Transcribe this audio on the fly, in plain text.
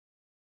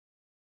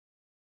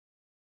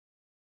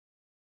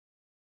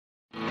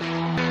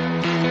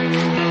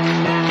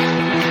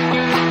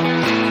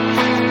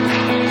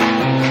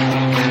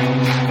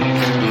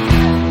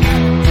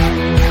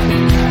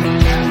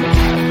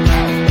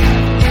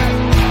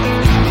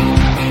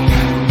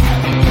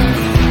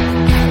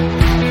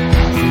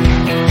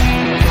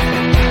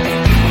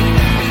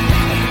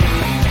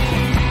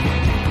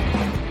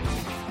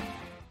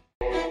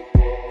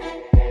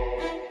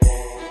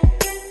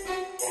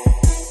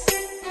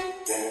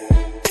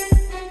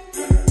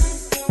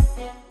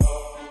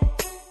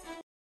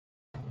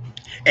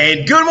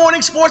And good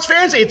morning, sports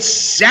fans. It's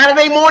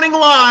Saturday Morning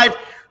Live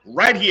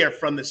right here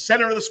from the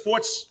center of the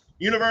sports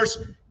universe,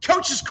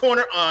 Coach's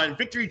Corner on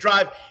Victory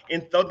Drive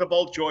in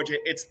Thunderbolt, Georgia.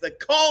 It's the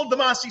Karl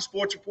DeMasi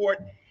Sports Report,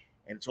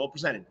 and it's all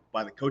presented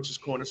by the Coach's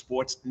Corner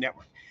Sports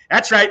Network.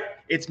 That's right.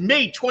 It's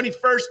May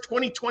 21st,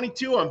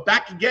 2022. I'm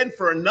back again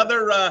for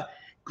another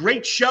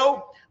great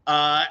show.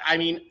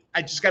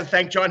 I just got to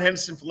thank John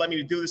Henderson for letting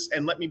me do this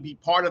and let me be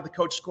part of the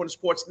Coach's Corner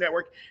Sports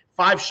Network.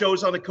 5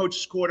 shows on the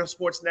Coach's Corner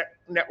Sports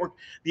Network.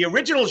 The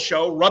original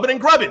show, Rubbin' and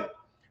Grubbin',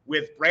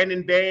 with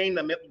Brandon Bain,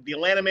 the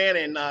Atlanta man,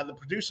 and the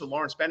producer,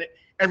 Lawrence Bennett,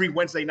 every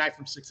Wednesday night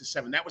from 6 to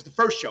 7. That was the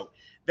first show.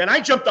 Then I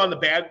jumped on the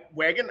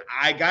bandwagon.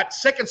 I got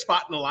second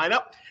spot in the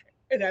lineup,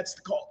 and that's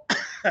the call.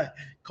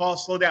 Call,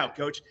 slow down,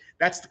 Coach.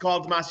 That's the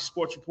Karl DeMasi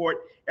Sports Report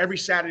every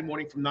Saturday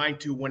morning from 9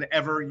 to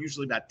whenever,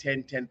 usually about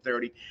 10,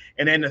 10:30.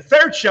 And then the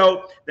third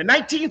show, the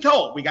 19th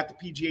hole, we got the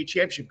PGA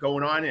Championship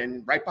going on,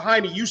 and right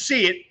behind me, you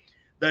see it,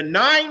 the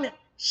 9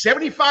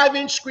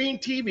 75-inch screen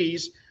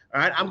TVs. All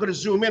right, I'm going to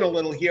zoom in a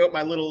little here with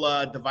my little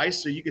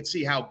device so you can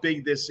see how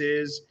big this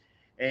is.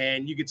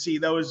 And you can see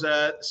those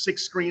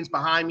 6 screens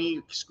behind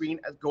me,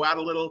 go out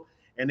a little,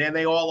 and then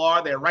they all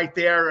are. They're right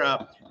there.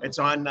 It's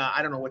on,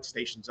 I don't know what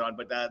station's on,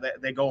 but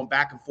they're going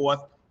back and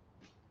forth.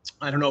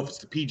 I don't know if it's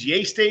the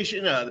PGA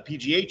station, the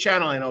PGA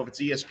channel. I know if it's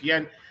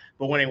ESPN.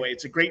 But anyway,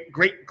 it's a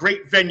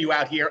great venue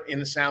out here in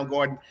the Sound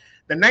Garden.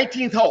 The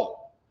 19th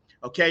hole,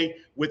 okay,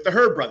 with the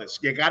Heard brothers.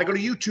 You got to go to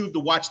YouTube to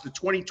watch the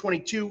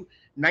 2022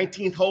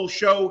 19th hole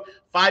show.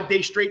 5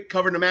 days straight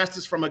covering the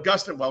Masters from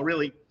Augusta. Well,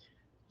 really,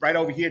 right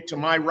over here to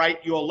my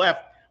right, your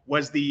left,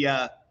 was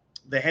the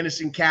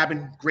Henderson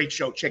Cabin. Great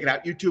show. Check it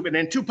out, YouTube. And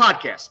then 2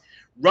 podcasts.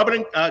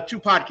 2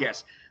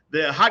 podcasts.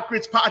 The Hot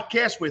Grits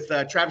podcast with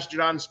Travis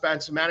Jadon and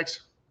Spencer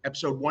Maddox.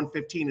 Episode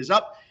 115 is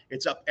up.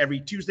 It's up every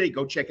Tuesday.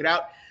 Go check it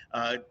out.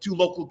 2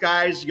 local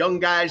guys, young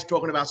guys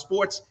talking about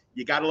sports.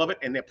 You got to love it.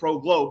 And they're pro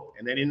Globe.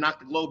 And they didn't knock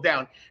the Globe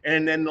down.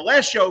 And then the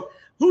last show,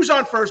 Who's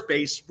on First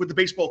Base, with the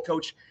baseball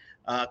coach,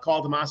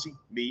 Karl DeMasi,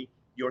 me,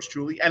 yours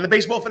truly, and the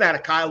baseball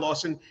fanatic, Kyle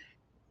Olson.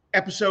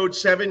 Episode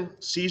 7,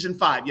 season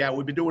 5. Yeah,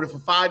 we've been doing it for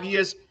 5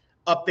 years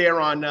up there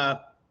on the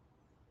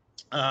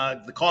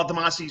Karl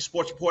DeMasi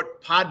Sports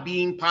Report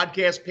Podbean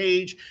podcast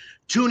page.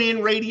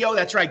 TuneIn Radio.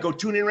 That's right. Go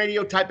TuneIn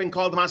Radio. Type in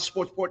Karl DeMasi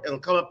Sports Report. It'll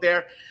come up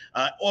there.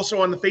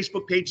 Also on the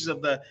Facebook pages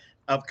of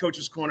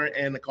Coach's Corner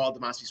and the Karl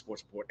DeMasi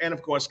Sports Report. And,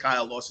 of course,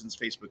 Kyle Lawson's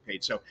Facebook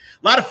page. So, a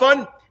lot of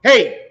fun.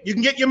 Hey, you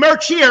can get your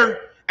merch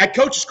here at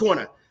Coach's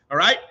Corner. All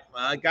right?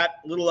 I got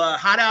a little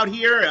hot out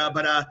here,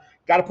 but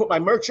got to put my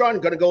merch on.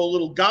 Going to go a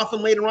little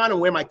golfing later on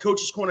and wear my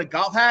Coach's Corner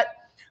golf hat.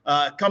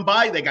 Come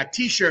by. They got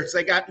T-shirts.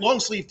 They got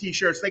long-sleeve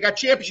T-shirts. They got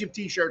championship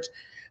T-shirts.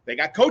 They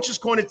got Coach's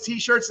Corner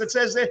T-shirts that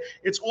says that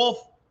it's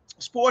all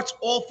sports,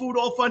 all food,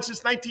 all fun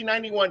since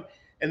 1991.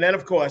 And then,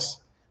 of course,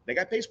 they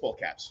got baseball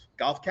caps,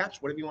 golf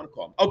caps, whatever you want to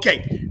call them.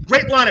 Okay,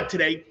 great lineup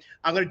today.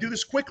 I'm going to do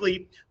this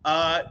quickly.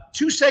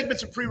 2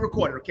 segments are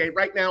pre-recorded, okay?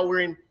 Right now, we're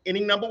in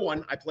inning number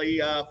 1. I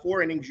play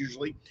 4 innings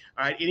usually.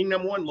 All right, inning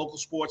number 1, local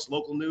sports,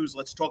 local news.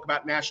 Let's talk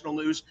about national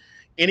news.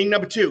 Inning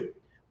number 2,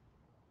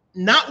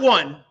 not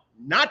 1,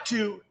 not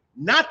 2,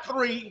 not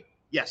 3.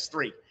 Yes,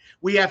 3.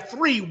 We have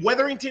 3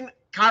 Wetherington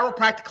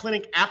Chiropractic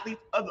Clinic Athlete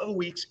of the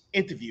Week's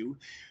interview.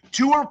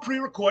 2 are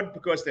pre-recorded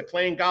because they're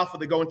playing golf or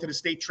they're going to the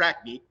state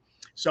track meet.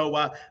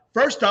 So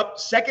first up,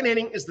 second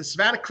inning is the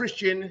Savannah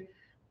Christian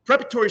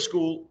Preparatory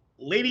School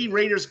Lady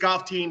Raiders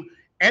golf team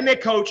and their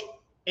coach,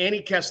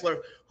 Annie Kessler,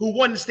 who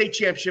won the state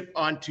championship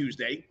on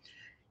Tuesday.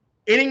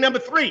 Inning number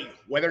 3,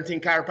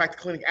 Wetherington Chiropractic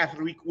Clinic Athlete of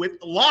the Week with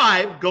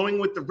live going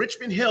with the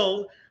Richmond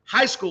Hill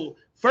High School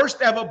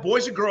first ever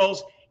boys and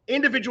girls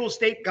individual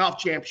state golf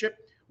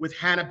championship with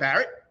Hannah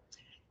Barrett.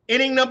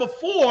 Inning number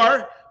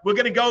 4, we're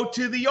going to go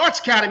to the Arts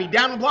Academy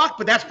down the block,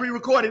 but that's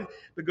pre-recorded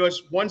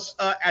because once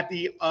at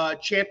the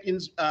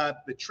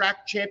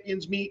track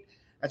champions meet,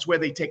 that's where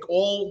they take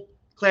all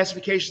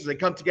classifications. They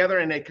come together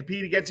and they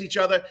compete against each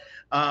other.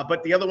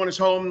 But the other one is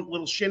home,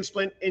 little shin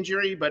splint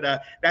injury, but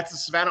that's the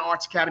Savannah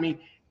Arts Academy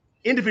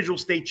individual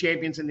state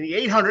champions in the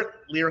 800,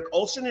 Lyric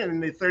Olson, and in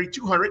the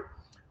 3200,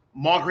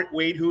 Margaret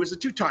Wade, who is a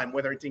 2-time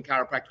Wetherington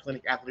Chiropractic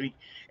Clinic Athlete.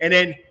 And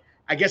then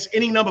I guess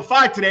inning number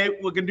 5 today,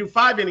 we're going to do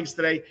 5 innings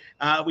today.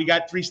 We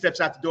got 3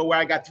 steps out the door where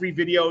I got 3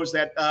 videos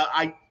that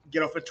I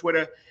get off of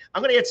Twitter.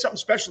 I'm going to add something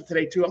special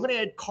today, too. I'm going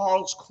to add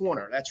Karl's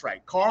Corner. That's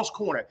right, Karl's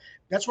Corner.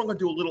 That's what I'm going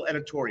to do, a little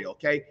editorial,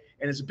 okay?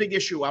 And it's a big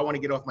issue I want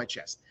to get off my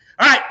chest.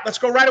 All right, let's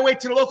go right away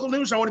to the local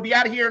news. I want to be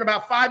out of here in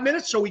about 5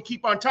 minutes, so we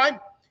keep on time.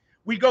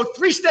 We go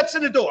 3 steps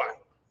in the door.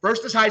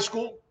 First is high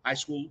school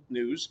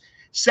news.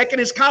 Second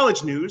is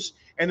college news.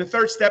 And the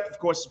third step, of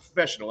course, is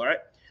professional, all right?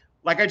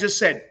 Like I just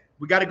said,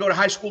 we got to go to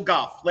high school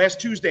golf.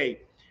 Last Tuesday,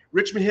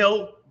 Richmond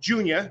Hill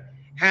Junior,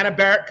 Hannah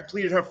Barrett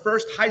completed her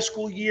first high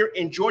school year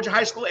in Georgia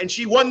High School, and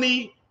she won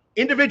the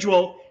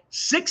individual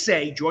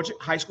 6A, Georgia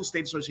High School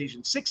State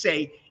Association,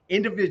 6A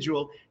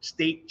individual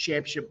state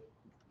championship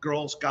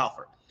girls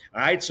golfer.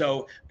 All right,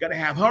 so got to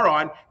have her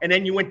on. And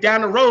then you went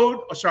down the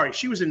road. Oh, sorry,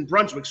 she was in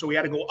Brunswick, so we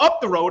had to go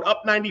up the road,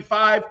 up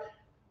 95,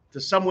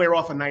 to somewhere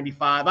off of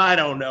 95. I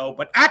don't know.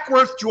 But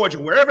Ackworth, Georgia,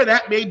 wherever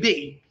that may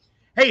be.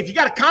 Hey, if you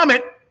got a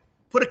comment,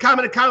 put a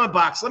comment in the comment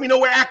box. Let me know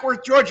where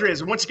Ackworth, Georgia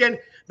is. And once again,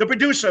 the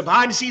producer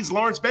behind the scenes,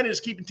 Lawrence Bennett, is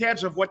keeping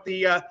tabs of what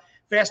the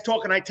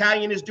fast-talking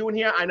Italian is doing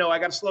here. I know I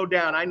got to slow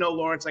down. I know,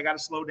 Lawrence, I got to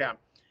slow down.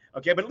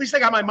 Okay, but at least I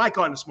got my mic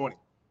on this morning.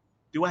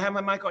 Do I have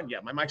my mic on? Yeah,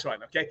 my mic's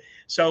on, okay?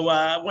 So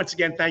once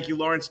again, thank you,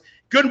 Lawrence.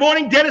 Good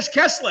morning, Dennis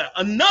Kessler,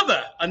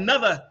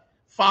 another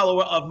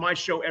follower of my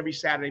show every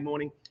Saturday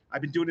morning.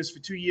 I've been doing this for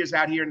 2 years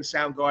out here in the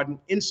Sound Garden,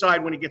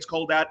 inside when it gets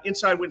cold out,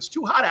 inside when it's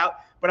too hot out,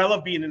 but I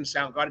love being in the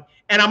Sound Garden.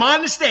 And I'm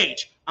on the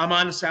stage. I'm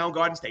on the Sound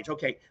Garden stage.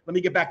 Okay, let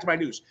me get back to my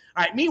news.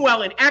 All right,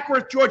 meanwhile, in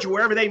Ackworth, Georgia,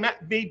 wherever they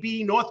may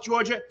be, North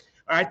Georgia,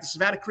 all right, the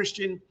Savannah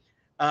Christian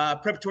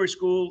Preparatory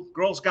School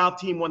girls golf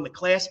team won the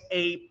Class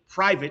A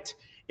private.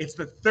 It's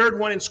the third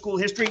one in school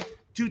history,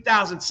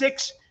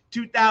 2006,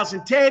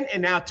 2010,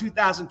 and now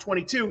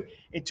 2022.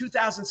 In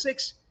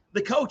 2006,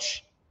 the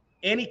coach,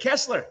 Annie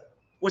Kessler,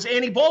 was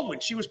Annie Baldwin.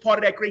 She was part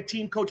of that great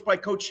team coached by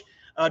Coach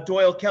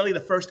Doyle Kelly, the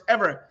first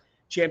ever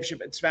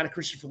championship at Savannah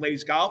Christian for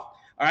ladies golf.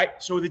 All right,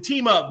 so the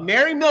team of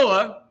Mary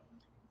Miller,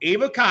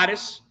 Ava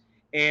Cottis,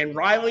 and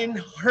Rylan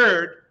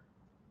Heard,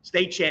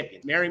 state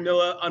champion. Mary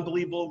Miller,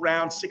 unbelievable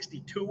round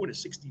 62 and a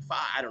 65.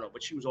 I don't know,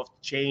 but she was off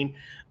the chain.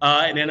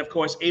 And then, of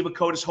course, Ava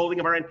Cottis holding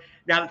them in.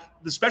 Now,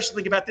 the special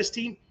thing about this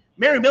team,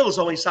 Mary Miller's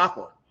only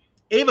sophomore.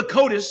 Ava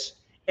Cottis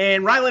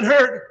and Rylan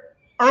Heard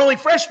are only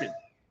freshmen.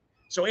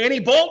 So Annie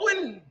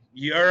Baldwin,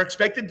 you're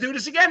expected to do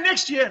this again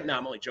next year. No,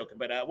 I'm only joking.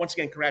 But once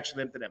again,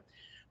 congratulations to them.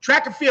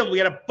 Track and field, we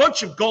had a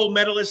bunch of gold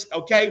medalists,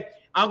 okay?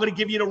 I'm going to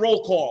give you the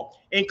roll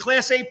call. In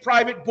Class A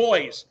private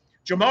boys,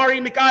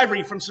 Jamari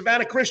McIvory from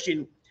Savannah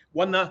Christian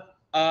won the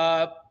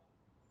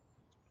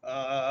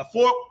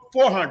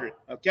 400,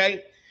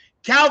 okay?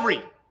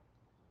 Calvary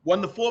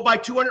won the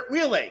 4x200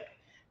 relay.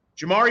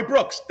 Jamari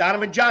Brooks,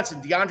 Donovan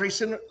Johnson, DeAndre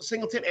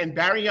Singleton, and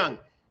Barry Young.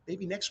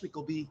 Maybe next week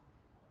will be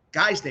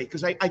Guys' Day,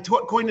 because I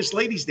coined this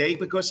Ladies' Day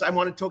because I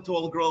want to talk to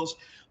all the girls,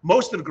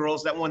 most of the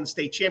girls that won the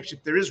state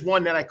championship. There is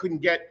one that I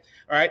couldn't get,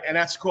 all right, and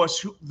that's, of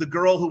course, the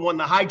girl who won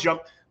the high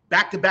jump,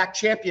 back-to-back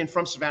champion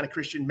from Savannah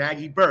Christian,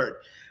 Maggie Bird,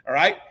 all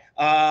right?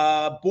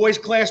 Boys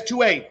Class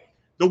 2A.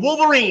 The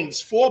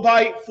Wolverines,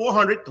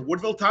 4x400, the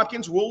Woodville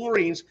Tompkins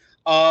Wolverines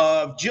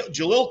of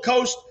Jalil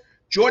Coast,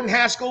 Jordan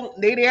Haskell,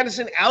 Nate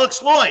Anderson,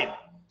 Alex Lloyd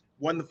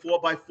won the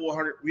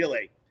 4x400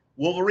 relay.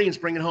 Wolverines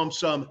bringing home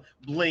some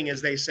bling,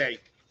 as they say.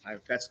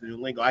 That's the new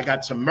lingo. I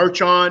got some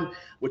merch on.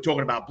 We're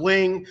talking about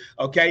bling,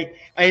 okay?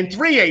 And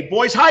 3A,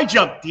 boys high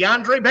jump,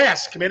 DeAndre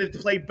Bass, committed to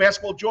play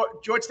basketball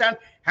Georgetown,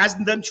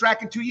 hasn't done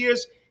track in 2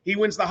 years. He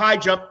wins the high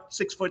jump,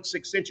 6 foot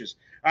 6 inches.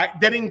 All right,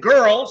 then in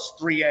girls,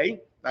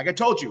 3A, like I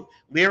told you,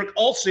 Lyric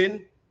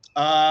Olson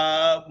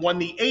won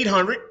the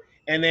 800,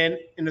 and then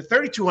in the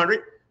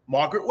 3200,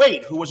 Margaret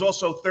Wade, who was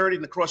also third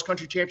in the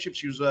cross-country championship.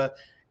 She was a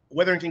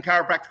Wetherington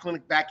Chiropractic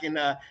Clinic back in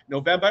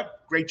November.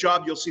 Great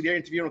job. You'll see their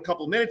interview in a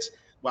couple of minutes.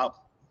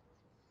 Well,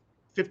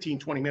 15,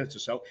 20 minutes or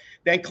so.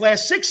 Then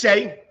Class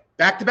 6A,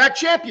 back-to-back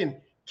champion,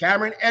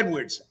 Cameron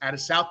Edwards out of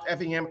South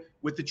Effingham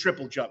with the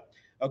triple jump.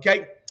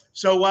 Okay,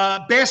 so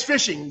bass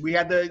fishing. We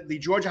had the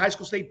Georgia High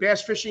School State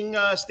Bass Fishing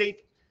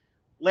State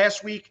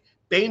last week.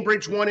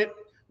 Bainbridge won it.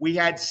 We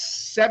had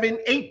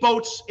 8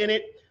 boats in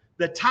it.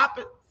 The top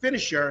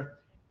finisher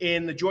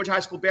in the Georgia High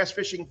School Bass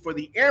Fishing for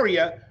the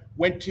area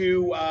went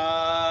to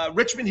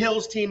Richmond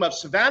Hill's team of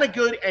Savannah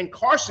Good and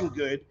Carson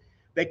Good.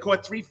 They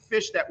caught 3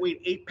 fish that weighed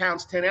 8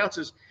 pounds, 10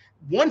 ounces.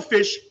 One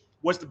fish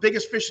was the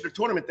biggest fish of the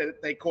tournament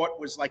that they caught,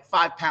 was like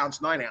 5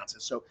 pounds, 9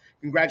 ounces. So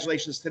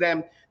congratulations to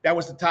them. That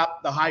was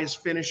the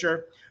highest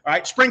finisher. All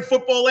right, spring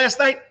football last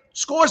night.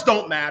 Scores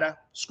don't matter.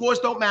 Scores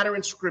don't matter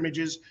in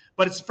scrimmages,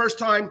 but it's the first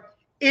time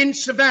in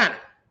Savannah,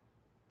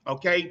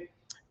 okay,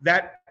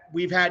 that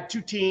we've had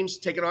 2 teams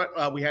taking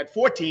on. We had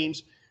 4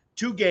 teams,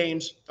 2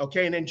 games,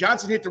 okay, and then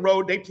Johnson hit the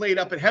road. They played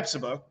up at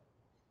Hepzibah,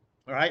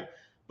 all right,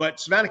 but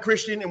Savannah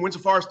Christian and Windsor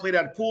Forest played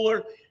out of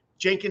Pooler.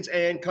 Jenkins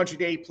and Country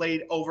Day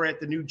played over at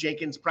the new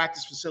Jenkins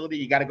practice facility.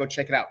 You got to go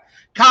check it out.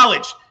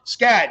 College,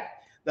 SCAD,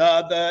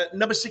 the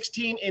number 6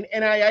 team in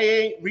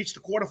NIAA reached the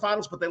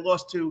quarterfinals, but they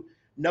lost to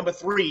number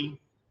 3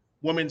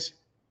 women's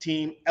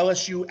team,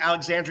 LSU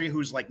Alexandria,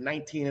 who's like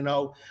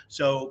 19-0.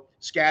 So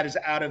SCAD is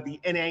out of the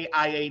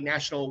NAIA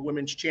National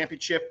Women's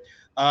Championship.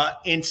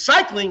 In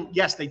cycling,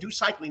 yes, they do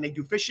cycling. They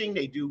do fishing.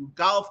 They do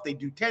golf. They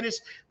do tennis.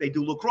 They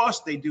do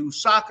lacrosse. They do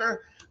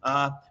soccer.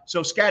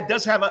 So SCAD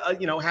does have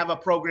a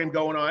program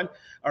going on.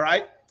 All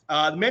right.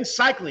 The men's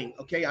cycling.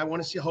 Okay. I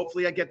want to see,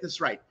 hopefully I get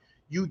this right.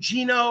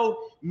 Eugenio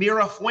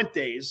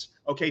Mirafuentes,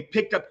 okay,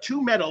 picked up 2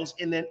 medals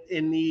in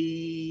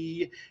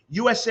the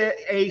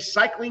USA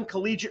Cycling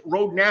Collegiate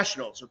Road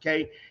Nationals.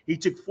 Okay. He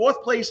took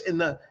 4th place in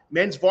the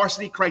men's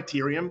varsity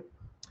criterium.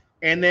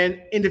 And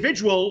then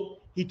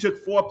individual, he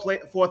took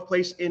 4th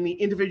place in the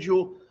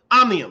individual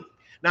omnium.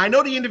 Now, I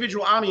know the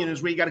individual omnium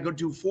is where you got to go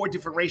do 4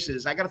 different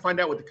races. I got to find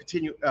out what the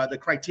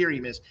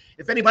criterium is.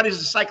 If anybody's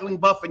a cycling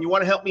buff and you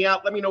want to help me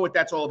out, let me know what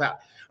that's all about.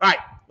 All right,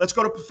 let's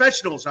go to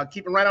professionals. I'll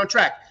keep it right on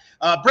track.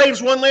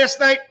 Braves won last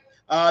night.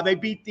 They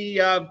beat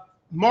the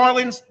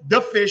Marlins,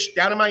 the Fish,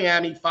 down in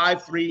Miami,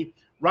 5-3.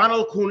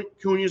 Ronald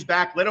Acuna's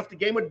back, led off the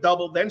game with a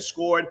double, then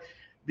scored.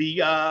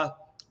 The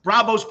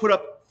Bravos put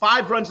up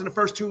 5 runs in the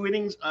first 2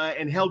 innings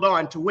and held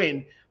on to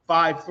win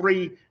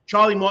 5-3.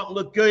 Charlie Martin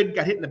looked good,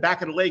 got hit in the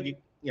back of the leg.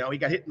 You know, he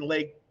got hit in the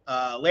leg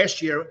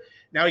last year.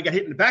 Now he got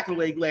hit in the back of the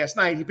leg last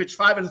night. He pitched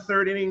 5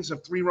 1/3 innings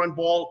of 3-run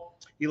ball.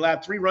 He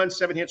allowed 3 runs,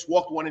 7 hits,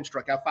 walked 1, and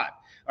struck out 5.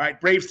 All right,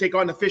 Braves take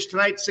on the Fish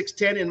tonight,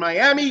 6:10 in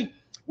Miami.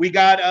 We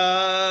got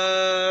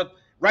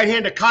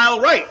right-hander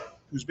Kyle Wright,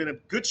 who's been a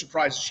good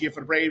surprise this year for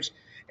the Braves.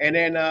 And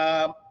then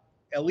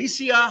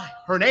Alicia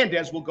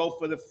Hernandez will go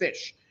for the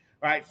Fish.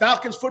 All right,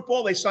 Falcons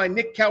football, they signed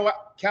Nick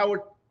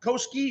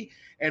Kwiatkowski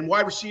and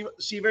wide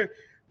receiver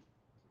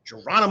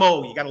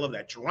Geronimo. You got to love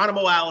that.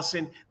 Geronimo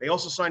Allison. They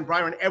also signed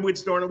Byron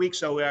Edwards during the week.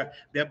 So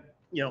they're,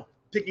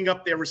 picking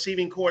up their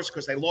receiving course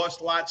because they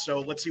lost a lot. So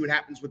let's see what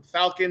happens with the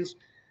Falcons.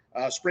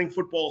 Spring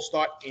football will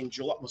start in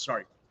July.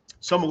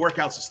 Summer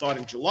workouts will start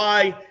in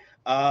July.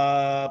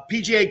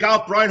 PGA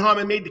golf, Brian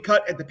Harman made the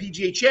cut at the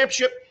PGA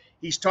Championship.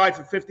 He's tied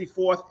for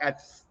 54th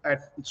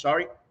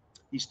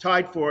He's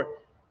tied for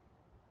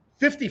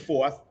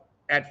 54th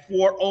at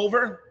 4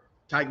 over.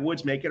 Tiger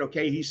Woods make it,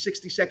 okay? He's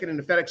 62nd in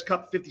the FedEx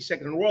Cup,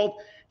 52nd in the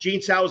world.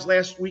 Gene Sowers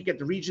last week at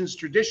the Regions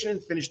Tradition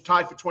finished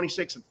tied for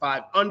 26 and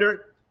 5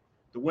 under.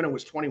 The winner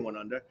was 21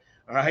 under.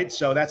 All right,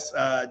 so that's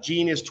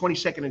Gene is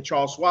 22nd in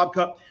Charles Schwab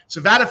Cup.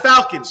 Savannah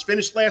Falcons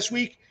finished last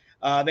week.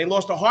 They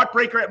lost a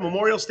heartbreaker at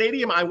Memorial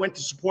Stadium. I went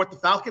to support the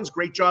Falcons.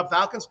 Great job,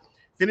 Falcons.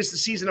 Finished the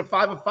season of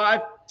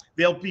 5-5.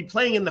 They'll be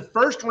playing in the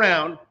first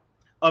round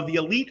of the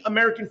Elite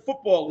American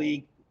Football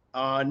League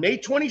on May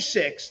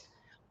 26th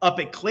up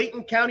at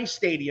Clayton County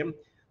Stadium.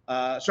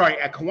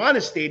 At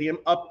Kiwanis Stadium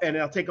and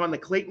they'll take on the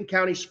Clayton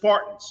County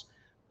Spartans.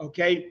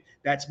 Okay,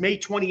 that's May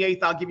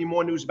 28th. I'll give you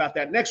more news about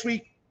that next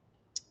week.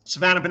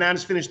 Savannah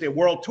Bananas finished their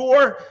world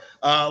tour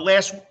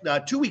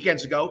 2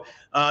 weekends ago.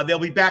 They'll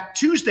be back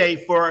Tuesday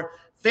for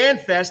Fan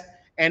Fest,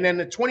 and then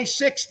the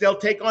 26th they'll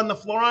take on the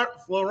Florence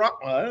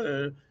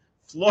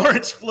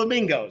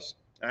Flamingos.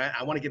 All right,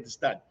 I want to get this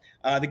done.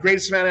 The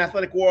Greatest Savannah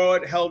Athletic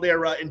Award held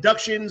their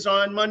inductions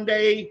on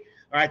Monday.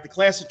 All right, the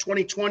class of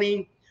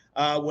 2020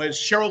 was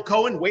Cheryl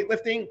Cohen,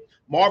 weightlifting,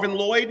 Marvin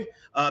Lloyd,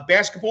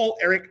 basketball,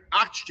 Eric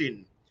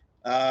Oxgen,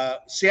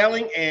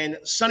 sailing, and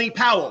Sonny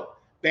Powell,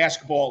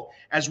 basketball,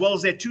 as well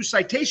as their 2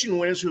 citation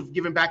winners who have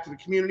given back to the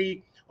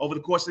community over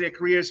the course of their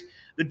careers.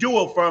 The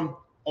duo from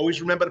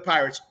Always Remember the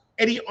Pirates,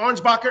 Eddie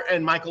Arnsbacher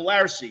and Michael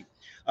Larissy.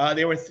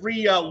 There were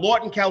 3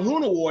 Lawton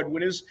Calhoun Award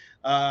winners.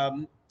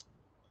 And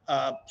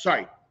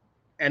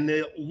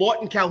the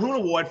Lawton Calhoun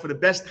Award for the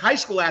best high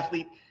school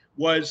athlete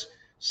was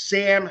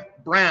Sam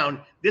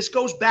Brown. This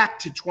goes back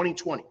to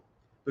 2020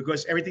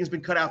 because everything's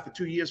been cut out for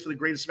 2 years for the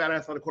Greatest Savannah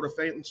Athletic Quarter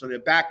Fame, so they're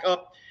back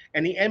up.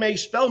 And the M.A.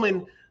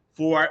 Spellman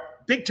for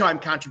big-time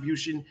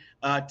contribution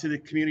to the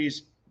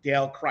community's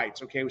Dale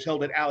Kreitz. Okay, it was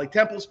held at Alley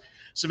Temples.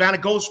 Savannah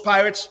Ghost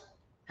Pirates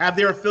have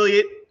their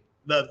affiliate,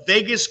 the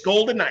Vegas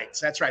Golden Knights.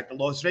 That's right. The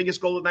Las Vegas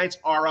Golden Knights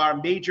are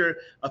our major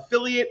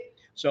affiliate.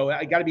 So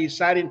I got to be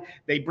excited.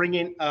 They bring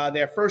in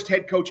their first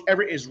head coach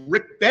ever is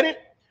Rick Bennett,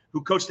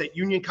 who coached at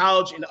Union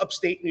College in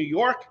upstate New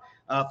York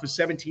for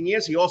 17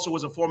 years. He also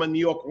was a former New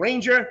York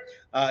Ranger.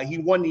 He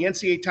won the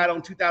NCAA title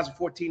in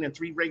 2014 and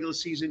 3 regular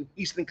season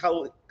Eastern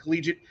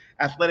Collegiate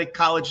Athletic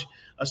College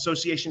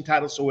Association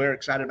titles. So we're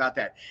excited about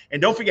that.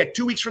 And don't forget,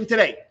 2 weeks from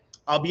today,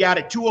 I'll be out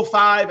at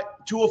 205,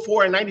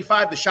 204, and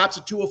 95. The shops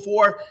at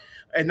 204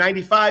 and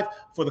 95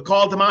 for the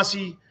Karl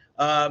DeMasi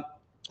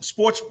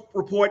Sports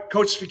Report,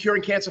 Coaches for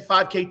Curing Cancer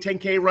 5K,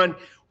 10K run.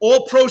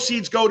 All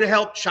proceeds go to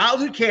help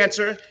childhood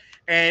cancer,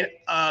 and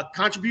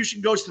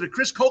contribution goes to the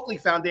Chris Coakley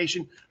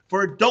Foundation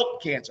for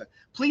adult cancer.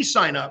 Please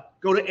sign up.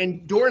 Go to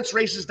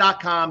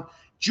enduranceraces.com,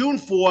 June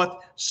 4th.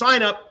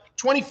 Sign up.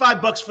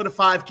 $25 for the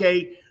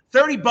 5K,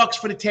 $30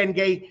 for the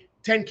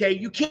 10K.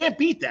 You can't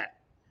beat that.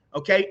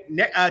 Okay,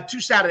 2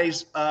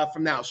 Saturdays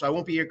from now. So I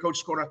won't be here,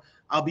 Coach's Corner.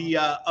 I'll be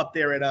up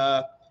there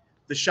at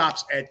the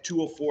shops at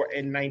 204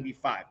 and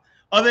 95.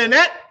 Other than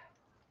that,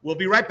 we'll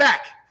be right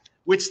back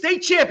with state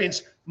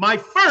champions, my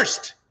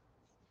first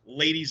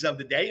ladies of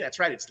the day. That's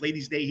right, it's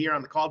Ladies' Day here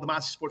on the Karl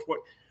DeMasi Sports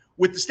Report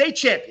with the state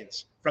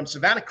champions from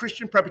Savannah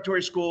Christian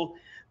Preparatory School,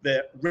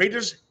 the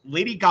Raiders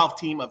lady golf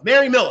team of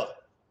Mary Miller,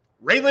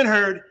 Rylan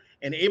Heard,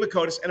 and Ava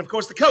Cottis, and of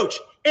course the coach,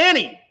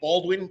 Annie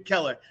Baldwin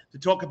Keller, to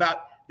talk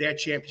about their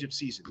championship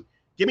season.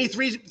 Give me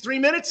three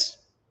minutes.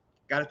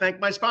 Got to thank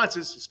my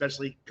sponsors,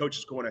 especially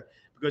Coach's Corner,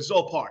 because it's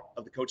all part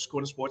of the Coach's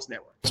Corner Sports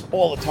Network.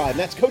 All the time.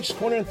 That's Coach's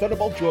Corner in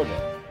Thunderbolt,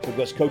 Georgia,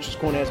 because Coach's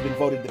Corner has been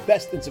voted the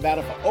best in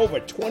Savannah for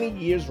over 20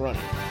 years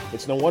running.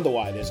 It's no wonder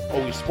why. There's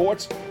always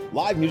sports,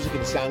 live music in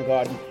the sound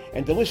garden,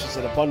 and delicious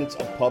and abundance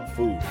of pub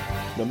food.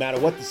 No matter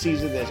what the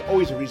season, there's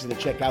always a reason to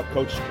check out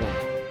Coach's Corner.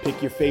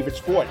 Pick your favorite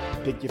sport,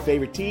 pick your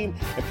favorite team,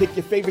 and pick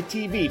your favorite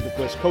TV,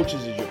 because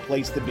Coach's is your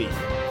place to be.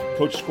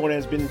 Coach's Corner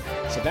has been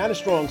Savannah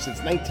strong since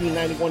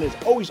 1991, is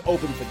always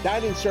open for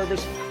dining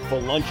service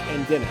for lunch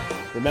and dinner.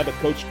 Remember,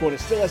 Coach's Corner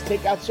still has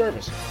takeout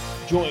service.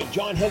 Join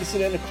John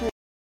Henderson and the crew.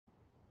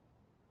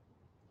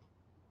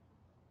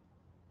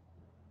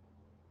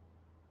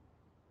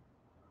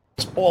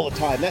 all the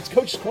time. That's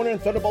Coach's Corner in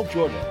Thunderbolt,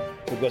 Georgia,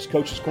 because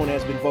Coach's Corner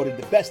has been voted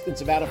the best in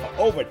Savannah for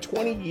over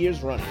 20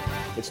 years running.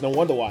 It's no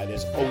wonder why.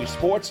 There's always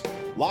sports,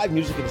 live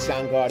music in the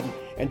Sound Garden,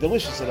 and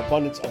delicious and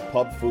abundance of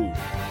pub food.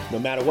 No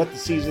matter what the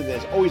season,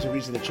 there's always a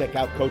reason to check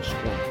out Coach's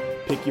Corner.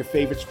 Pick your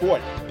favorite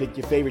sport, pick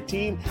your favorite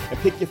team, and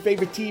pick your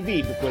favorite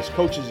TV, because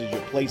Coach's is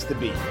your place to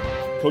be.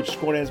 Coach's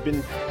Corner has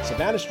been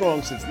Savannah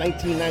strong since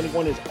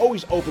 1991 and is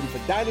always open for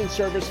dine-in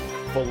service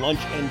for lunch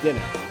and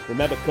dinner.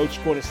 Remember, Coach's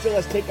Corner still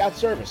has takeout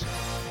service.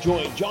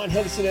 Join John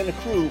Henderson and the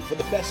crew for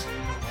the best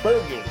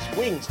burgers,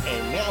 wings,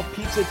 and now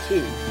pizza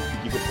too.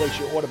 You can place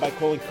your order by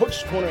calling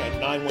Coach's Corner at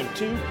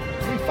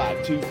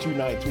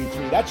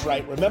 912-352-2933. That's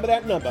right, remember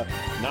that number,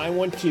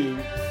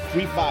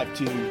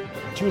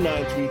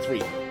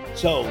 912-352-2933.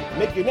 So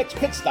make your next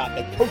pit stop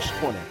at Coach's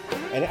Corner.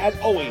 And as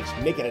always,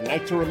 make it a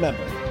night to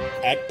remember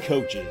at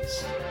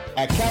Coach's.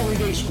 At Calvary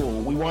Day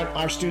School, we want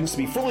our students to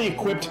be fully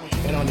equipped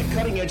and on the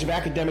cutting edge of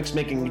academics,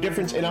 making a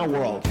difference in our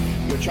world.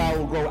 Your child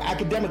will grow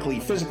academically,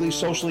 physically,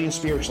 socially, and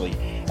spiritually.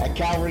 At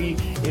Calvary,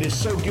 it is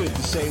so good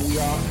to say we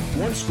are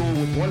one school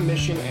with one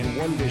mission and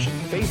one vision: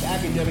 faith,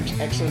 academics,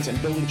 excellence,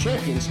 and building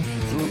champions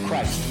through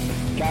Christ.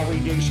 Calvary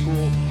Day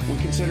School would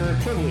consider it a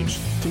privilege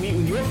to meet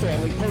with your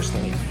family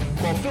personally.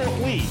 Call Philip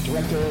Lee,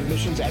 Director of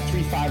Admissions, at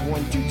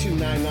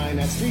 351-2299.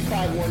 That's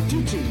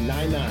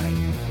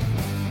 351-2299.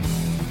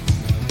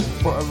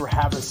 For over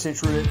half a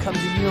century, when it comes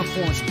to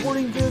uniforms,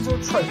 sporting goods, or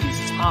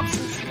trophies,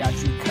 Thompson's got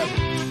you covered.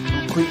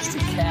 From cleats to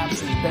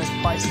caps and the best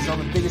prices on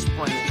the biggest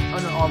brands,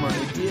 Under Armour,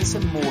 Adidas,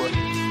 and more.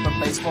 From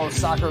baseball to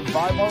soccer,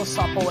 volleyball to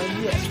softball,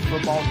 and yes,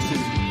 football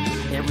too.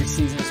 Every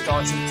season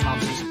starts at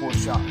Thompson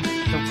Sports Shop.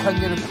 From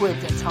cutting and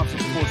equipped at Thompson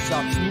Sports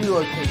Shop's new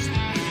location,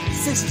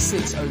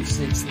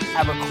 6606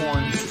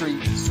 Abercorn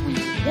Street,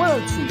 Suite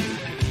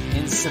 102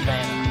 in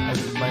Savannah.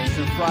 Open Monday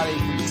through Friday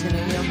from 10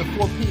 a.m. to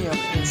 4 p.m.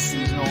 and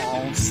seasonal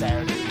on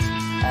Saturdays.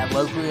 At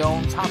locally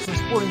owned Thompson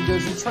Sporting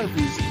Goods and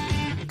Trophies,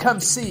 come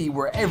see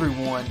where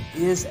everyone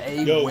is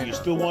a winner. You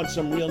still want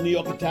some real New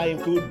York Italian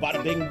food?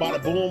 Bada bing,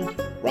 bada boom.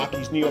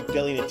 Rocky's New York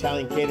Deli and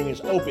Italian Catering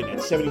is open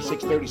at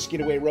 7630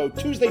 Skidaway Road,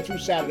 Tuesday through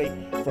Saturday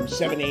from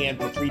 7 a.m.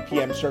 to 3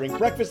 p.m., serving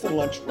breakfast and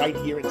lunch right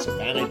here in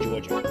Savannah,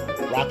 Georgia.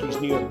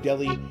 Rocky's New York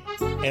Deli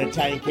and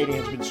Italian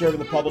Catering has been serving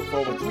the public for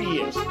over 3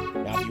 years.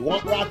 Now, if you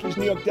want Rocky's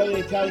New York Deli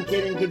and Italian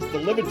Catering goods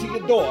delivered to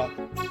your door,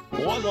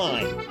 go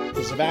online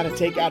to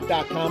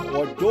SavannahTakeout.com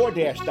or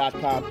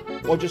DoorDash.com,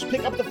 or just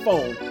pick up the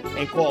phone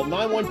and call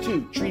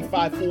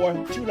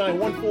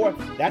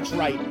 912-354-2914. That's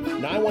right,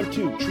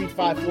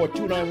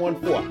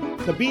 912-354-2914.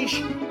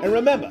 Kabish, and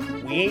remember,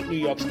 we ain't New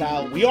York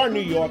style. We are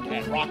New York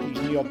at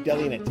Rocky's New York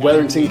Deli and Italian.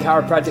 Wetherington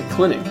Chiropractic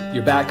Clinic.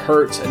 Your back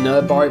hurts,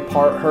 another body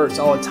part hurts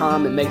all the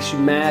time. It makes you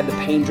mad. The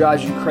pain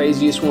drives you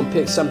crazy. You just want to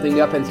pick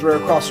something up and throw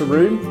it across the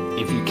room?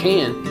 If you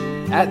can.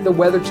 At the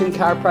Wetherington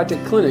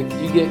Chiropractic Clinic,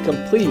 you get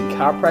complete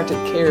chiropractic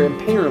care and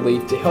pain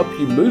relief to help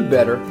you move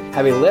better,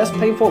 have a less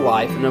painful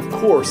life, and of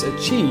course,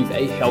 achieve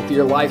a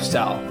healthier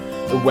lifestyle.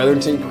 The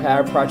Wetherington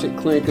Chiropractic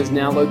Clinic is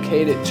now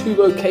located at 2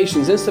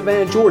 locations in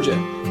Savannah, Georgia,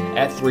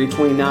 at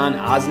 329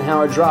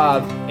 Eisenhower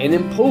Drive and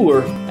in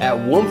Pooler at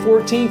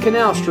 114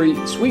 Canal Street,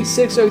 Suite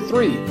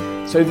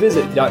 603. So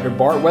visit Dr.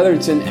 Bart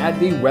Wetherington at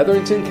the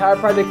Wetherington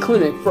Chiropractic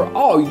Clinic for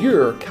all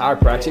your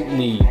chiropractic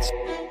needs.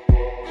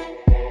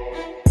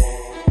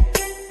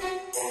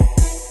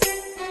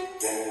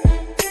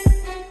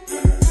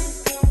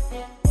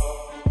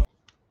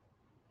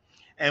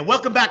 And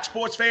welcome back,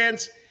 sports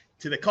fans,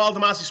 to the Karl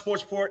DeMasi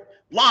Sports Report,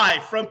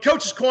 live from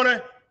Coach's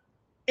Corner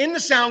in the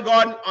Sound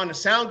Garden, on the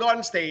Sound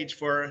Garden stage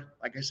for,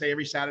 like I say,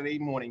 every Saturday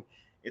morning.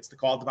 It's the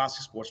Karl DeMasi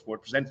Sports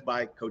Report, presented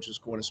by Coach's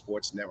Corner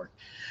Sports Network.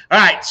 All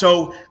right,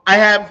 so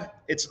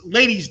it's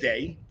Ladies'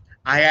 Day.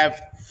 I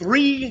have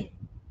 3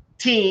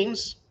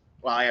 teams.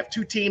 Well, I have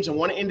 2 teams and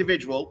 1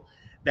 individual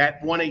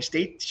that won a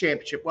state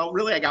championship. Well,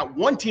 really, I got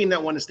 1 team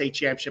that won a state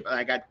championship, and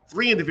I got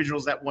 3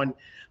 individuals that won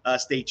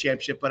state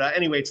championship. But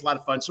anyway, it's a lot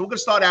of fun. So we're going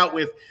to start out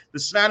with the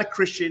Savannah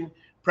Christian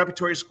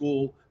Preparatory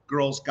School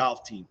girls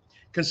golf team.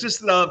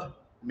 Consisted of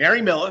Mary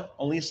Miller,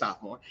 only a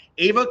sophomore,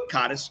 Ava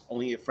Cottis,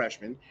 only a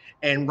freshman,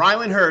 and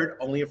Rylan Heard,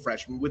 only a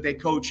freshman, with their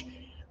coach,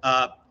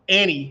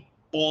 Annie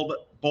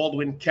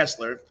Baldwin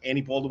Kessler. Annie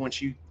Baldwin, when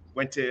she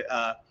went to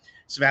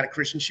Savannah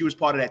Christian, she was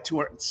part of that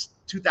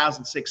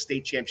 2006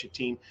 state championship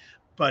team.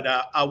 But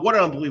what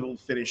an unbelievable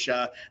finish.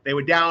 They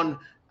were down,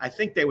 I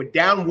think they were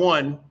down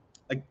 1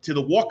 to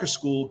the Walker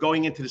School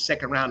going into the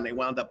second round, and they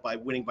wound up by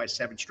winning by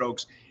 7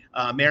 strokes.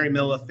 Mary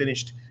Miller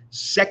finished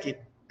second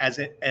as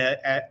an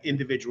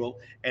individual,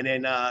 and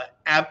then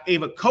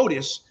Ava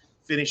Cottis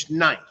finished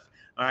 9th.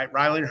 All right,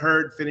 Rylan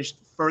Heard finished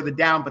further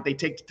down, but they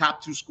take the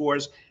top 2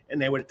 scores,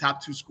 and they were the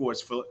top 2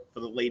 scores for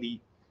the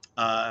Lady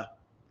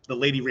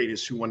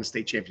Raiders who won the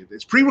state championship.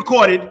 It's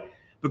pre-recorded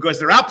because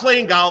they're out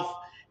playing golf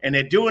and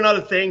they're doing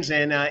other things.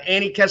 And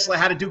Annie Kessler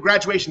had to do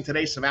graduation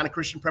today, Savannah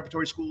Christian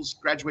Preparatory School's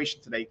graduation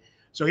today.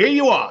 So here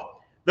you are,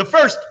 the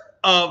first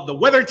of the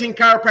Wetherington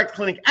Chiropractic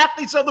Clinic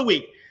Athletes of the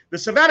Week, the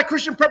Savannah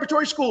Christian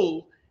Preparatory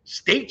School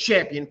state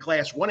champion,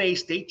 Class 1A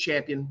state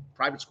champion,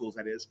 private schools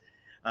that is,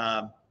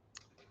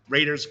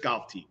 Raiders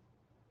golf team.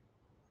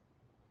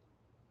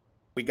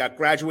 We got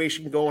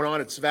graduation going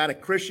on at Savannah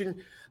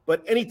Christian,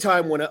 but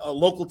anytime when a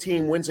local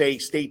team wins a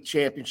state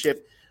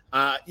championship,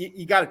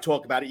 you got to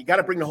talk about it. You got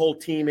to bring the whole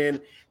team in.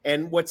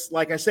 And what's,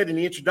 like I said in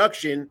the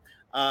introduction,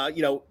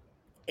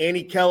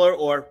 Annie Keller,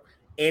 or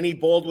Annie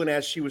Baldwin,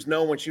 as she was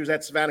known when she was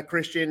at Savannah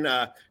Christian,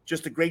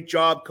 just a great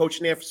job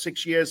coaching there for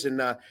 6 years. And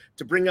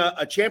to bring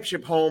a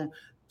championship home,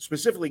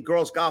 specifically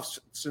girls golf,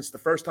 since the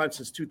first time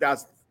since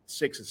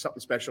 2006 is something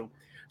special.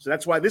 So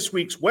that's why this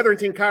week's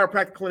Wetherington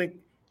Chiropractic Clinic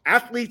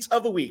Athletes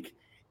of the Week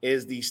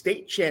is the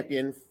state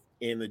champion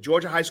in the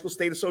Georgia High School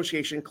State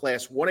Association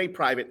Class 1A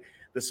Private,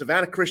 the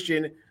Savannah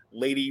Christian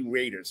Lady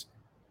Raiders.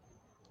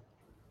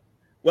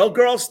 Well,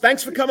 girls,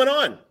 thanks for coming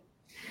on.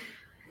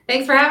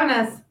 Thanks for having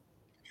us.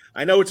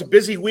 I know it's a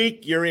busy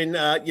week. You're in,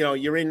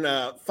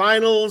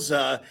 finals.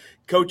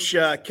 Coach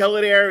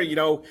Keller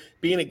there,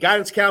 being a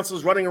guidance counselor,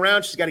 is running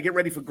around. She's got to get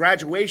ready for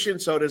graduation,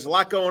 so there's a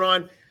lot going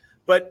on.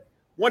 But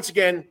once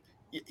again,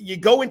 you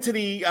go into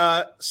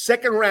the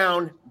second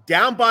round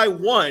down by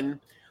 1.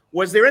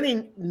 Was there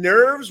any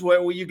nerves?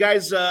 Were you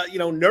guys,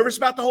 nervous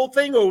about the whole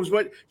thing, or was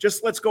what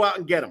just let's go out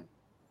and get them?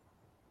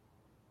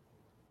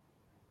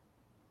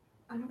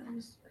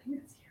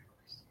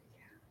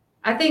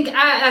 I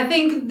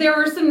think there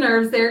were some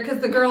nerves there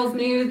because the girls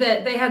knew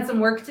that they had some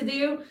work to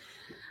do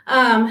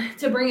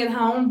to bring it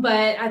home.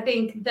 But I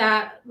think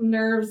that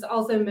nerves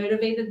also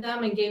motivated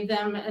them and gave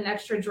them an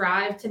extra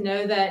drive to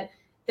know that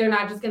they're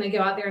not just going to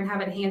go out there and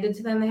have it handed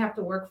to them. They have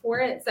to work for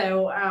it.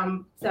 So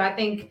I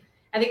think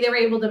they were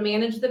able to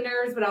manage the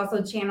nerves, but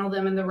also channel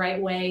them in the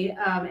right way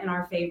in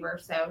our favor.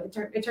 So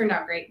it turned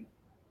out great.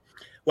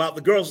 Well,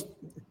 the girls,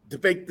 to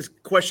make this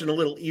question a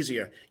little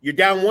easier, you're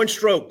down 1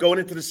 stroke going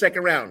into the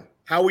second round.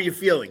 How are you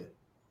feeling?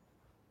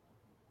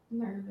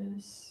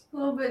 Nervous. A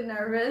little bit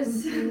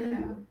nervous.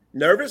 Yeah.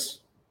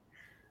 Nervous?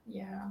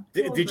 Yeah.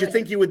 Did you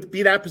think you would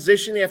be that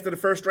position after the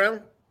first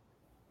round?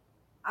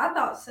 I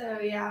thought so,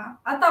 yeah.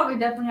 I thought we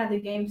definitely had the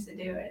games to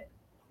do it.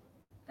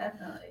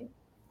 Definitely.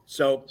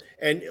 So,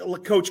 and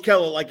Coach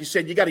Keller, like you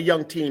said, you got a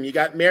young team. You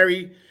got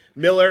Mary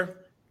Miller.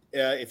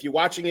 If you're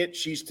watching it,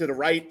 she's to the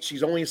right.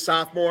 She's only a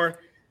sophomore.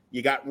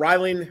 You got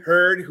Rylan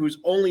Heard, who's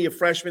only a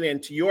freshman.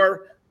 And to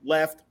your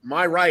left,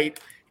 my right,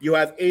 you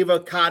have Ava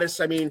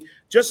Cottis. I mean,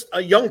 just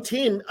a young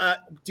team.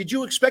 Did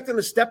you expect them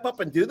to step up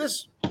and do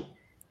this?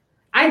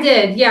 I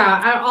did,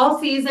 yeah. All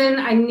season,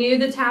 I knew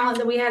the talent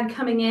that we had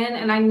coming in,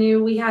 and I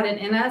knew we had it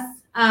in us.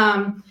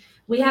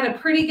 We had a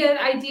pretty good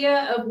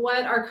idea of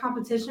what our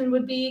competition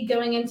would be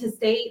going into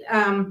state.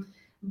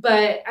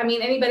 But, I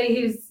mean, anybody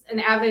who's an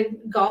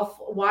avid golf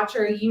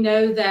watcher, you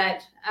know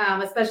that,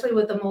 especially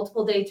with the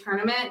multiple-day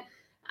tournament,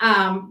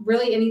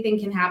 really anything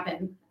can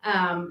happen.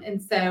 And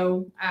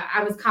so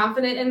I was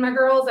confident in my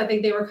girls. I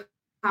think they were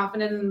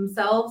confident in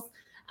themselves.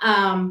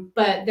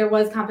 But there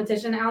was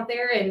competition out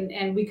there,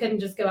 and we couldn't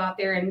just go out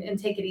there and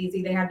take it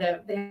easy. They had to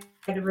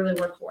really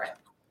work for it.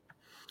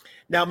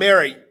 Now,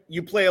 Mary,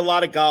 you play a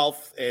lot of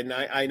golf, and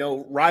I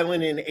know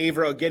Rylan and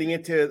Ava are getting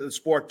into the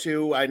sport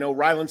too. I know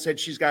Rylan said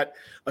she's got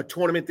a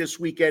tournament this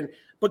weekend,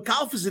 but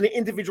golf is an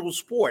individual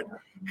sport.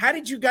 How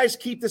did you guys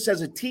keep this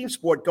as a team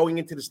sport going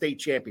into the state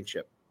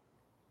championship?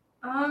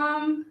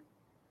 I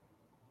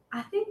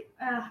think,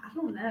 I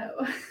don't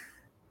know.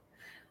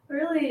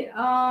 Really,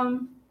 I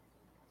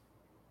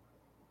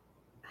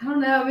don't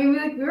know. I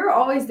mean, we were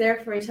always there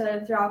for each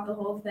other throughout the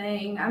whole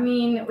thing. I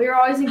mean, we were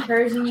always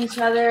encouraging each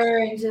other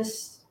and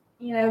just,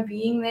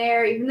 being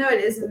there, even though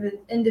it is an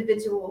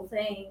individual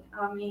thing.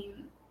 I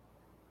mean,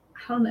 I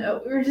don't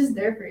know. We were just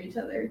there for each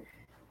other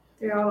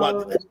throughout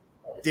all of it.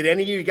 Did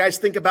any of you guys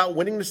think about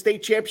winning the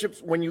state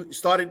championships when you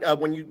started,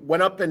 when you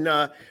went up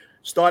and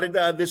started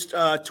this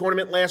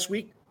tournament last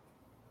week?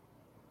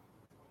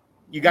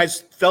 You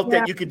guys felt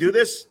that you could do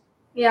this?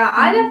 Yeah,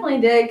 I definitely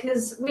did,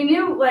 because we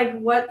knew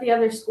what the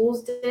other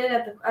schools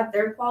did at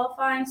their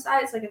qualifying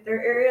sites, at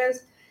their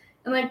areas,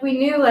 and we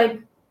knew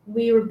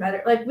we were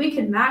better, we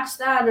could match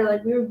that, or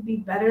we would be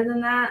better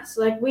than that.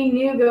 So we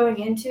knew going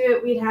into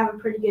it we'd have a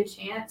pretty good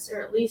chance,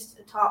 or at least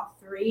a top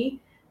 3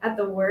 at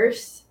the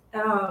worst.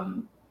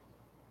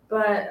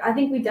 But I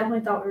think we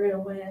definitely thought we were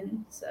gonna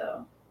win.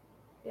 So,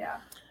 yeah.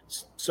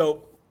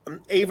 So.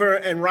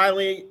 Ava and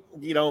Riley,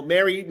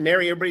 Mary,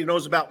 everybody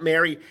knows about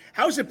Mary.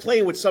 How is it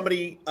playing with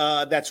somebody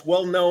that's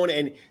well known,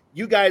 and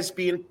you guys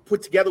being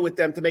put together with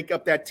them to make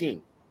up that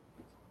team?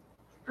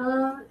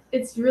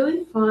 It's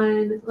really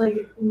fun.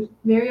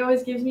 Mary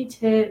always gives me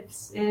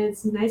tips, and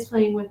it's nice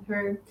playing with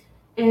her,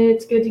 and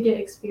it's good to get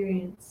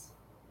experience.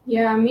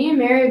 Yeah, me and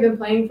Mary have been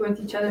playing with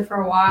each other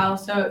for a while,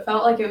 so it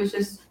felt like it was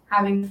just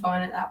having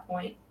fun at that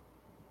point.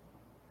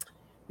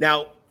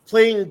 Now,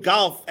 playing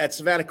golf at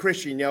Savannah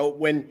Christian,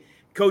 when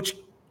Coach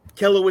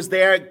Keller was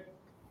there,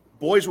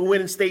 boys were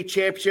winning state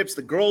championships.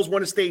 The girls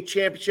won a state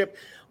championship.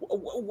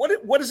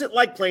 What is it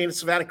like playing at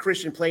Savannah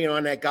Christian, playing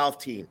on that golf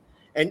team?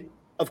 And,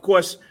 of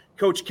course,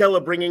 Coach Keller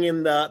bringing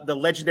in the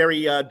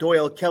legendary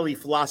Doyle Kelly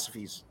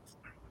philosophies.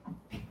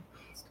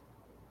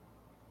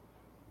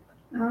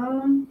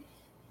 I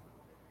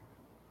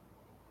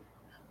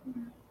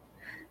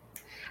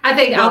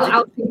think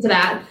I'll speak to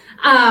that.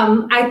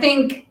 I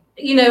think,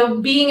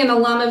 being an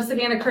alum of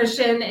Savannah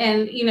Christian,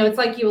 and, it's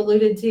like you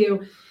alluded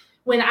to,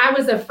 when I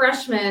was a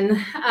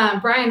freshman,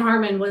 Brian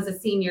Harmon was a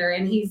senior,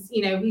 and he's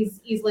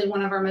easily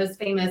one of our most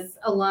famous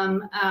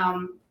alum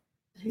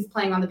who's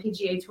playing on the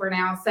PGA Tour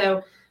now.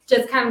 So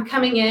just kind of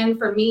coming in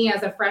for me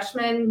as a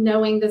freshman,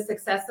 knowing the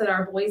success that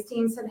our boys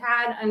teams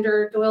had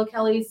under Doyle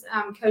Kelly's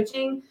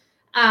coaching,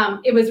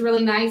 it was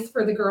really nice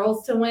for the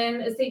girls to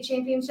win a state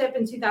championship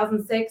in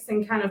 2006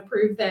 and kind of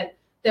prove that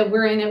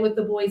we're in it with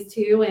the boys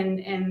too,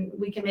 and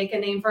we can make a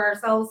name for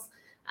ourselves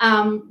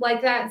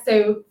like that.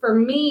 So for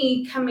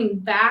me, coming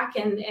back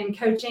and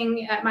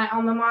coaching at my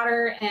alma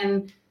mater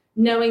and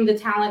knowing the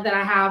talent that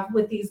I have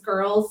with these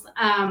girls,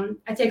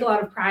 I take a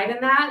lot of pride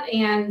in that.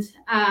 And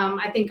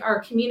I think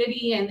our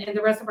community and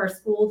the rest of our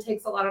school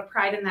takes a lot of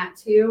pride in that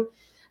too.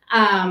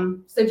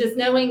 So just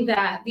knowing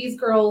that these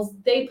girls,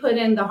 they put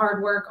in the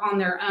hard work on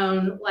their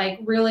own, like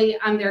really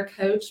I'm their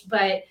coach,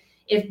 but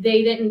if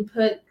they didn't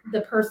put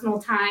the personal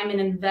time and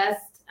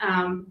invest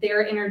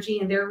their energy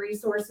and their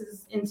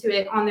resources into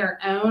it on their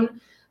own,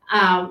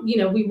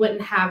 we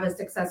wouldn't have a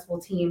successful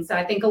team. So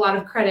I think a lot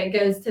of credit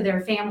goes to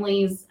their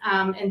families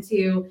and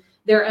to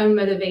their own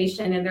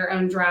motivation and their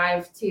own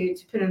drive to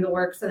put in the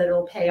work so that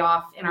it'll pay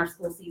off in our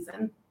school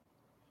season.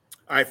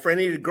 All right, for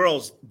any of the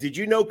girls, did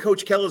you know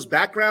Coach Keller's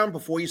background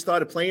before you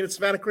started playing at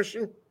Savannah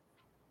Christian?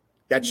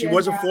 That she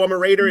was a former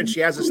Raider and she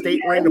has a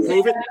state ring to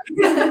prove it?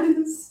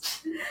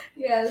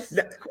 Yes.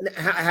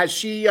 Has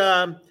she,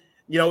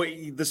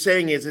 the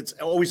saying is it's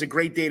always a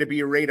great day to be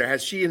a Raider.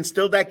 Has she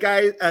instilled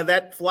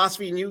that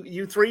philosophy in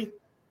you three?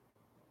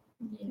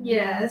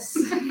 Yes.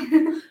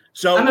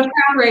 So I'm a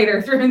proud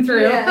Raider through and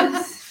through.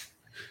 Yes.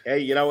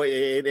 Hey,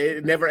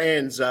 it never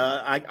ends.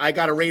 I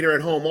got a Raider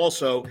at home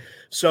also.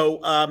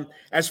 So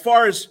as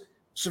far as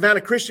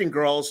Savannah Christian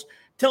girls,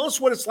 tell us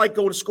what it's like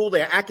going to school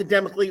there,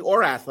 academically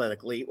or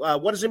athletically.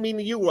 What does it mean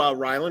to you,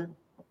 Rylan?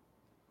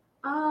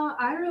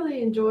 I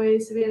really enjoy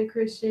Savannah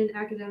Christian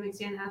academics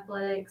and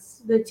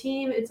athletics. The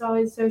team, it's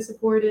always so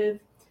supportive.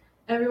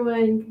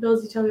 Everyone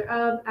builds each other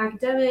up.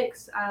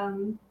 Academics, I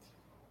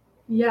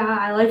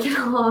like it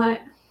a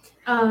lot.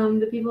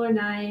 The people are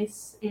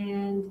nice,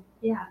 and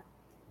yeah.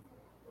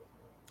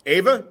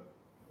 Ava?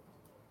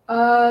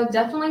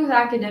 Definitely with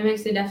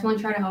academics, they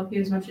definitely try to help you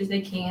as much as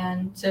they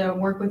can to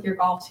work with your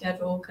golf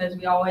schedule because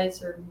we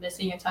always are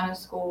missing a ton of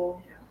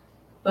school.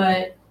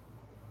 But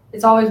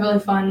it's always really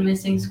fun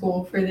missing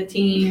school for the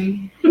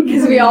team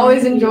because we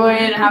always enjoy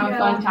it and have a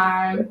fun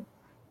time.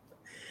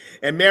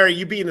 And Mary,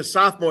 you being a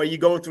sophomore, you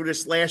going through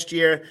this last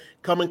year,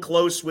 coming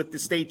close with the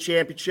state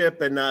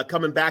championship and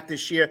coming back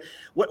this year.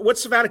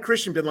 What's Savannah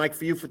Christian been like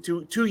for you for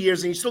two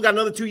years, and you still got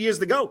another 2 years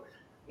to go?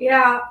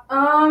 Yeah,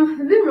 they've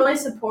been really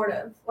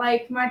supportive.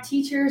 Like, my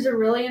teachers are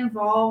really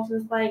involved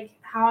with, like,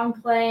 how I'm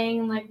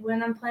playing, like,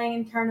 when I'm playing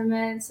in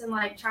tournaments and,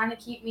 like, trying to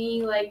keep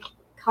me, like,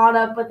 caught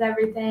up with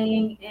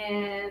everything.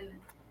 And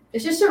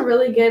it's just a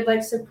really good,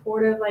 like,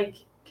 supportive, like,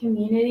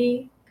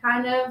 community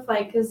kind of,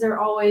 like, because they're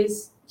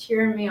always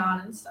cheering me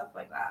on and stuff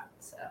like that.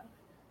 So.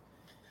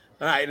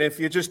 All right, and if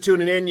you're just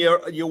tuning in,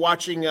 you're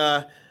watching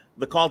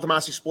the Karl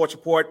DeMasi Sports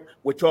Report.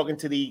 We're talking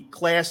to the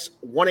Class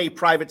 1A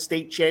private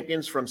state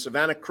champions from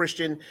Savannah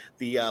Christian,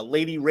 the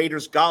Lady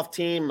Raiders golf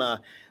team.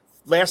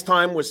 Last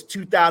time was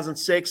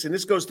 2006, and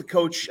this goes to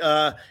Coach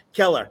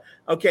Keller.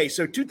 Okay,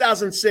 so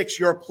 2006,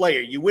 you're a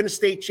player. You win a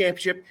state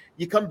championship.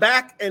 You come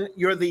back, and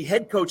you're the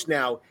head coach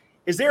now.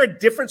 Is there a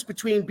difference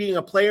between being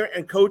a player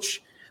and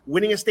coach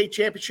winning a state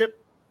championship?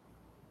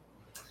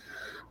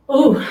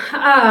 Oh,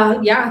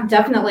 yeah,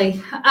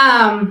 definitely.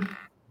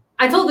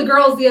 I told the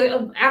girls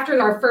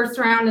after our first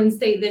round in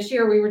state this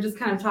year, we were just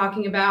kind of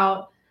talking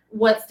about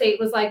what state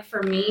was like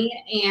for me.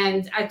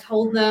 And I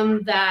told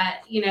them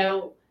that,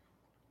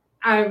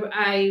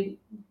 I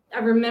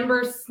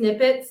remember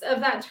snippets of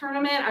that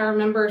tournament. I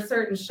remember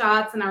certain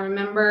shots and I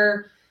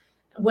remember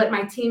what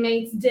my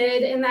teammates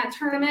did in that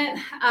tournament.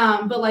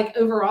 But like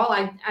overall,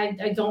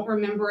 I don't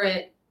remember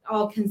it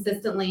all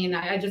consistently. And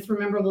I just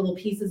remember little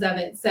pieces of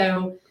it.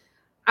 So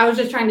I was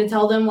just trying to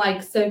tell them,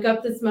 like, soak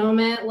up this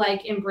moment,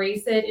 like,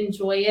 embrace it,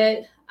 enjoy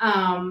it.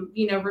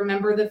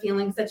 Remember the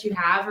feelings that you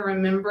have, and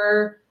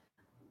remember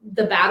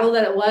the battle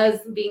that it was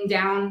being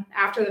down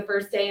after the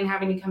first day and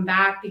having to come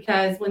back,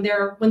 because when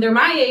they're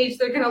my age,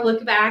 they're going to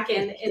look back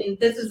and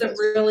this is a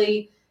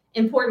really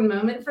important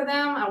moment for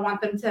them. I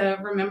want them to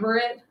remember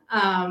it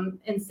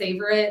and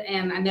savor it.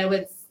 And I know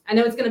it's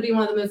going to be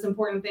one of the most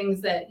important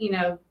things that,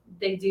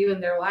 they do in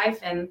their life.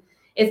 And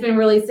it's been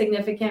really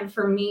significant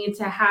for me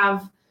to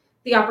have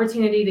the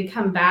opportunity to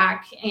come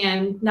back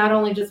and not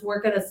only just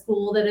work at a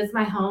school that is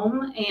my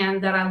home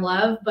and that I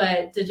love,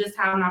 but to just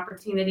have an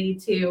opportunity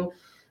to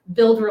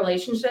build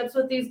relationships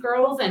with these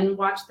girls and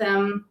watch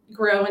them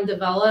grow and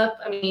develop.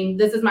 I mean,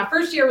 this is my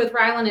first year with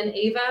Rylan and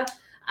Ava.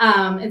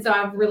 And so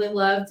I've really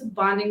loved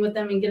bonding with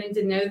them and getting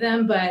to know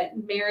them. But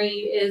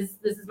this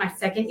is my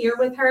second year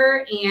with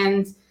her.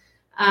 And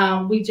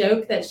we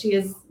joke that she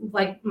is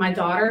like my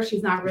daughter.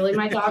 She's not really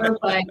my daughter,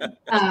 but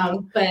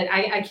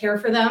I care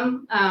for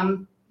them.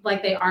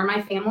 Like they are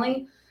my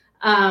family.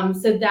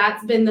 So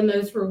that's been the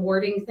most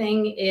rewarding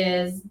thing,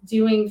 is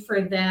doing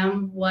for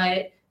them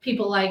what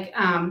people like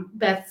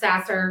Beth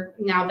Sasser,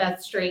 now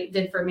Beth Straight,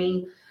 did for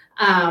me,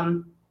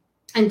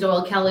 and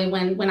Doyle Kelly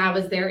when I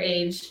was their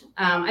age.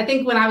 I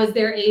think when I was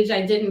their age,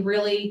 I didn't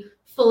really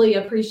fully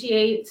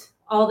appreciate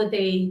all that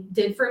they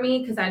did for me,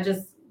 because I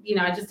just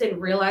didn't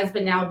realize.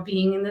 But now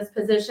being in this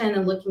position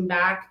and looking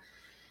back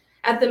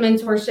at the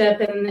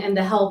mentorship and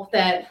the help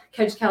that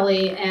Coach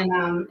Kelly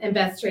and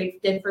Beth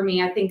Straight did for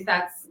me, I think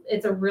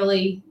it's a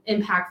really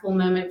impactful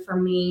moment for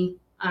me,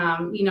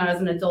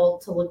 as an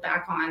adult to look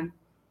back on.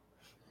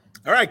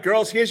 All right,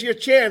 girls, here's your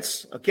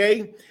chance,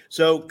 okay?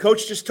 So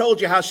Coach just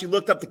told you how she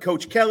looked up to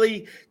Coach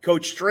Kelly,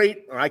 Coach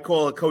Straight, or I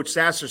call her Coach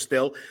Sasser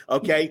still,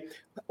 okay?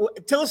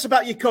 Tell us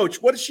about your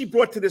coach. What has she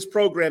brought to this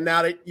program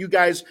now that you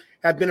guys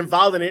have been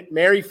involved in it?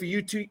 Mary for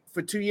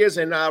 2 years,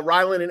 and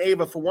Rylan and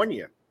Ava for 1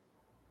 year.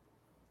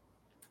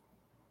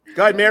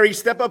 Go ahead, Mary,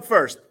 step up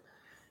first.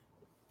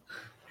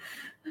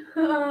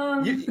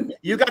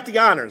 You got the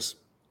honors.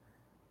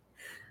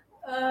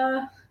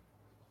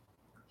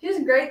 She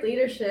has great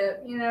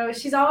leadership.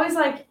 She's always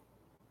like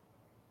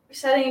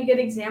setting a good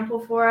example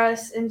for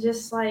us, and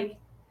just like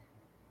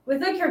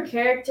with like her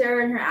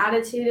character and her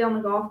attitude on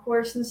the golf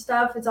course and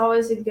stuff, it's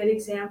always a good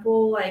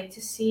example, like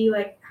to see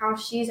like how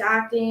she's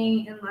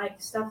acting and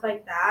like stuff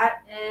like that.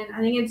 And I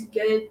think it's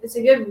good. It's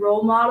a good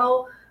role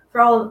model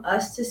for all of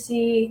us to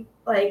see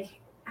like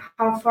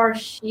how far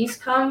she's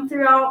come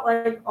throughout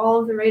like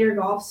all of the Raider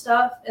golf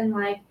stuff and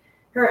like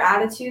her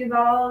attitude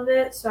about all of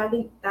it. So I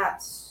think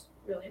that's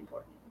really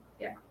important.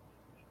 Yeah.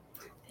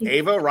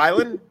 Ava,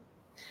 Rylan?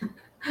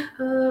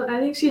 I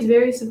think she's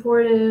very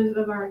supportive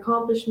of our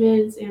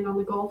accomplishments and on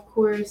the golf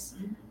course,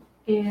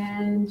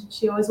 and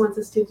she always wants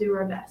us to do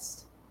our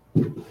best.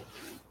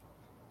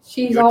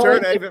 She's Your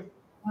always turn, Ava.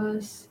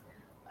 us.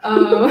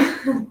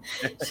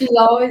 She's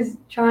always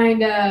trying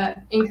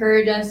to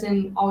encourage us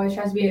and always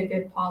tries to be a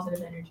good,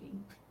 positive energy.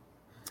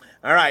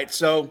 All right,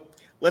 so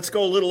let's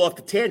go a little off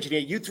the tangent here.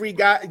 You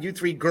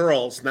three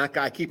girls, not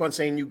guys. I keep on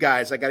saying you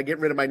guys. I got to get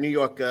rid of my New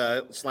York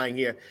slang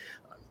here.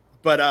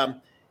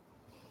 But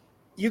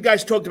you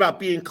guys talked about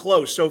being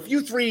close. So if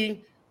you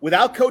three,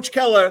 without Coach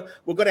Keller,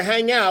 were going to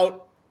hang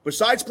out,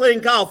 besides playing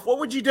golf, what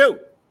would you do?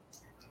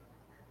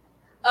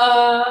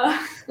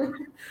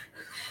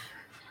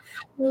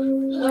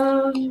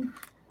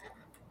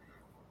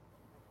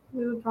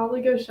 We would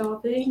probably go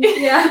shopping.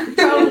 Yeah,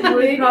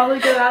 probably. We'd probably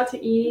go out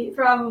to eat.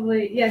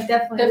 Probably. Yeah,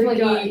 definitely.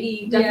 Definitely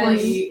eat.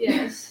 Definitely eat.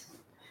 Yes.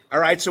 All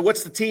right, so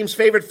what's the team's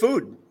favorite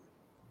food?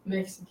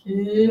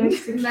 Mexican,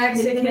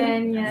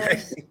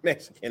 yes.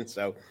 Mexican,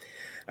 so.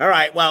 All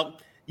right, well,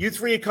 you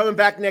three are coming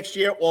back next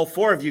year, all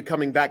four of you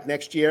coming back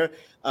next year.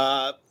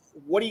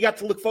 What do you got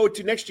to look forward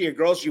to next year,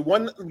 girls? You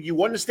won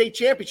the state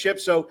championship,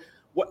 so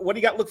what do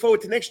you got to look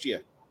forward to next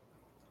year?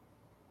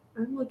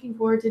 I'm looking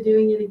forward to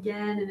doing it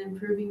again and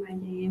improving my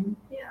game.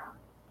 Yeah.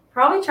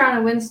 Probably trying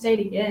to win state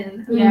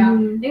again. Yeah.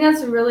 I think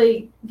that's a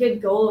really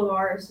good goal of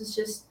ours. It's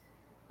just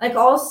like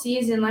all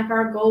season, like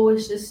our goal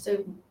was just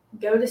to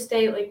go to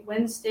state, like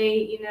win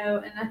state,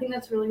 and I think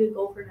that's a really good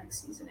goal for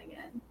next season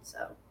again.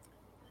 So.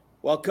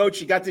 Well, Coach,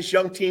 you got this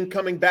young team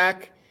coming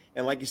back.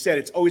 And like you said,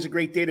 it's always a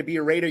great day to be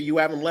a Raider. You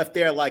haven't left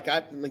there like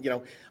a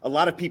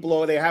lot of people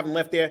over there haven't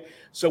left there.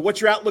 So what's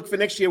your outlook for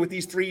next year with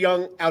these three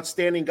young,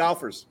 outstanding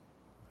golfers?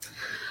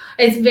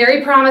 It's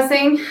very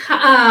promising.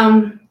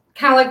 Kind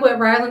of like what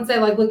Rylan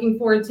said, like looking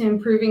forward to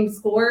improving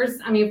scores.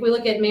 I mean, if we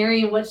look at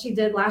Mary and what she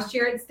did last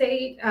year at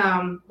state,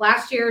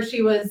 last year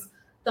she was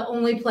the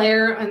only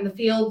player on the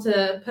field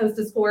to post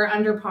a score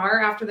under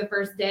par after the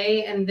first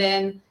day. And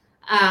then,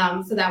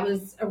 so that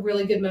was a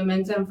really good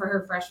momentum for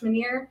her freshman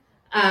year.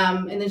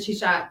 And then she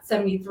shot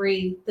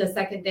 73 the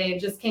second day,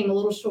 just came a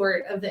little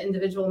short of the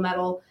individual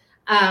medal.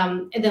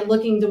 And then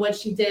looking to what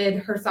she did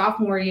her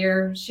sophomore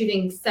year,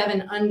 shooting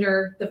 7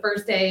 under the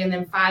first day and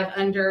then 5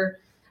 under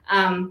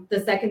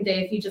the second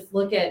day. If you just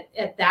look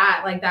at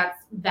that, like that's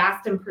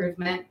vast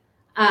improvement.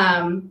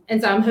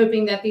 And so I'm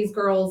hoping that these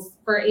girls,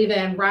 for Ava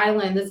and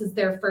Rylan, this is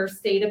their first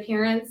state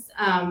appearance,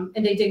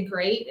 and they did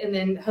great. And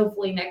then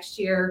hopefully next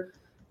year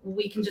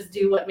we can just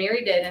do what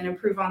Mary did and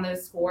improve on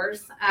those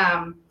scores.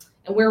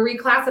 And we're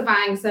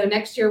reclassifying, so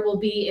next year we'll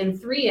be in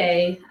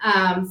 3A.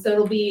 So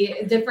it'll be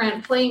a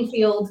different playing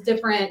field,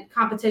 different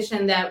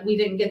competition that we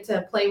didn't get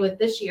to play with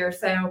this year.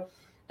 So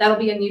that'll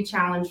be a new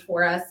challenge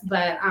for us.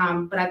 But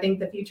I think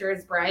the future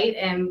is bright,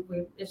 and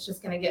it's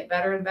just going to get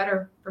better and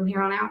better from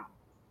here on out.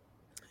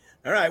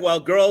 All right, well,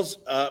 girls,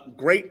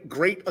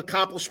 great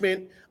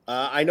accomplishment.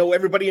 I know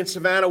everybody in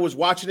Savannah was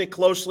watching it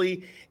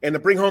closely, and to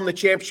bring home the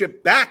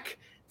championship back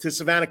to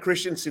Savannah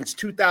Christian since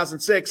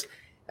 2006.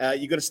 You're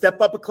going to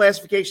step up a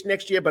classification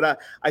next year, but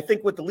I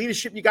think with the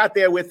leadership you got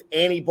there with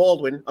Annie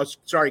Baldwin,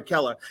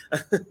 Keller,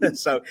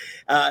 so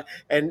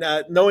and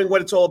knowing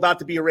what it's all about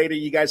to be a Raider,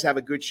 you guys have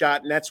a good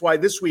shot, and that's why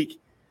this week,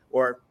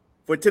 or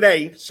for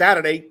today,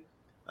 Saturday,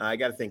 I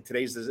got to think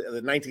today's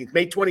the 19th,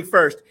 May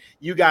 21st.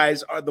 You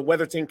guys are the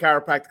Wetherington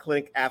Chiropractic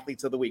Clinic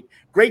Athletes of the Week.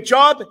 Great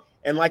job,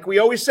 and like we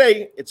always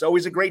say, it's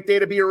always a great day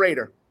to be a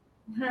Raider.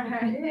 All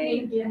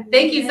right.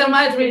 Thank you so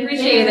much. We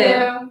appreciate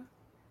it.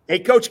 Hey,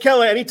 Coach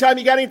Keller, anytime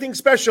you got anything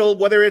special,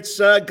 whether it's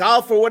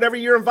golf or whatever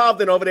you're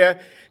involved in over there,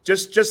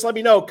 just let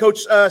me know. Coach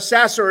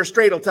Sasser or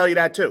Straight will tell you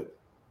that too.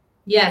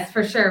 Yes,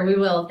 for sure. We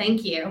will.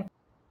 Thank you.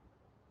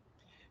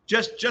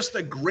 Just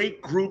a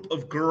great group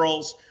of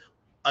girls,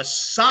 a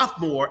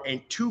sophomore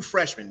and two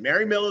freshmen.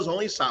 Mary Miller's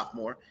only a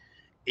sophomore.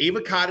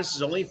 Ava Cottis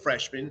is only a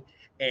freshman.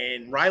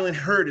 And Rylan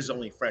Heard is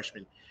only a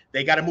freshman.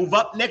 They got to move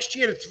up next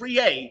year to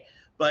 3A.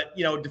 But,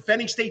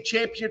 defending state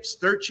championships,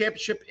 third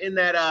championship in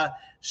that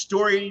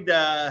storied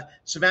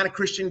Savannah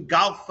Christian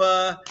golf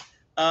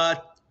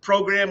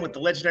program with the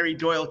legendary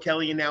Doyle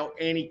Kelly and now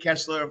Annie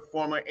Kessler,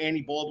 former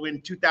Annie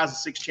Baldwin,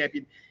 2006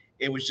 champion.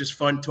 It was just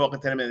fun talking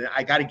to them, and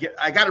I got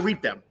to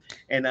reap them.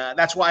 And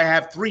that's why I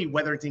have 3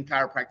 Wetherington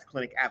Chiropractic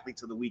Clinic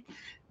athletes of the week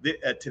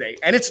today.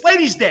 And it's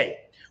Ladies'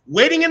 Day.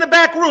 Waiting in the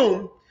back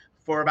room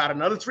for about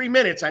another 3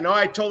 minutes. I know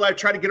I told I'd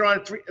try to get on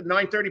at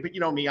 9:30, but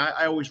you know me,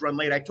 I always run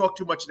late. I talk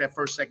too much in that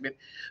first segment.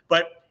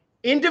 But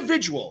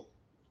individual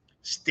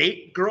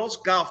state girls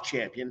golf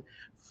champion,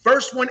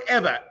 first one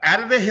ever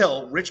out of the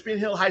Hill, Richmond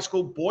Hill High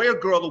School, boy or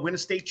girl to win a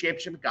state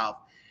championship in golf.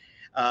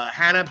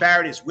 Hannah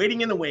Barrett is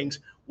waiting in the wings.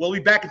 We'll be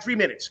back in 3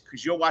 minutes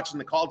because you're watching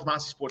the Karl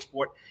DeMasi Sports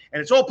Report,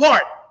 and it's all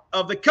part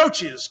of the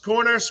Coach's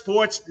Corner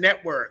Sports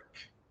Network.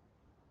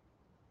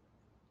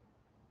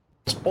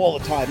 All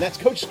the time. That's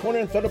Coach's Corner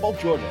in Thunderbolt,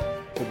 Georgia,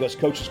 because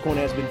Coach's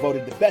Corner has been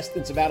voted the best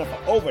in Savannah for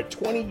over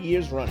 20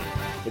 years running.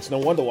 It's no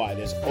wonder why.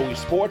 There's always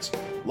sports,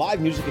 live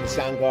music in the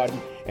sound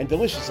garden, and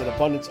delicious and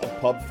abundance of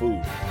pub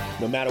food.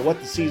 No matter what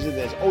the season,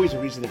 there's always a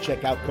reason to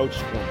check out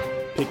Coach's Corner.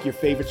 Pick your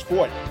favorite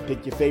sport,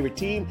 pick your favorite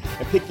team,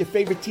 and pick your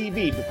favorite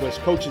TV because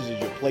Coach's is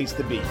your place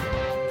to be.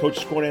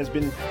 Coach's Corner has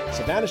been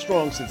Savannah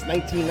strong since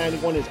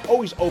 1991 and is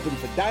always open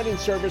for dining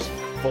service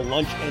for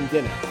lunch and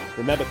dinner.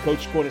 Remember,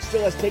 Coach's Corner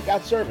still has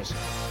takeout service.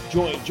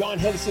 Join John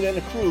Henderson and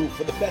the crew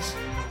for the best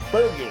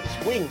burgers,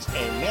 wings,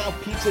 and now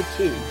pizza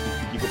too.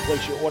 You can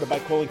place your order by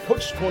calling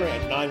Coach's Corner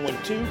at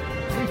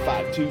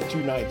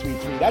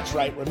 912-352-2933. That's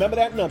right, remember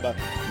that number,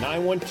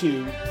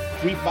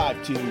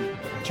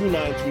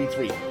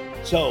 912-352-2933.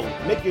 So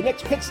make your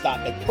next pit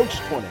stop at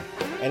Coach's Corner.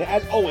 And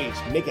as always,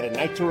 make it a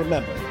night to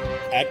remember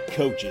at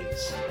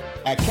Coach's.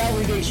 At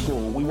Calvary Day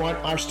School, we want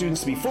our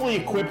students to be fully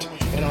equipped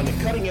and on the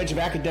cutting edge of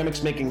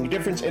academics, making a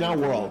difference in our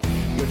world.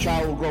 Your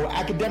child will grow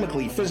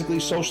academically, physically,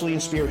 socially,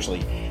 and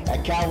spiritually.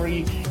 At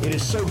Calvary, it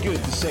is so good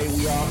to say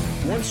we are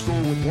one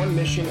school with one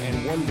mission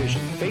and one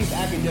vision: faith,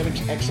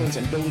 academics, excellence,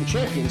 and building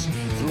champions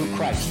through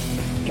Christ.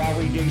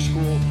 Calvary Day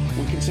School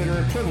would consider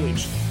it a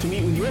privilege to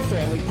meet with your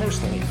family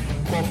personally.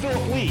 Call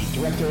Philip Lee,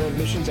 Director of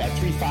Admissions, at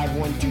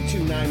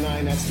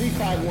 351-2299. That's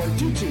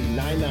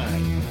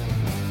 351-2299.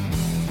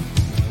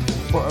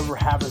 For over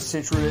half a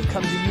century, it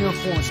comes in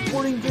uniforms,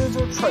 sporting goods,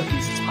 or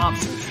trophies,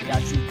 Thompson's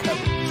got you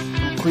covered.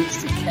 From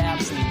cleats to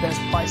caps and best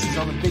prices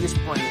on the biggest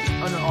brands,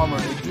 Under Armour,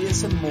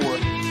 Adidas, and more.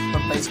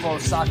 From baseball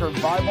to soccer,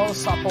 volleyball to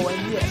softball,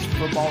 and yes,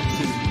 football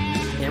too.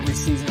 Every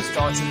season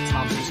starts at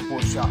Thompson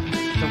Sports Shop.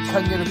 From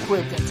come get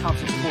equipped at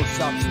Thompson Sports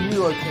Shop's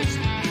new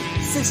location,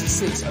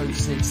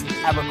 6606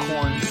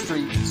 Abercorn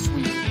Street,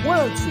 Suite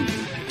 102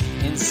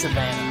 in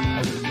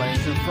Savannah. Open Monday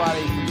through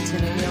Friday from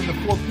 10 a.m. to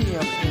 4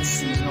 p.m. and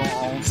seasonal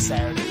on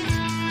Saturdays.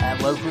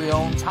 At locally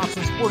owned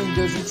Thompson Sporting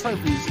Goods and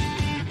Trophies,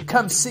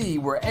 come see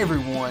where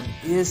everyone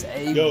is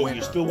a winner.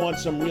 You still want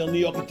some real New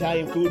York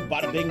Italian food?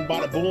 Bada bing,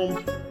 bada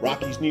boom.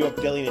 Rocky's New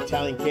York Deli and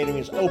Italian Catering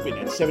is open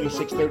at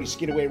 7630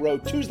 Skidaway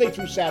Road, Tuesday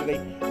through Saturday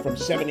from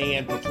 7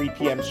 a.m. to 3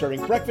 p.m.,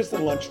 serving breakfast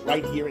and lunch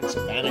right here in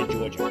Savannah,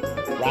 Georgia.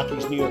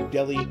 Rocky's New York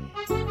Deli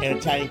and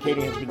Italian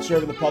Catering has been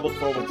serving the public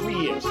for over 3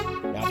 years.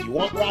 Now, if you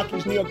want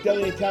Rocky's New York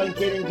Deli and Italian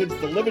Catering goods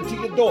delivered to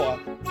your door,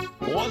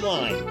 go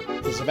online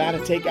to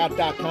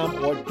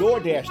SavannahTakeout.com or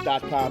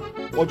DoorDash.com,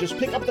 or just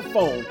pick up the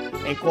phone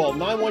and call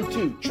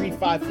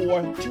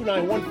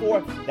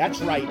 912-354-2914. That's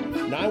right,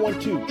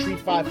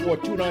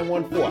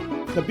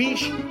 912-354-2914.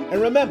 Kabish,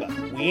 and remember,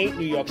 we ain't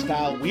New York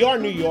style. We are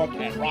New York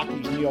at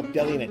Rocky's New York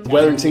Deli and Italian.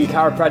 Wetherington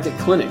Chiropractic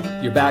Clinic.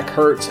 Your back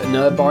hurts,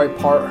 another body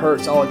part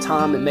hurts all the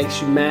time. It makes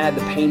you mad.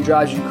 The pain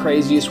drives you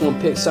crazy. You just want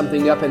to pick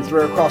something up and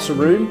throw it across the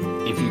room.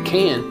 If you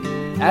can,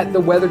 at the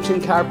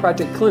Wetherington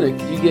Chiropractic Clinic,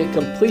 you get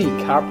complete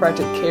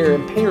chiropractic care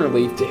and pain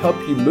relief to help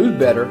you move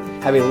better,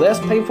 have a less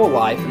painful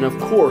life, and of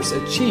course,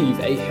 achieve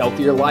a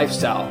healthier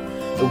lifestyle.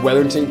 The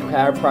Wetherington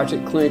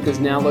Chiropractic Clinic is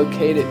now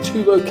located at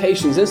 2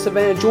 locations in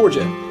Savannah,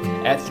 Georgia,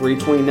 at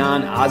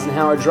 329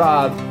 Eisenhower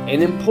Drive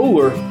and in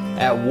Pooler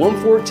at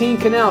 114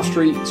 Canal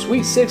Street,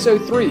 Suite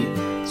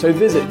 603. So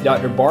visit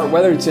Dr. Bart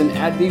Wetherington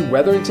at the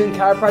Wetherington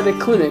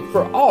Chiropractic Clinic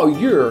for all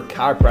your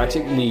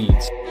chiropractic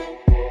needs.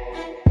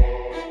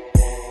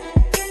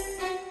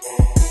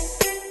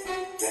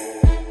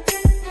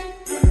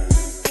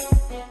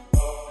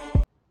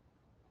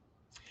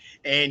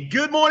 And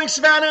good morning,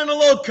 Savannah and the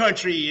Low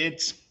Country.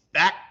 It's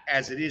back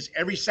as it is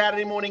every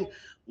Saturday morning,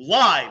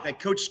 live at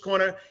Coach's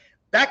Corner,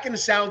 back in the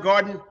Sound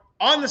Garden,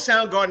 on the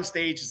Sound Garden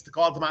stage. It's the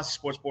Karl DeMasi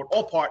Sports Report,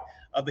 all part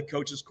of the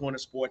Coach's Corner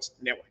Sports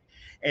Network.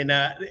 And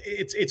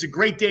it's a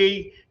great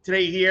day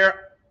today here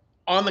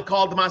on the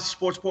Karl DeMasi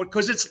Sports Board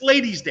because it's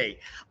Ladies' Day.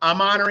 I'm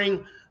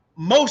honoring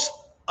most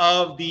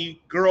of the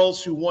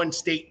girls who won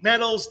state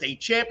medals, state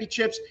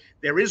championships.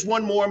 There is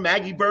one more,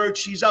 Maggie Bird.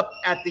 She's up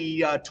at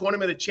the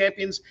Tournament of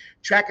Champions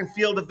track and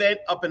field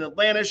event up in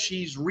Atlanta.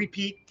 She's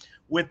repeat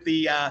with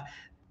the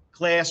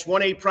Class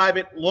 1A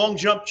private long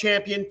jump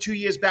champion 2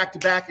 years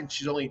back-to-back, and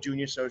she's only a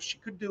junior, so she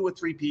could do a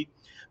three-peat.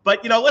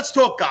 But, let's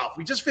talk golf.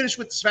 We just finished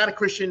with the Savannah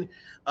Christian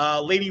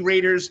Lady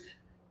Raiders,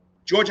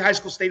 Georgia High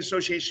School State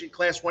Association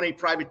Class 1A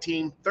private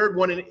team, third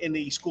one in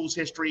the school's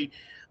history.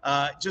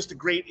 Just a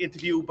great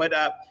interview. But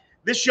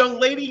this young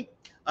lady,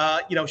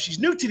 she's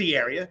new to the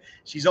area.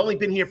 She's only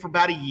been here for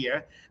about a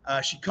year.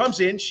 She comes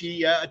in.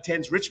 She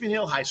attends Richmond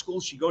Hill High School.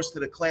 She goes to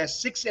the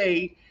Class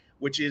 6A,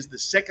 which is the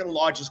second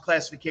largest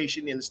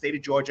classification in the state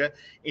of Georgia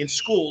in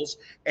schools,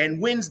 and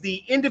wins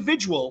the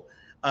individual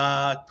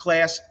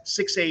Class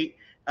 6A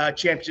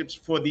championships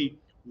for the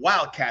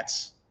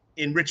Wildcats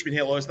in Richmond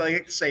Hill. Or as they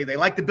like to say, they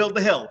like to build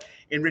the hill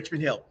in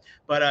Richmond Hill.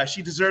 But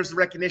she deserves the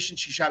recognition.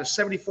 She shot a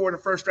 74 in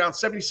the first round,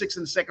 76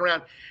 in the second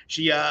round.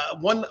 She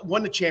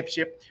won the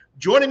championship.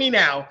 Joining me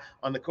now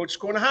on the Coach's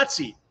Corner hot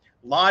seat,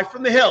 live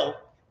from the Hill,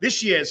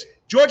 this year's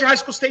Georgia High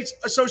School State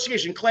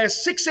Association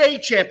Class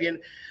 6A champion,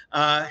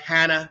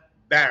 Hannah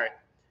Barrett.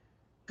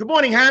 Good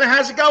morning, Hannah.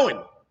 How's it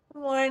going?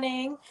 Good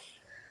morning.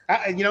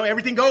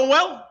 Everything going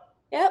well?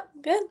 Yep,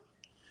 good.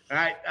 All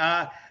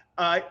right.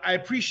 I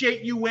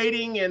appreciate you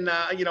waiting, and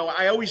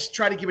I always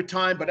try to give it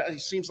time, but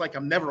it seems like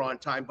I'm never on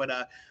time. But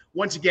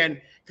once again,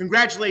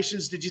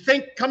 congratulations. Did you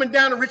think coming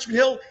down to Richmond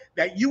Hill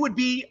that you would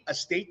be a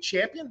state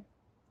champion?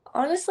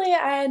 Honestly,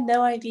 I had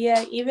no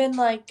idea. Even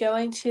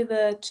going to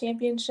the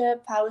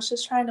championship, I was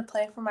just trying to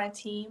play for my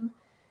team,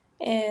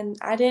 and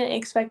I didn't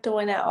expect to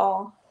win at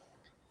all.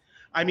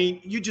 I mean,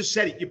 you just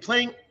said it. You're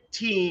playing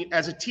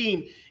as a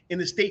team in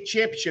the state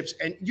championships,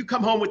 and you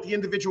come home with the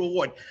individual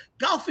award.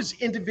 Golf is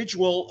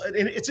individual, and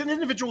it's an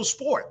individual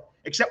sport,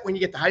 except when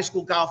you get to high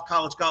school golf,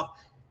 college golf.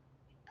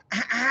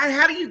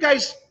 How do you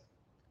guys –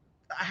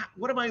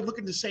 what am I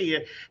looking to say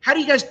here? How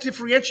do you guys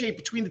differentiate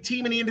between the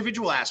team and the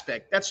individual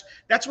aspect? That's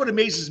what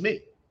amazes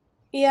me.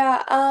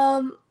 Yeah,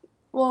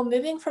 well,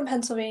 moving from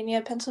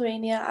Pennsylvania,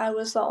 I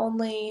was the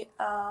only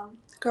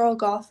girl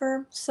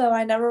golfer, so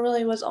I never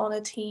really was on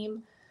a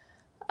team.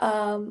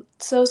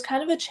 So it was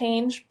kind of a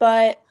change,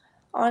 but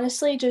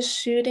honestly, just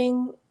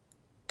shooting,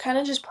 kind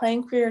of just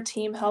playing for your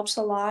team helps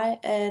a lot.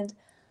 And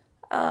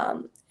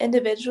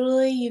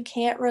individually, you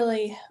can't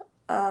really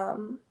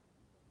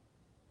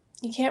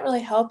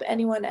help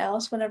anyone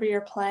else whenever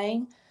you're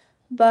playing.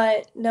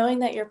 But knowing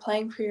that you're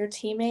playing for your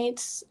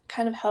teammates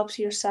kind of helps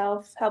you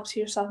yourself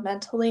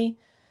mentally,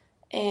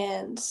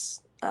 and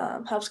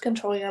helps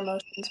control your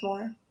emotions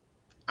more.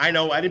 I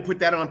know I didn't put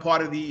that on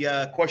part of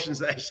the questions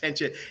that I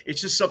sent you.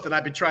 It's just something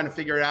I've been trying to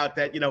figure out,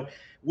 that,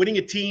 winning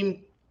a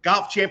team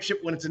golf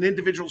championship when it's an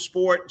individual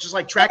sport, just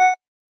like track,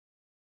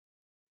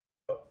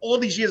 all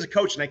these years of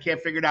coaching, I can't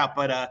figure it out.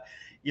 But,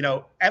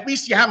 at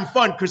least you're having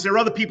fun because there are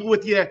other people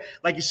with you.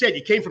 Like you said,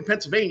 you came from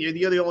Pennsylvania.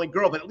 You're the only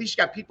girl, but at least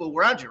you got people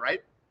around you,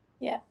 right?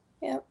 Yeah.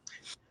 Yeah.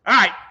 All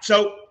right.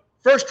 So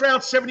first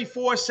round,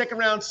 74, second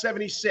round,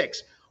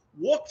 76.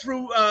 Walk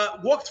through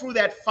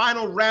that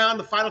final round,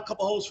 the final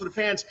couple holes for the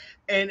fans.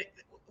 And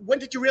when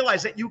did you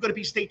realize that you were going to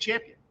be state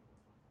champion?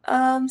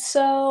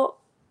 So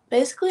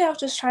basically I was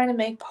just trying to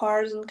make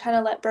pars and kind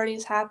of let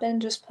birdies happen,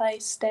 just play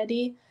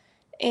steady.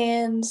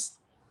 And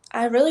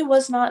I really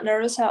was not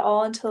nervous at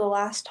all until the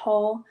last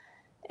hole.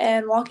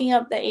 And walking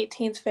up the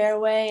 18th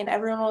fairway, and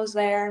everyone was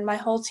there, and my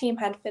whole team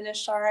had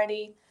finished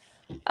already.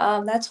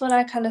 That's when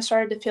I kind of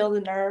started to feel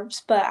the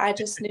nerves, but I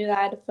just knew that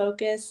I had to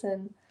focus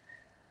and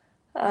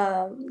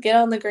get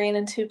on the green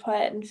and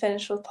two-putt and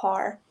finish with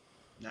par.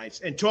 Nice.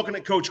 And talking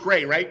to Coach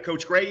Gray, right?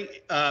 Coach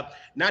Gray,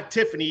 not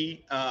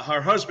Tiffany,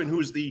 her husband,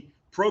 who's the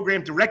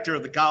program director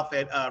of the golf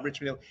at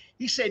Richmond Hill,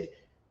 he said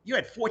you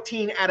had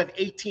 14 out of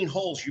 18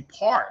 holes you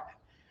parred.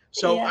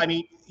 So, yeah. I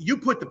mean, you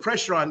put the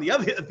pressure on the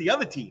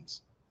other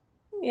teams.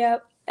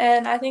 Yep.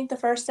 And I think the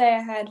first day I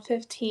had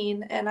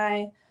 15, and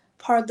I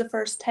parred the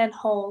first 10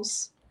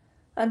 holes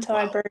until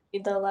I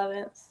birdied the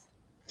 11th.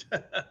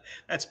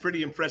 That's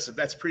pretty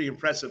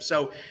impressive.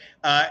 So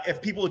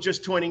if people are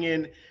just tuning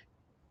in,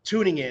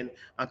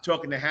 I'm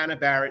talking to Hannah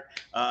Barrett,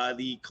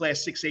 the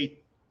Class 6A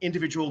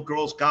individual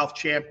girls golf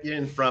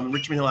champion from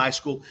Richmond Hill High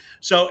School.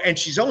 So, and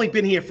she's only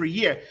been here for a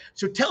year.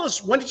 So tell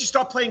us, when did you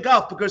start playing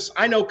golf? Because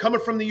I know,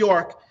 coming from New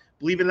York,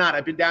 believe it or not,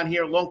 I've been down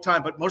here a long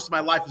time, but most of my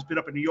life has been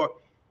up in New York.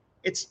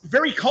 It's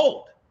very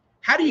cold.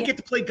 How do you get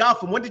to play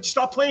golf, and when did you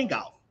start playing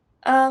golf?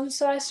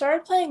 So I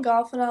started playing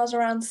golf when I was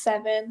around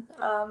 7.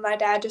 My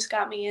dad just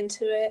got me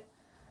into it.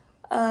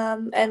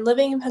 And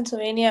living in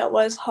Pennsylvania, it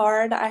was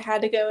hard. I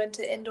had to go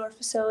into indoor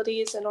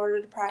facilities in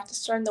order to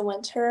practice during the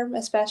winter,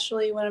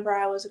 especially whenever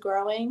I was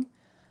growing.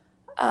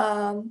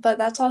 But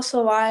that's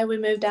also why we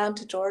moved down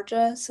to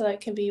Georgia, so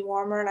it can be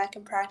warmer and I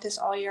can practice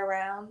all year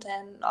round.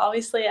 And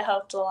obviously it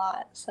helped a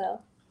lot. So,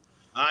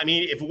 I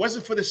mean, if it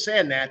wasn't for the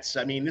Sand Gnats,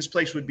 I mean, this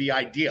place would be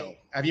ideal.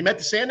 Have you met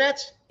the Sand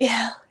Gnats?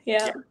 Yeah.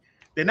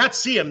 they're not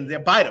see them, they're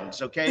bite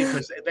 'ems, okay?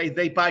 Because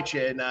they bite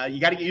you, and you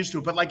got to get used to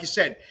it. But like you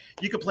said,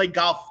 you can play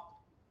golf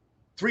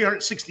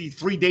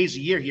 363 days a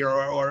year here,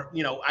 or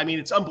I mean,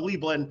 it's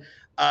unbelievable. And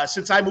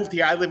since I moved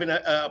here, I live in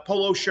a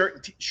polo shirt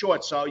and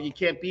shorts, so you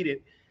can't beat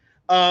it.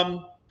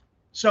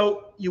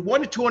 So you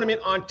won the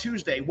tournament on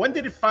Tuesday. When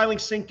did it finally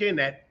sink in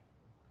that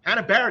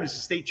Hannah Barrett is the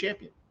state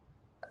champion?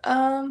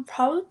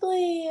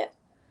 Probably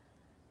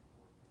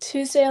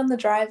Tuesday on the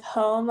drive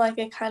home. Like,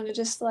 it kind of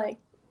just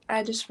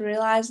I just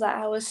realized that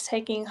I was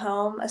taking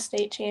home a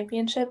state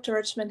championship to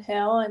Richmond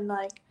Hill, and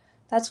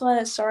that's when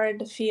it started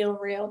to feel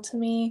real to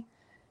me.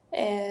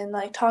 And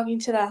talking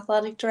to the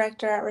athletic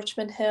director at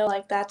Richmond Hill,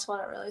 that's when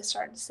it really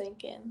started to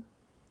sink in.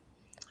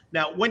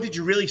 Now, when did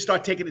you really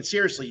start taking it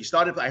seriously?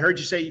 I heard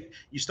you say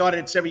you started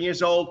at 7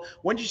 years old.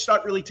 When did you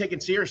start really taking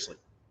it seriously?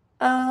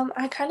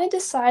 I kind of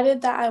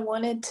decided that I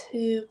wanted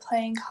to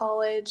play in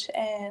college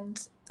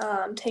and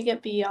take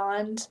it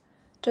beyond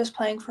just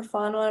playing for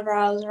fun whenever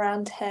I was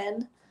around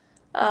 10.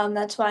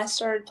 That's when I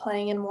started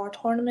playing in more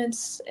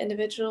tournaments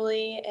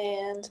individually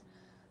and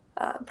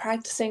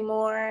practicing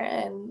more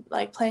and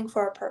playing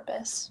for a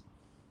purpose.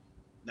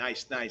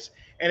 Nice.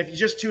 And if you're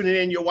just tuning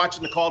in, you're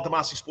watching the Karl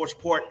DeMasi Sports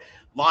Report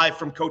live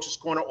from Coach's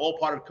Corner, all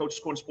part of the Coach's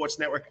Corner Sports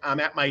Network. I'm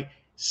at my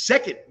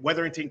second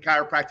Wetherington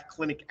Chiropractic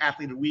Clinic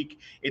Athlete of the Week.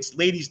 It's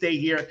Ladies' Day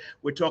here.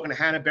 We're talking to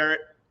Hannah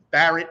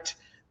Barrett,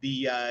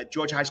 the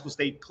Georgia High School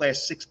State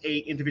Class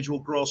 6A individual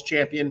girls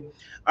champion.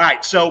 All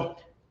right, so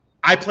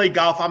I play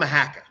golf. I'm a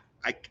hacker.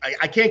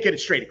 I can't get it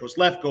straight. It goes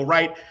left, go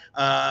right.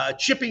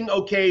 Chipping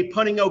okay,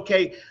 punting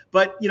okay,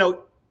 but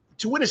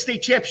to win a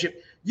state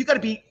championship, you got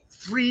to be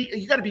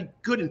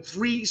good in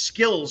 3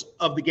 skills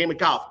of the game of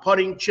golf: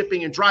 putting,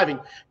 chipping, and driving.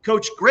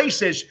 Coach Gray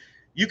says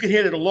you can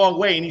hit it a long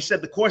way, and he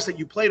said the course that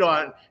you played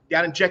on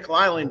down in Jekyll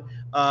Island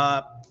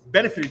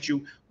benefited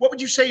you. What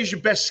would you say is your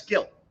best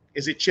skill?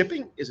 Is it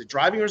chipping? Is it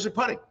driving? Or is it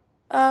putting?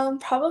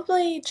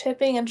 Probably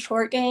chipping and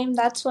short game.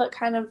 That's what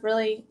kind of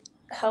really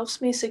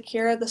helps me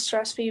secure the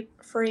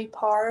stress-free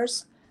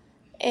pars.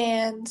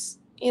 And,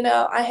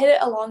 I hit it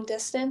a long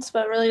distance,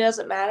 but it really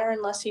doesn't matter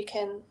unless you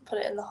can put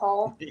it in the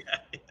hole.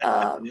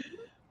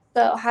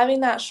 So having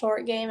that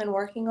short game and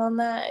working on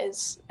that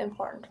is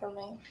important for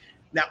me.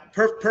 Now,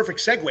 perfect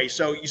segue.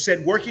 So you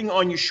said working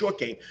on your short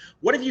game.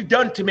 What have you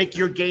done to make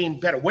your game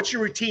better? What's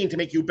your routine to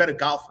make you a better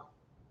golfer?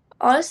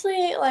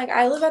 Honestly,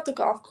 I live at the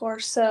golf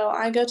course, so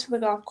I go to the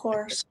golf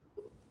course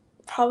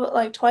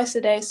probably twice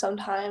a day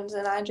sometimes.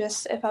 And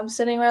if I'm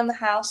sitting around the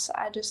house,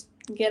 I just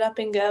get up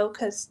and go,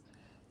 because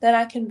then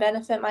I can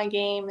benefit my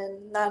game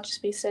and not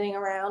just be sitting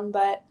around.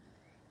 But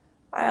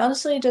I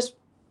honestly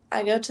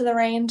I go to the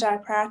range, I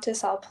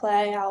practice, I'll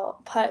play,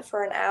 I'll putt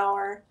for an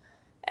hour.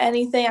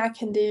 Anything I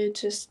can do,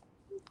 just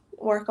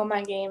work on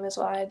my game is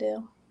what I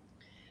do.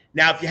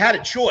 Now, if you had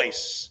a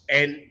choice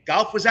and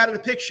golf was out of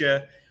the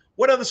picture,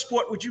 what other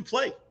sport would you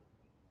play?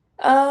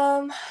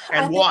 And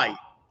why?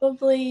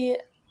 Probably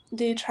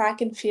do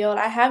track and field.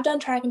 I have done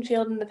track and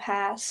field in the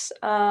past,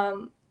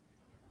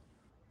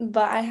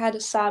 but I had to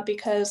stop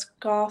because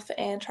golf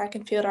and track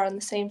and field are in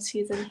the same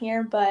season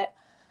here. But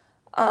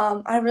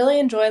I really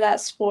enjoy that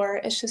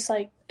sport. It's just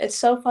it's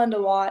so fun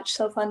to watch,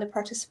 so fun to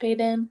participate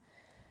in.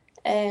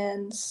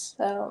 And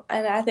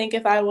I think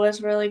if I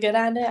was really good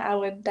at it, I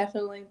would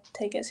definitely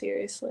take it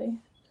seriously.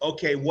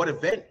 Okay, what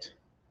event?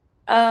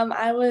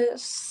 I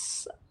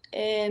was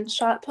in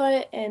shot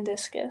put and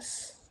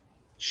discus.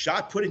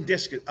 Shot put and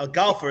discus. A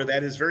golfer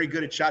that is very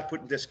good at shot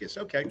put and discus.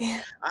 Okay,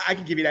 yeah. I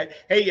can give you that.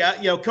 Hey,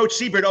 Coach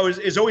Siebert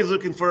is always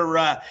looking for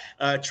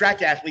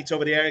track athletes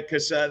over there,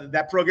 because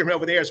that program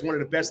over there is one of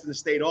the best in the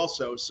state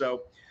also.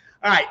 So,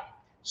 all right.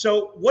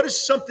 So what is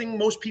something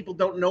most people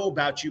don't know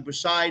about you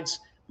besides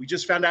we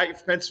just found out you're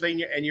from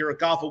Pennsylvania and you're a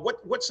golfer?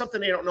 What's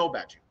something they don't know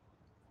about you?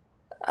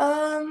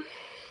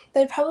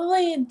 They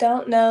probably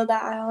don't know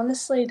that I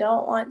honestly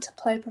don't want to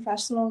play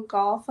professional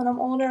golf when I'm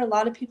older. A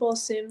lot of people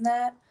assume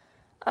that.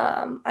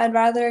 I'd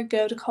rather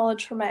go to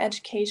college for my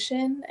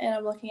education, and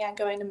I'm looking at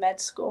going to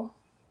med school.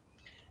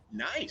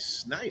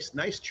 Nice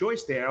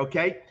choice there.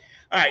 Okay.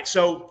 All right.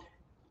 So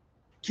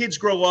kids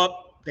grow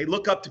up, they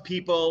look up to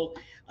people.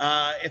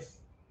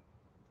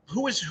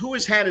 Who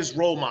is Hannah's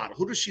role model?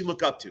 Who does she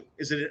look up to?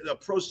 Is it a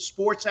pro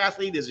sports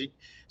athlete? Is it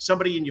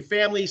somebody in your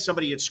family,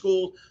 somebody at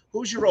school?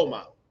 Who's your role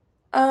model?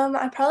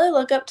 I probably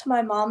look up to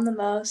my mom the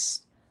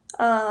most.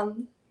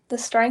 The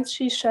strength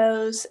she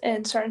shows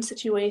in certain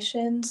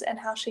situations and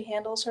how she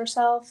handles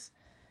herself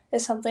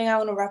is something I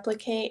want to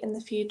replicate in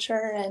the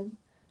future and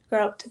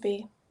grow up to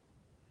be.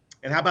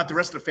 And how about the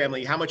rest of the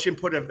family? How much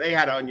input have they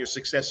had on your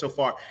success so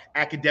far,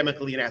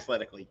 academically and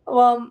athletically?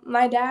 Well,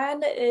 my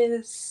dad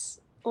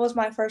was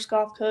my first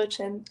golf coach,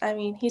 and I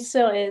mean, he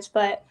still is,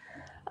 but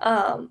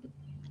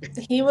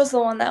he was the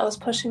one that was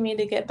pushing me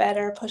to get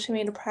better, pushing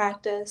me to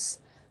practice,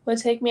 would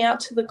take me out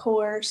to the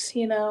course,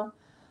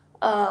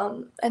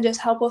 and just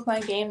help with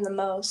my game the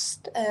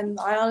most. And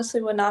I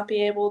honestly would not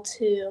be able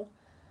to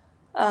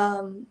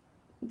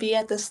be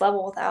at this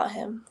level without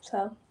him.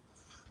 So.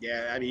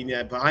 Yeah, I mean,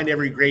 behind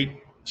every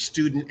great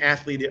student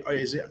athlete? Or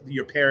is it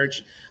your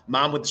parents,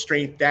 mom with the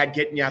strength, dad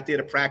getting you out there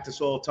to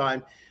practice all the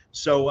time?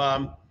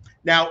 So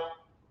now,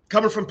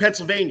 coming from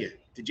Pennsylvania,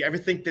 did you ever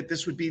think that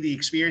this would be the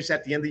experience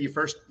at the end of your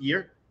first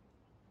year?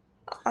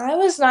 I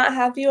was not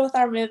happy with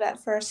our move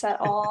at first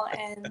at all,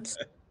 and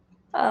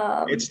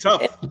it's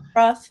tough. It's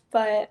rough,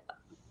 but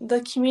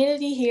the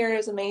community here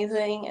is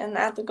amazing, and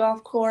at the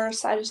golf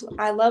course,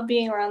 I love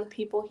being around the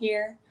people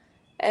here,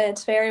 and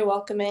it's very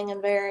welcoming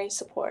and very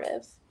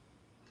supportive.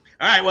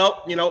 All right,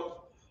 well,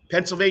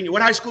 Pennsylvania.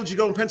 What high school did you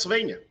go in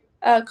Pennsylvania?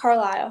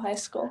 Carlisle High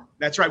School.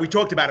 That's right. We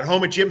talked about it.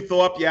 Home of Jim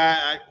Thorpe.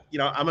 Yeah,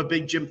 I'm a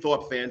big Jim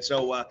Thorpe fan.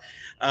 So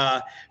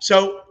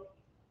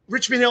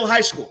Richmond Hill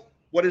High School.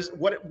 What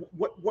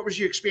was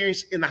your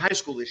experience in the high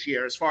school this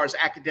year as far as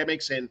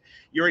academics? And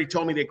you already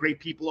told me they're great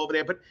people over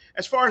there. But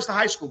as far as the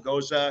high school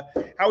goes,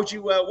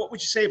 what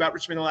would you say about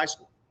Richmond Hill High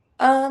School?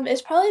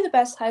 It's probably the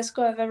best high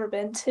school I've ever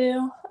been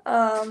to.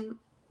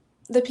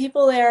 The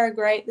people there are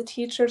great. The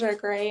teachers are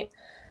great.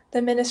 The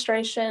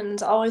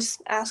administration's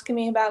always asking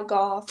me about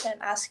golf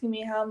and asking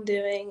me how I'm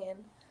doing,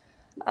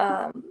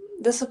 and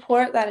the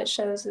support that it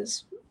shows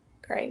is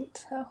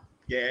great. So.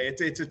 Yeah,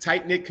 it's a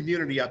tight-knit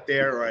community up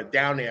there or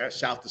down there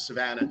south of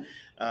Savannah.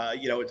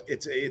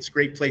 It's a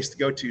great place to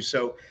go to.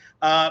 So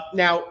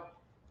now,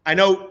 I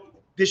know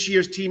this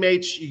year's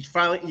teammates, you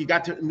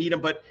got to meet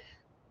them, but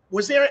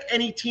was there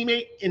any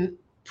teammate in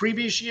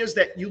previous years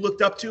that you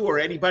looked up to, or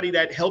anybody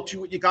that helped you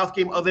with your golf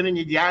game other than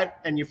your dad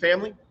and your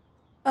family?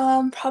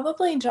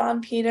 Probably John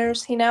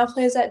Peters. He now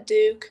plays at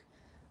Duke.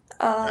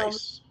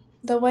 Nice.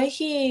 The way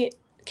he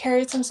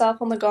carries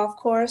himself on the golf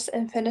course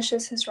and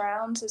finishes his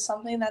rounds is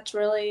something that's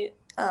really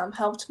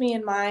helped me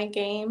in my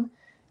game,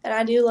 and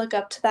I do look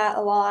up to that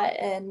a lot.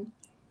 And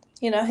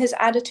his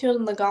attitude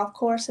on the golf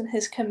course and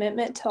his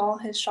commitment to all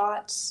his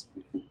shots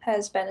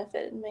has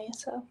benefited me.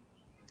 So,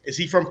 is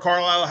he from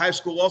Carlisle High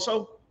School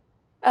also?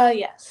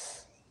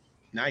 Yes.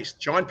 Nice.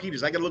 John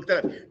Peters. I got to look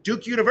that up.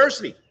 Duke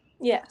University.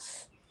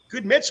 Yes.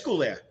 Good med school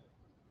there.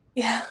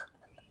 Yeah.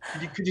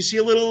 Could you see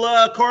a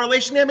little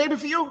correlation there maybe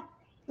for you?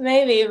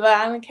 Maybe, but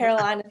I'm a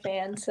Carolina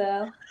fan,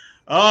 so.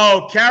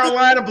 Oh,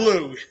 Carolina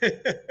Blue.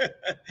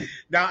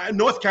 Now,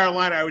 North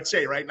Carolina, I would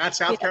say, right? Not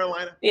South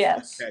Carolina?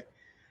 Yes. Okay.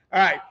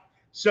 All right.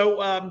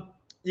 So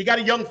you got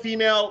a young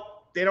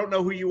female. They don't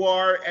know who you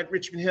are at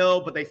Richmond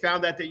Hill, but they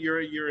found out that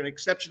you're an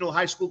exceptional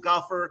high school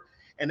golfer,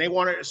 and they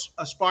want to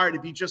aspire to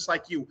be just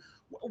like you.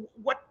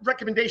 What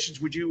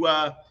recommendations would you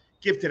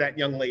give to that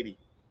young lady?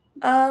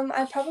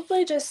 I'd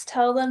probably just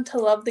tell them to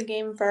love the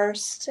game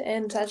first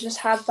and to just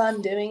have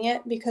fun doing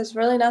it, because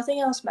really nothing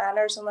else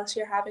matters unless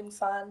you're having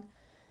fun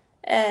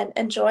and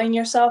enjoying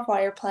yourself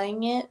while you're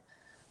playing it.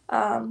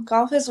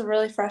 Golf is a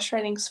really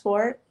frustrating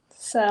sport,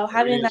 so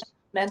having that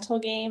mental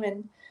game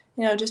and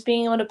just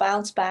being able to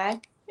bounce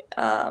back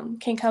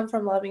can come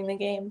from loving the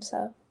game.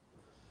 So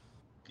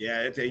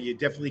yeah, you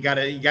definitely got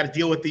to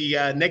deal with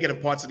the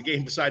negative parts of the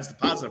game besides the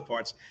positive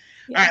parts.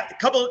 Yeah. All right, a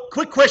couple of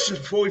quick questions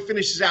before we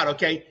finish this out.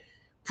 Okay,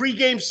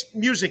 pre-game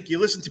music. You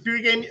listen to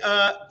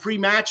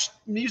pre-match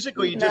music,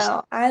 or you just?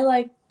 No, I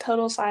like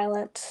total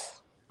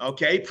silence.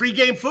 Okay,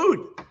 pre-game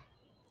food.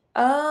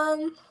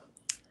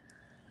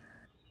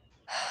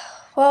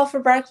 Well, for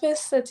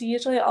breakfast, it's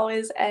usually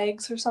always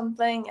eggs or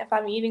something. If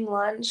I'm eating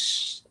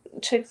lunch,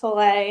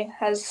 Chick-fil-A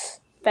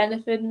has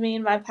benefited me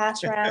in my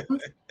past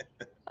rounds.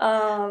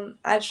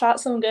 I've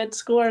shot some good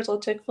scores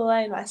with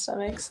Chick-fil-A in my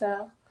stomach,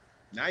 so.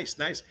 Nice.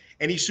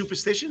 Any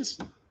superstitions?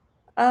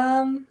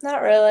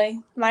 Not really.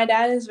 My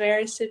dad is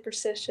very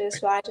superstitious,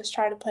 so I just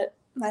try to put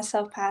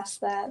myself past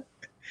that.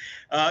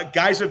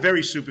 Guys are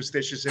very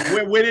superstitious. If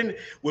we're winning,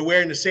 we're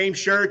wearing the same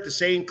shirt, the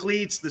same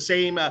cleats, the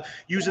same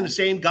using the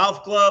same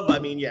golf club. I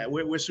mean, yeah,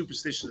 we're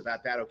superstitious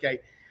about that. Okay,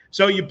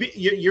 so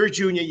you're a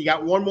junior. You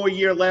got one more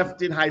year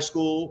left in high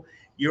school.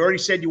 You already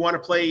said you want to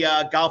play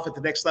golf at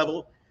the next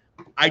level.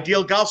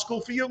 Ideal golf school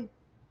for you?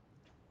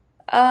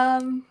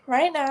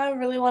 Right now, I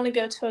really want to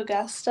go to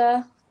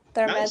Augusta.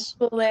 Their med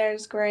school there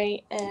is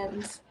great,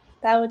 and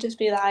that would just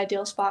be the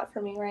ideal spot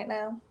for me right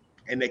now.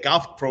 And the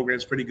golf program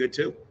is pretty good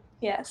too.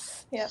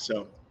 Yes. Yeah.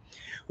 So,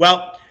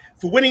 well,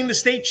 for winning the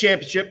state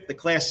championship, the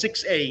Class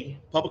 6A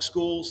Public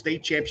School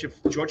State Championship,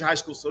 Georgia High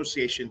School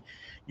Association,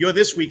 you're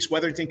this week's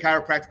Wetherington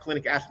Chiropractic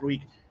Clinic Athlete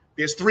Week.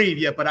 There's 3 of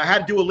you, but I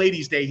had to do a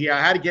ladies' day here. I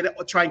had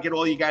to try and get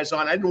all you guys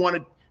on. I didn't want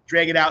to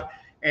drag it out,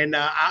 and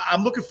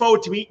I'm looking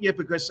forward to meeting you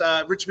because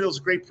Richmond Hill is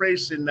a great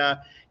place. And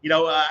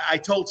I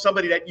told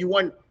somebody that you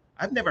won.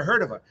 I've never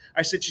heard of her.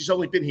 I said she's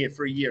only been here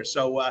for a year.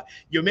 So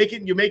you're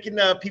making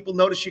people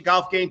notice your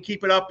golf game.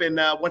 Keep it up, and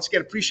once again,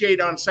 appreciate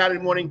it on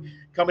Saturday morning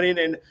coming in.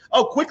 And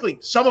quickly,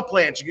 summer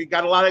plans. You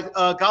got a lot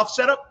of golf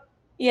set up?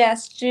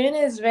 Yes, June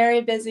is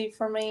very busy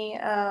for me.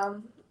 I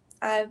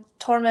have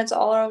tournaments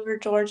all over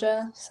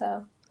Georgia.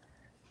 So,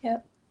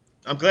 yep.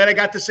 I'm glad I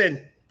got this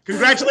in.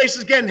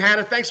 Congratulations again,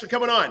 Hannah. Thanks for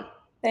coming on.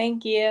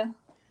 Thank you.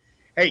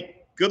 Hey,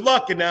 good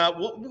luck, and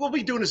we'll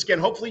be doing this again.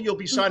 Hopefully, you'll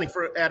be signing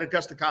at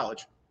Augusta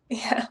College.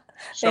 Yeah.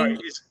 Sorry,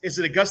 is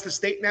it Augusta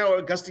State now or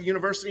Augusta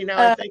University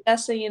now, I think?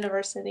 Augusta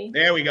University.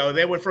 There we go.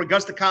 They went from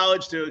Augusta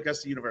College to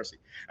Augusta University.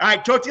 All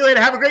right, talk to you later.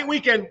 Have a great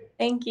weekend.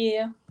 Thank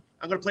you.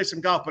 I'm going to play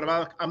some golf, but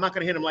I'm not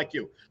going to hit him like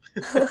you.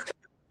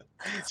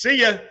 See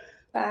ya.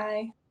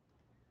 Bye.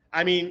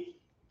 I mean,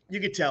 you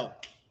could tell.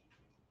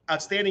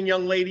 Outstanding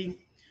young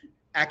lady,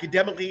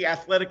 academically,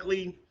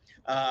 athletically,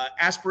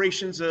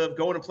 aspirations of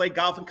going to play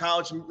golf in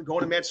college and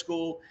going to med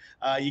school.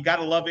 You got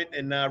to love it.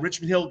 And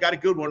Richmond Hill got a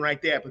good one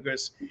right there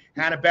because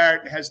Hannah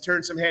Barrett has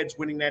turned some heads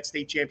winning that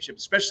state championship,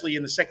 especially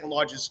in the second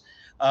largest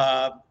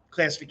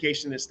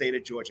classification in the state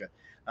of Georgia.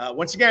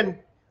 Once again,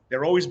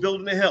 they're always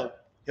building the hill.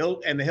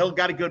 And the Hill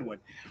got a good one.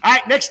 All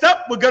right, next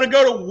up, we're going to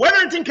go to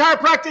Wetherington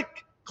Chiropractic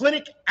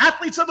Clinic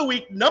Athletes of the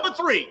Week, number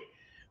 3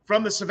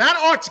 from the Savannah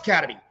Arts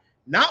Academy.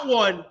 Not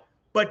one,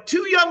 but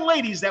 2 young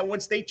ladies that won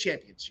state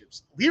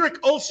championships.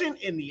 Lyric Olson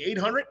in the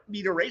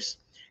 800-meter race,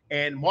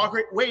 and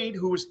Margaret Wade,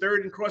 who was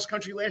 3rd in cross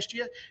country last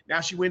year.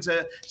 Now she wins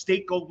a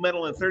state gold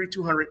medal in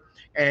 3,200,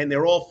 and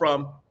they're all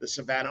from the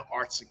Savannah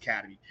Arts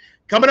Academy.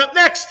 Coming up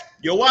next,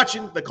 you're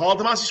watching the Karl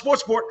DeMasi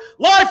Sports Report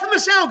live from the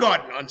Sound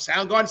Garden on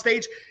Sound Garden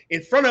stage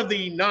in front of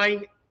the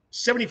 9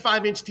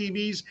 75-inch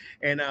TVs.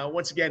 And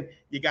once again,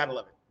 you got to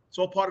love it. It's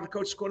all part of the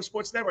Coach's Corner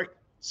Sports Network.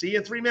 See you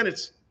in 3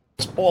 minutes.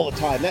 All the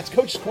time. That's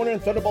Coach's Corner in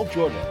Thunderbolt,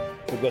 Georgia,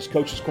 because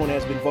Coach's Corner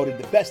has been voted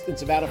the best in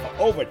Savannah for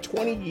over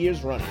 20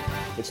 years running.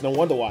 It's no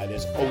wonder why.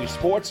 There's always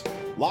sports,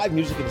 live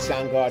music in the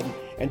Sound Garden,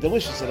 and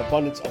delicious and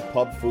abundance of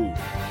pub food.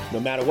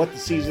 No matter what the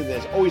season,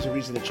 there's always a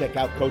reason to check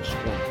out Coach's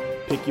Corner.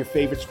 Pick your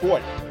favorite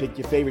sport, pick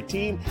your favorite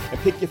team, and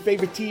pick your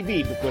favorite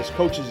TV because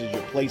Coach's is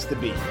your place to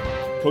be.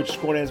 Coach's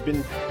Corner has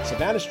been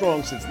Savannah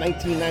strong since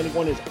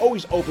 1991 and is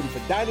always open for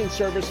dine-in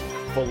service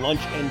for lunch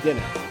and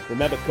dinner.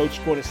 Remember, Coach's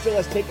Corner still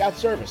has takeout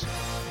service.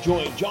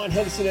 Join John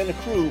Henderson and the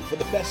crew for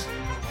the best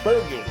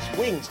burgers,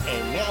 wings,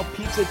 and now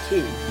pizza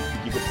too.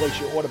 You can place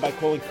your order by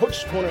calling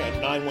Coach's Corner at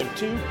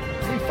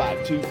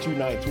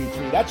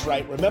 912-352-2933. That's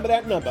right, remember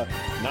that number,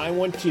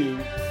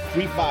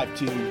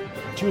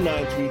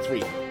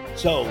 912-352-2933.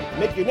 So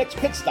make your next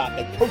pit stop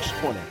at Coach's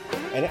Corner.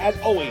 And as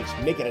always,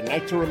 make it a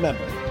night to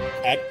remember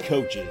at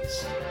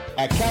Coach's.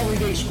 At Calvary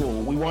Day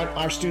School, we want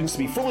our students to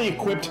be fully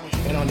equipped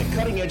and on the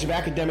cutting edge of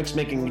academics,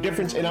 making a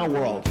difference in our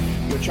world.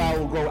 Your child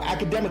will grow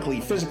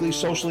academically, physically,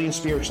 socially, and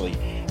spiritually.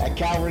 At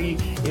Calvary,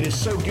 it is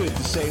so good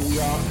to say we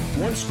are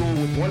one school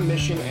with one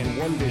mission and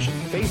one vision: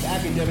 faith,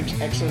 academics,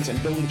 excellence,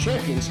 and building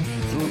champions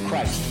through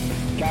Christ.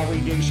 Calvary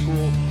Day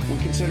School, we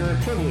consider it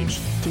a privilege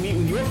to meet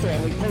with your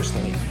family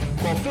personally.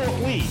 Call Philip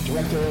Lee,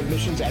 Director of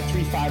Admissions, at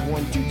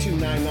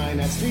 351-2299.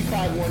 That's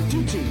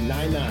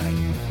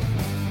 351-2299.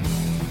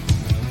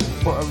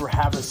 For over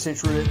half a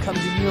century, when it comes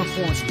to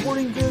uniforms,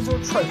 sporting goods, or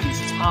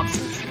trophies,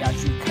 Thompson's got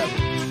you covered.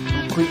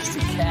 From cleats to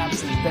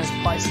caps and the best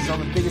prices on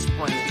the biggest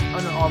brands,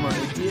 Under Armour,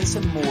 Adidas,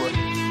 and more.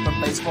 From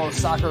baseball to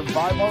soccer,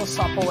 volleyball to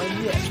softball,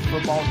 and yes,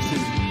 football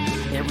too.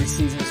 Every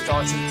season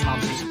starts at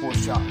Thompson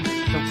Sports Shop.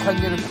 From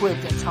cutting and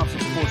equipped at Thompson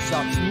Sports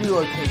Shop's new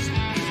location,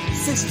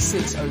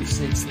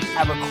 6606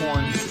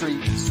 Abercorn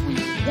Street,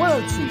 Suite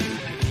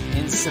 102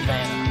 in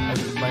Savannah.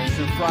 Open Monday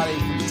through Friday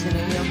from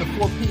 10 a.m. to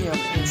 4 p.m.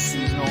 and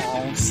seasonal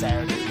on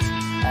Saturdays.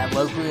 At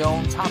locally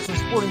owned Thompson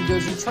Sporting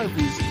Goods and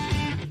Trophies,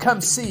 come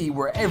see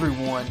where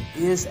everyone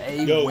is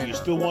a winner. You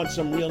still want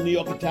some real New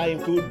York Italian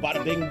food?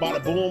 Bada bing,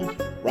 bada boom.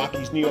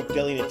 Rocky's New York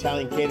Deli and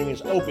Italian Catering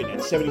is open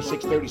at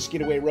 7630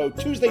 Skidaway Road,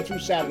 Tuesday through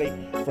Saturday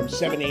from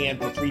 7 a.m.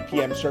 to 3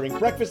 p.m., serving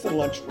breakfast and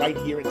lunch right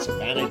here in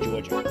Savannah,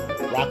 Georgia.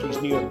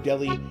 Rocky's New York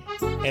Deli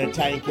and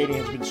Italian Catering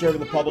has been serving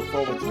the public for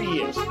over 3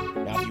 years.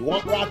 Now, if you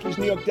want Rocky's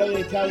New York Deli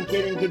and Italian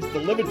Catering goods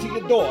delivered to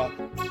your door,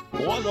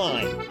 go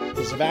online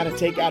to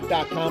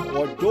SavannahTakeout.com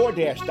or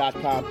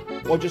DoorDash.com,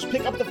 or just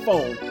pick up the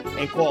phone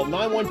and call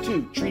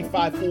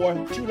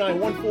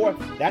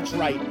 912-354-2914. That's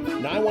right,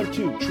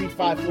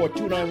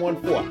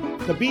 912-354-2914.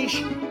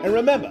 Kabish, and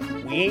remember,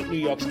 we ain't New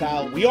York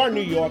style. We are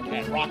New York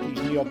at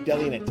Rocky's New York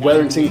Deli and Italian.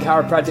 Wetherington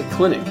Chiropractic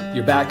Clinic.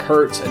 Your back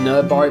hurts,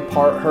 another body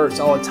part hurts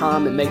all the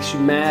time. It makes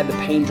you mad. The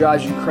pain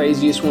drives you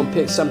crazy. You just want to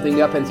pick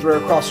something up and throw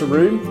it across the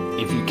room?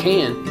 If you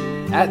can.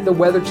 At the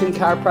Wetherington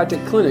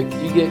Chiropractic Clinic,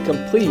 you get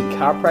complete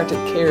chiropractic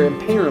care and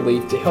pain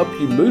relief to help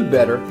you move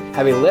better,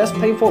 have a less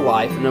painful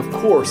life, and of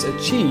course,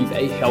 achieve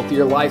a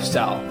healthier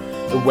lifestyle.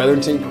 The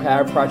Wetherington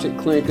Chiropractic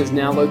Clinic is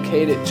now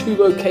located at 2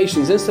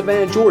 locations in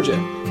Savannah, Georgia,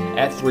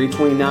 at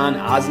 329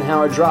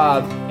 Eisenhower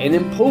Drive and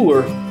in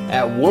Pooler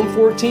at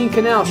 114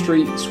 Canal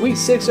Street, Suite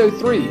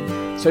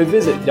 603. So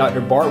visit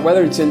Dr. Bart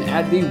Wetherington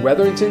at the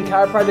Wetherington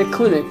Chiropractic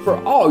Clinic for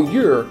all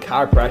your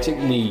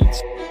chiropractic needs.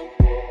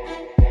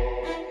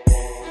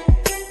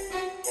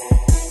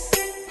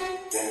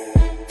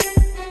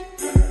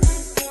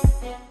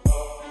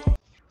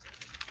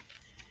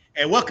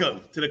 And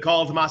welcome to the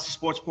Karl DeMasi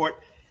Sports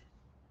Report.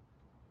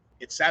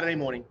 It's Saturday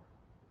morning.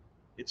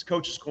 It's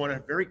Coach's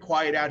Corner. Very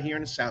quiet out here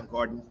in the Sound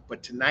Garden,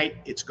 but tonight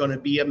it's going to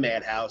be a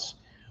madhouse.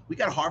 We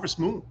got Harvest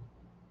Moon.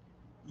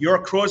 You're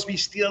a Crosby,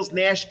 Stills,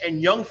 Nash,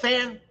 and Young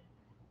fan?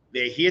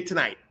 They're here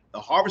tonight. The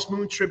Harvest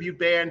Moon Tribute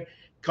Band.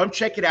 Come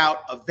check it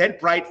out.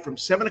 Eventbrite from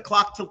 7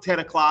 o'clock till 10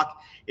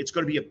 o'clock. It's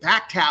going to be a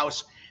packed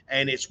house,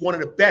 and it's one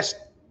of the best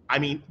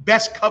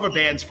cover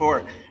bands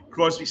for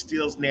Crosby,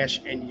 Stills,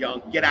 Nash, and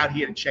Young. Get out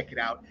here and check it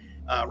out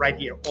right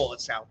here, all at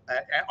Sound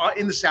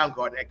in the Sound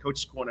Garden at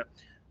Coach's Corner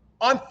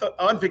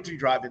on Victory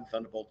Drive in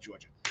Thunderbolt,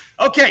 Georgia.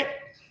 Okay.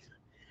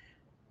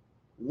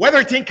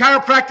 Wetherington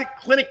Chiropractic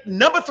Clinic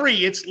number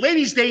 3. It's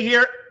Ladies' Day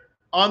here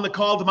on the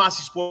Karl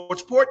DeMasi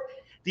Sports Report.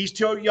 These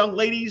 2 young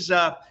ladies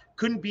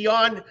couldn't be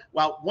on.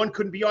 Well, one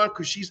couldn't be on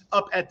because she's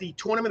up at the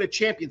Tournament of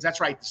Champions. That's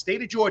right. The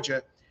state of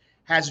Georgia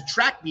has a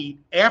track meet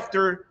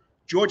after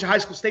Georgia High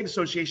School State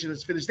Association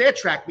has finished their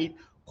track meet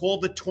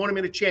called the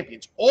Tournament of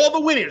Champions. All the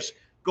winners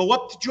go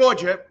up to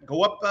Georgia,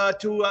 go up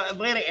to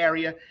Atlanta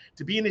area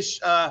to be in this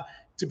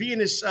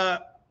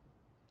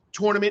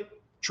tournament,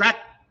 track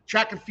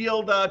and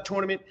field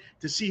tournament,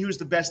 to see who's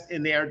the best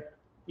in their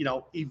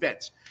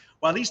events.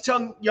 Well, these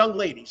young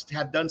ladies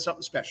have done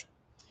something special.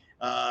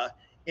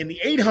 In the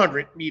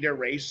 800-meter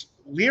race,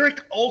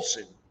 Lyric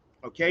Olson,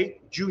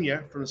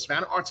 junior from the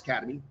Savannah Arts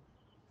Academy,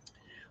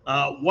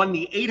 won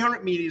the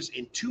 800 meters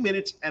in 2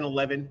 minutes and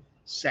 11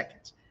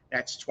 seconds.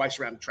 That's twice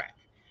around the track.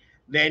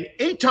 Then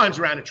 8 times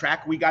around the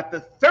track, we got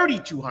the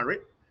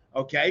 3,200,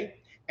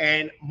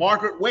 and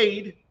Margaret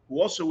Wade,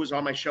 who also was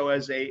on my show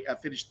as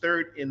finished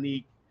 3rd in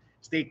the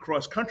state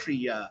cross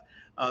country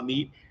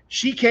meet.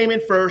 She came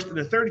in first in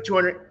the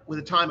 3,200 with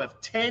a time of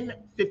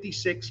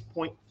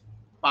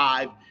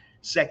 10:56.5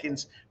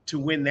 seconds to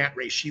win that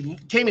race. She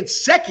came in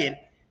second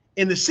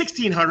in the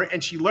 1,600,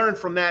 and she learned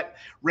from that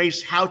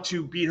race how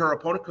to beat her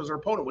opponent because her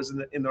opponent was in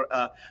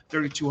the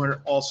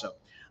 3,200 also.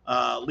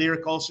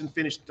 Lyric Olson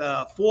finished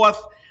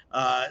 4th.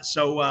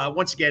 So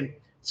once again,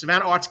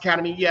 Savannah Arts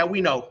Academy, yeah,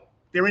 we know.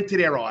 They're into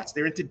their arts.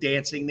 They're into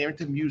dancing. They're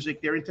into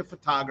music. They're into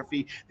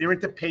photography. They're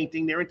into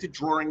painting. They're into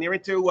drawing. They're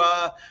into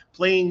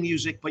playing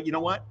music. But you know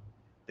what?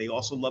 They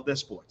also love their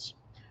sports.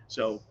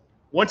 So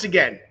once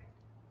again,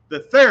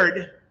 the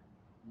 3rd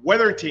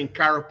Wetherington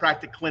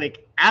Chiropractic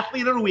Clinic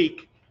Athletes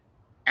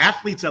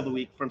of the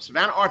Week from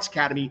Savannah Arts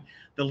Academy,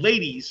 the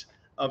ladies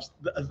of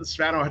the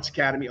Savannah Arts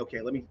Academy.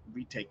 Okay, let me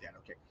retake that.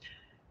 Okay.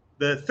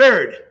 The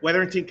 3rd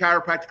Wetherington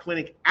Chiropractic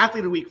Clinic Athlete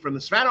of the Week from the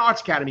Savannah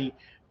Arts Academy,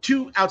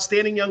 2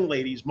 outstanding young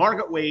ladies,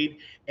 Margaret Wade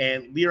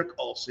and Lyric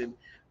Olson,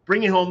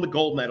 bringing home the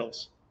gold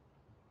medals.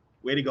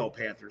 Way to go,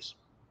 Panthers.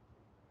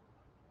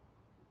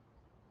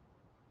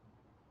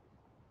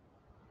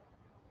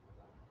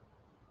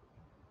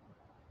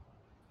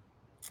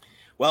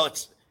 Well,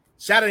 it's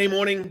Saturday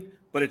morning,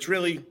 but it's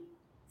really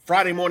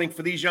Friday morning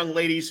for these young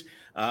ladies.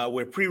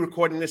 We're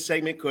pre-recording this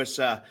segment because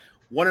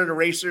one of the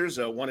racers,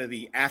 one of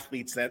the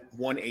athletes that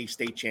won a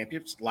state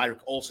championship, Lyric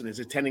Olson, is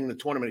attending the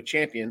Tournament of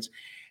Champions.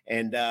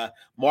 And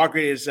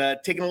Margaret is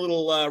taking a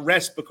little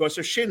rest because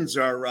her shins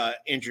are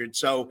injured.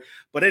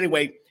 But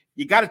anyway,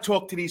 you got to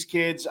talk to these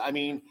kids. I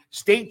mean,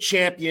 state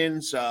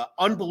champions,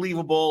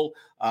 unbelievable.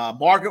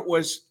 Margaret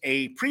was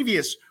a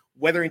previous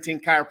Wetherington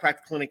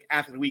Chiropractic Clinic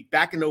Athlete of the Week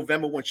back in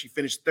November when she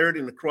finished 3rd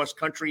in the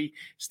cross-country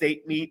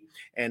state meet.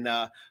 And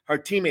her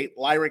teammate,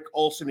 Lyric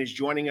Olson, is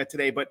joining her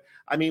today. But,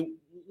 I mean,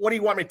 what do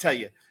you want me to tell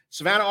you?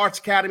 Savannah Arts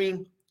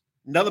Academy,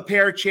 another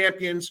pair of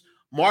champions.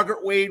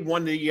 Margaret Wade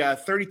won the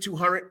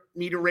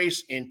 3,200-meter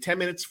race in 10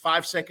 minutes,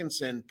 5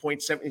 seconds, and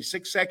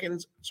 0.76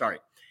 seconds. Sorry,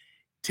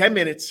 10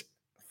 minutes,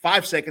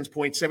 5 seconds,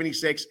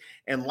 0.76.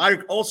 And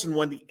Lyric Olson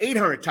won the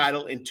 800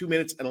 title in 2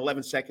 minutes and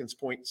 11 seconds,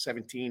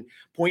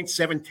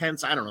 0.7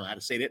 tenths. I don't know how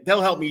to say that.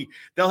 They'll help me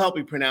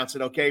pronounce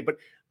it, okay? But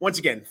once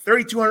again,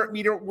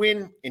 3,200-meter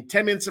win in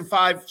 10 minutes and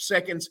 5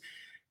 seconds,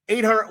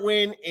 800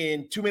 win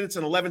in 2 minutes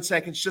and 11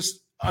 seconds.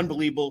 Just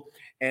unbelievable.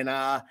 And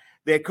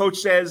their coach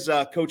says,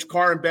 Coach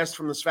Karl and Best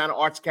from the Savannah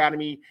Arts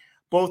Academy,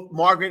 both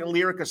Margaret and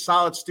Lyric are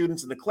solid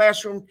students in the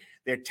classroom.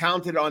 They're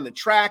talented on the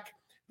track.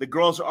 The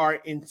girls are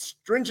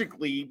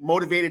intrinsically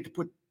motivated to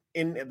put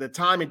in the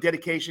time and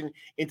dedication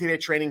into their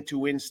training to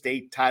win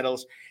state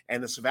titles,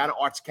 and the Savannah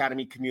Arts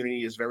Academy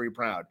community is very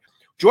proud.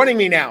 Joining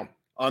me now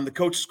on the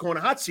Coach's Corner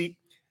hot seat,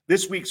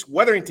 this week's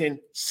Wetherington,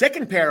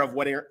 second pair of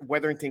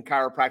Wetherington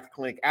Chiropractic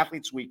Clinic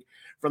Athletes Week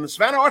from the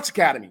Savannah Arts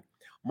Academy,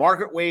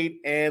 Margaret Wade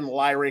and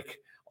Lyric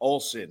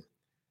Olson.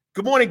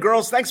 Good morning,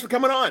 girls. Thanks for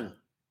coming on.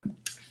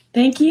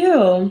 Thank you.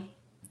 Good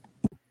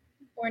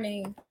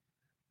morning.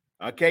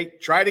 Okay,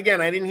 try it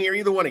again. I didn't hear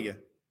either one of you.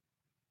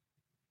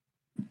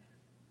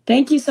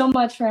 Thank you so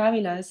much for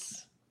having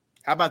us.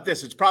 How about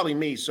this? It's probably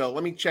me, so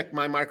let me check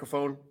my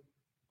microphone.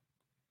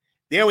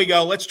 There we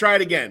go. Let's try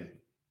it again.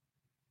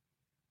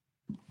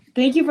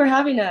 Thank you for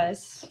having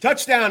us.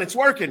 Touchdown. It's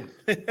working.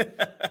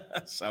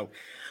 But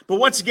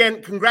once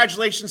again,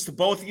 congratulations to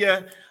both of you.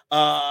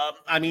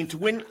 I mean, to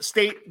win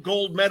state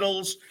gold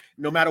medals,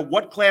 no matter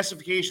what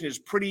classification, is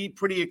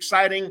pretty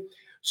exciting.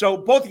 So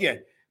both of you,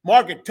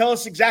 Margaret, tell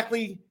us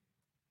exactly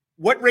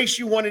what race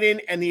you won it in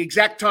and the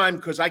exact time,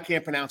 because I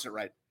can't pronounce it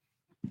right.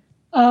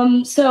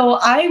 So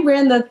I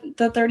ran the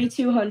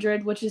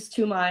 3,200, which is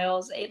 2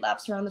 miles, 8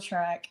 laps around the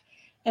track.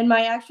 And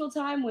my actual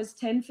time was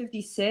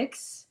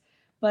 10:56.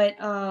 But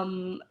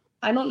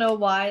I don't know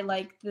why,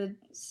 like the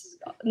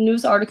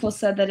news article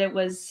said that it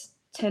was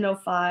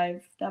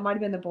 10:05. That might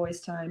have been the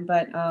boys' time,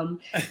 but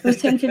it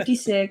was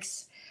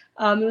 10:56.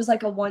 It was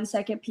like a 1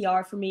 second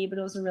PR for me, but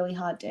it was a really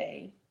hot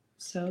day.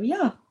 So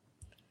yeah.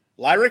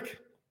 Lyric?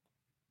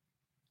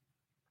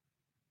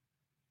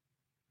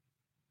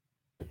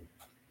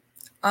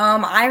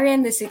 I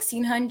ran the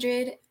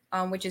 1600,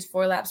 which is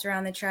 4 laps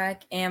around the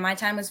track, and my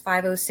time was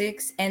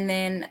 5:06, and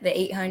then the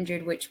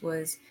 800, which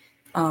was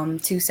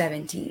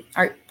 2:17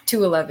 or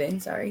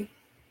 2:11. Sorry.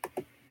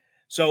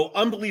 So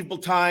unbelievable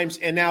times.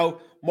 And now,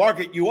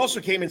 Margaret, you also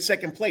came in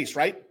second place,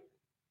 right?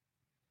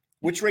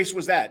 Which race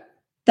was that?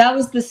 That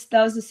was the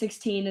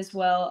 16 as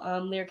well.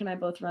 Lyric and I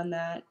both run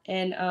that,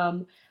 and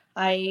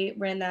I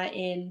ran that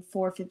in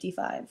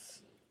 4:55.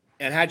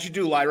 And how'd you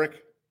do,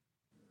 Lyric?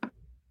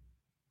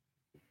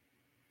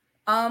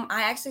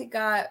 I actually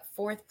got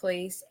 4th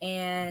place,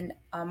 and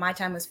my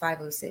time was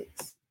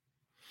 5:06.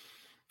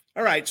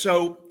 All right.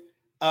 So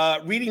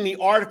reading the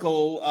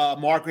article,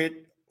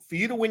 Margaret, for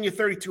you to win your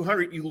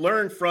 3,200, you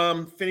learned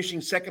from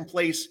finishing second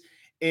place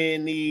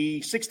in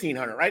the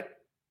 1,600, right?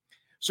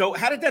 So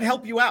how did that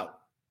help you out?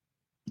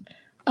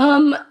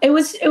 It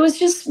was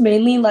just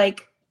mainly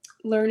like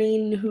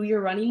learning who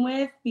you're running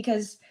with,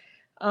 because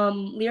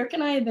Lyric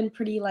and I have been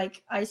pretty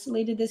like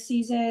isolated this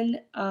season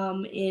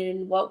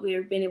in what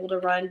we've been able to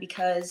run,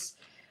 because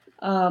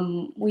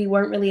we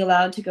weren't really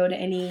allowed to go to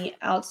any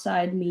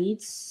outside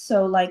meets.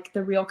 So like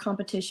the real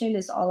competition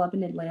is all up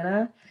in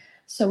Atlanta.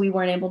 So we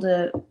weren't able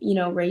to,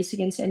 race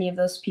against any of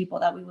those people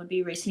that we would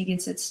be racing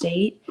against at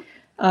state.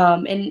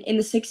 And in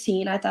the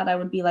 16, I thought I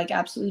would be like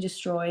absolutely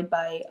destroyed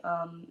by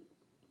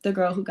the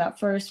girl who got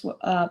first,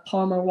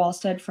 Palmer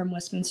Walstead from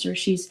Westminster.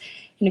 She's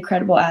an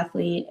incredible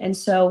athlete. And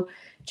so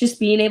just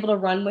being able to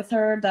run with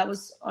her, that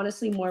was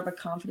honestly more of a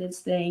confidence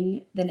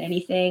thing than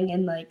anything.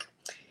 And like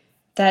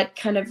that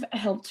kind of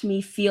helped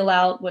me feel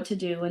out what to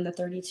do in the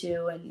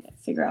 32 and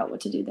figure out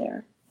what to do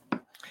there.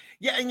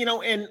 Yeah. And,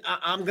 and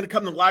I'm going to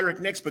come to Lyric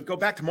next, but go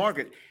back to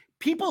Margaret.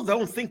 People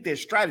don't think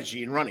there's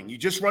strategy in running. You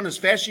just run as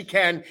fast as you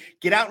can,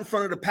 get out in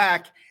front of the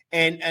pack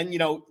and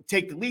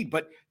take the lead.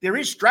 But there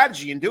is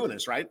strategy in doing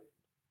this, right?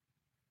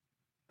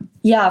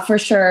 Yeah, for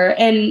sure.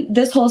 And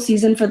this whole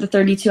season for the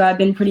 32, I've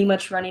been pretty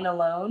much running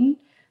alone.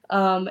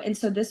 And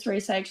so this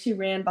race, I actually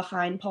ran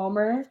behind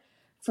Palmer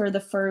for the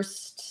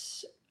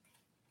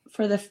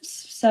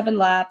 7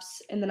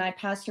 laps, and then I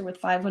passed her with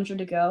 500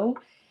 to go.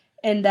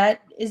 And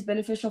that is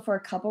beneficial for a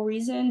couple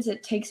reasons.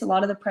 It takes a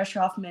lot of the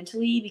pressure off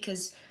mentally,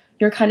 because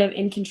you're kind of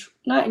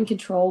not in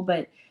control,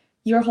 but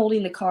you're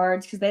holding the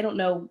cards, because they don't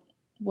know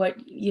what,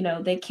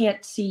 they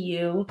can't see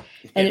you,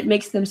 and it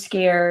makes them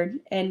scared.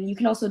 And you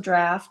can also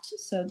draft.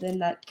 So then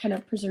that kind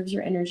of preserves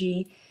your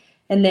energy.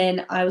 And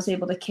then I was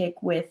able to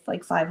kick with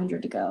like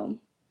 500 to go.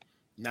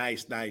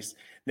 Nice.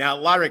 Now,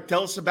 Lyric,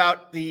 tell us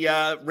about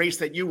the race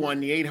that you won,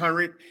 the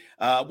 800.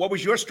 What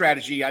was your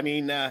strategy? I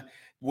mean,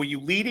 were you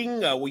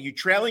leading? Were you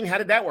trailing? How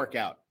did that work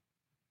out?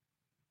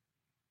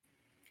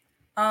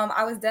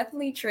 I was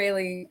definitely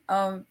trailing.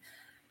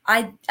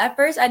 At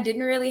first I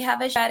didn't really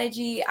have a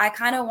strategy. I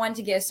kind of wanted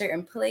to get a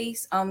certain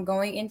place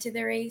going into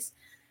the race.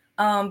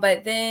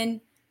 But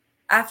then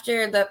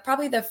after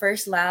probably the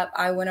first lap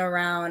I went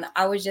around,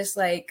 I was just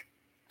like,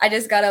 I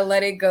just gotta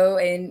let it go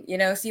and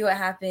see what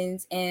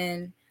happens.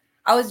 And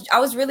I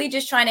was really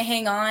just trying to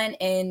hang on,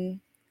 and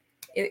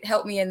it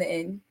helped me in the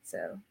end.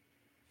 So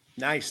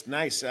nice.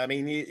 I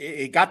mean,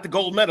 it got the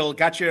gold medal,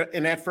 got you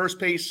in that first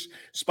place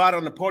spot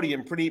on the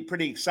podium.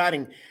 Pretty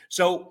exciting.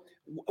 So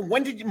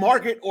when did you,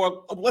 Margaret,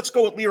 or let's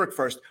go with Lyric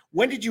first.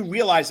 When did you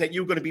realize that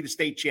you were going to be the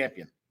state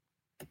champion?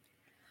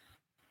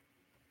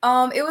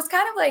 It was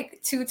kind of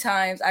like 2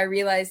 times I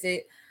realized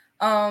it.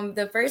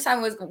 The first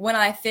time was when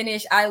I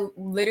finished. I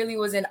literally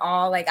was in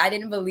awe. Like, I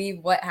didn't believe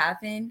what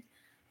happened.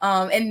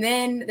 And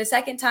then the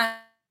second time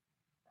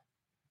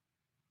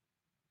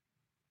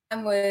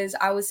was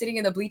I was sitting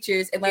in the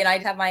bleachers, and like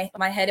I'd have my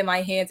head in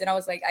my hands, and I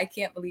was like, I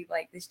can't believe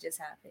like this just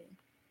happened.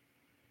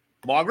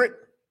 Margaret?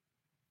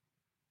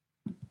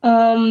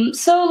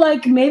 So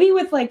like maybe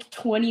with like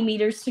 20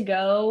 meters to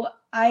go,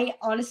 I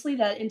honestly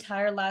that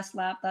entire last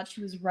lap thought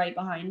she was right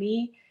behind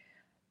me.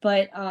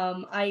 But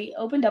I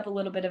opened up a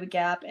little bit of a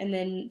gap, and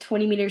then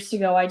 20 meters to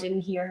go, I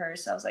didn't hear her.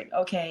 So I was like,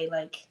 okay,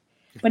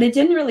 but it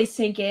didn't really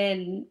sink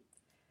in.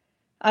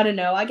 I don't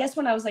know. I guess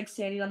when I was like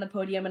standing on the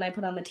podium and I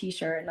put on the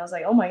t-shirt, and I was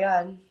like, oh my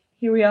God,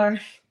 here we are.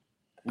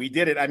 We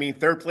did it. I mean,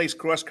 3rd place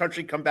cross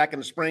country, come back in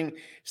the spring,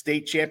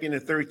 state champion in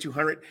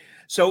 3,200.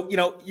 So,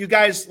 you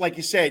guys, like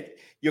you said,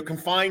 you're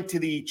confined to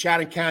the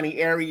Chatham County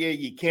area.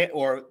 You can't,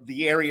 or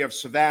the area of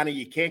Savannah,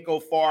 you can't go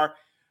far.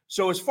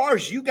 So as far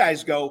as you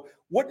guys go,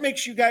 what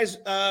makes you guys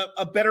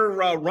a better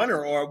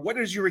runner, or what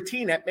is your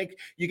routine that make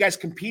you guys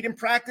compete in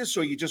practice,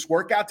 or you just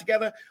work out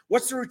together?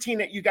 What's the routine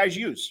that you guys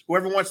use?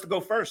 Whoever wants to go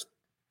first.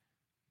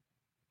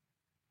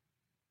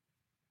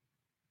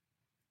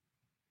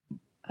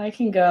 I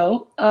can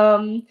go.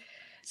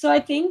 So I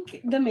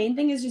think the main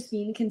thing is just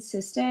being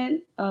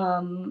consistent.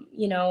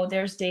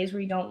 There's days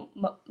where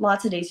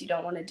lots of days you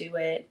don't want to do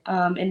it.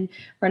 And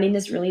running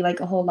is really like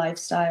a whole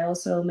lifestyle.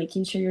 So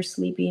making sure you're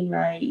sleeping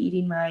right,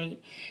 eating right.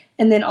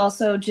 And then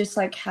also just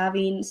like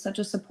having such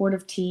a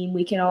supportive team,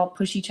 we can all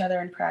push each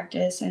other in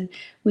practice, and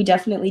we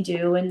definitely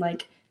do. And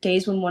like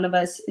days when one of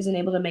us isn't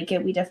able to make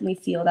it, we definitely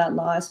feel that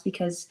loss,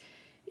 because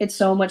it's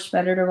so much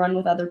better to run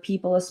with other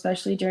people,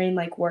 especially during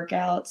like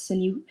workouts.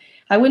 And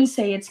I wouldn't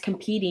say it's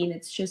competing,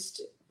 it's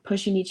just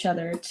pushing each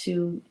other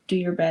to do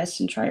your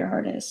best and try your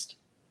hardest.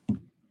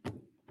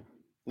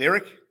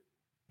 Lyric?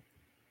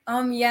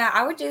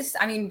 I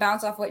would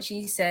bounce off what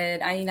she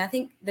said. I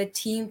think the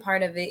team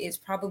part of it is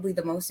probably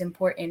the most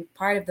important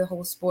part of the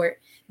whole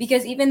sport,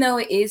 because even though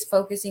it is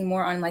focusing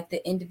more on like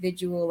the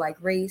individual like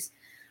race,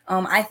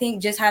 I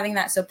think just having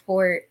that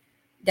support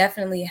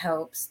definitely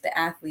helps the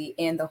athlete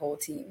and the whole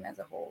team as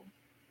a whole.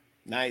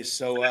 Nice.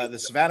 So the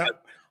Savannah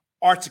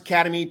Arts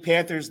Academy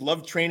Panthers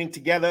love training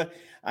together.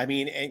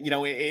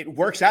 It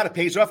works out. It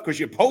pays off because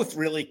you're both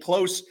really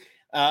close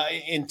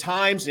in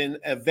times and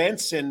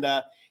events, and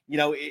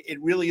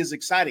it really is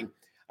exciting.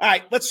 All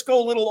right, let's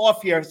go a little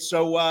off here.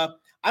 So I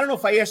don't know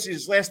if I asked you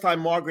this last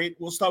time, Margaret.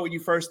 We'll start with you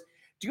first.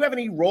 Do you have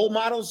any role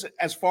models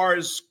as far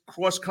as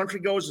cross country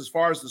goes, as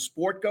far as the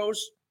sport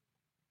goes?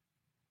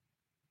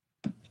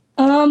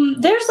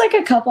 There's like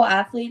a couple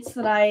athletes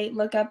that I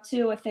look up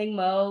to. I think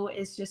Mo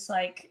is just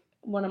like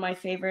one of my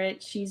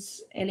favorites.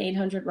 She's an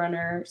 800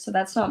 runner, so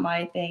that's not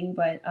my thing,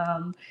 but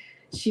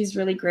she's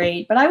really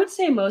great. But I would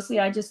say mostly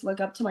I just look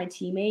up to my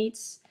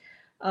teammates.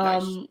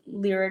 Nice.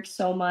 Lyric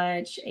so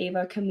much,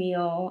 Ava,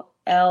 Camille,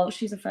 Elle,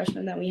 she's a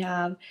freshman that we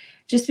have,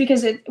 just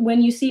because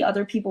when you see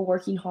other people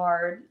working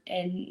hard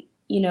and,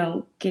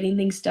 getting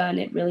things done,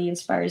 it really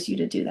inspires you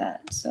to do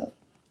that. So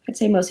I'd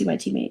say mostly my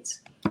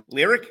teammates.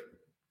 Lyric?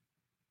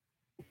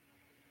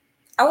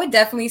 I would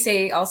definitely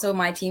say also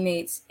my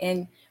teammates,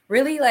 and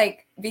really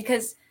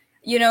because,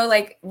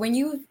 when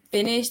you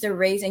finish the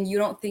race and you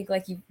don't think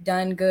like you've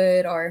done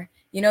good, or,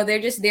 they're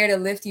just there to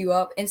lift you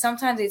up. And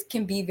sometimes it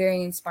can be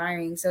very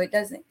inspiring. So it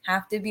doesn't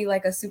have to be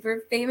like a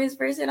super famous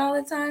person all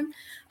the time.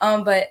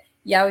 But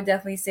yeah, I would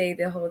definitely say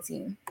the whole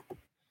team.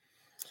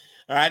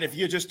 All right. If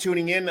you're just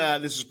tuning in,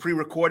 this is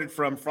pre-recorded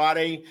from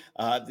Friday.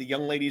 The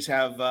young ladies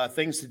have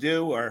things to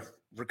do or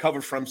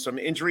recovered from some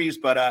injuries,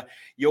 but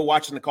you're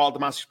watching the Karl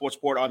DeMasi Sports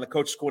Report on the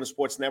Coach's Corner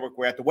Sports Network.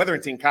 We're at the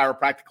Wetherington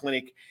Chiropractic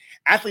Clinic.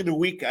 Athlete of the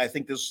Week, I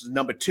think this is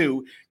number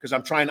 2, because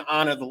I'm trying to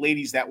honor the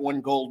ladies that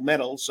won gold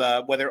medals,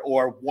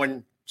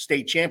 won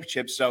state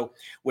championships. So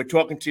we're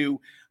talking to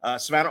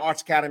Savannah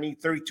Arts Academy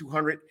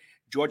 3200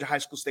 Georgia High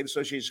School State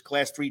Association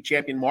Class 3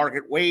 champion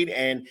Margaret Wade,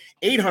 and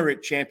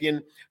 800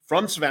 champion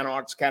from Savannah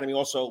Arts Academy,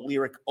 also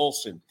Lyric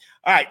Olson.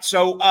 All right,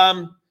 so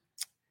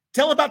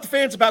tell about the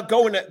fans about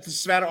going to the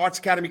Savannah Arts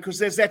Academy, because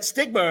there's that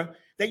stigma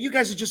that you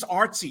guys are just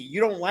artsy.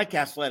 You don't like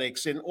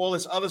athletics and all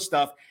this other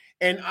stuff.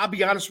 And I'll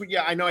be honest with you,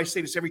 I know I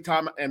say this every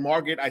time, and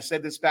Margaret, I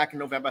said this back in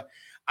November.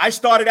 I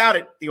started out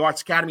at the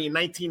Arts Academy in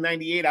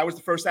 1998. I was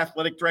the first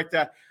athletic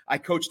director. I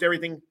coached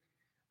everything.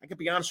 I can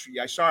be honest with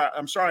you.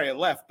 I'm sorry I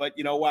left, but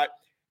you know what?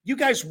 You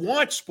guys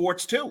want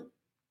sports too.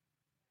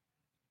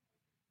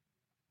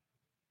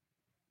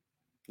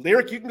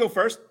 Lyric, you can go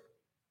first.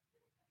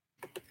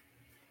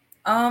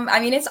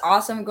 It's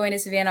awesome going to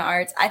Savannah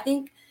Arts. I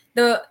think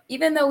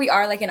even though we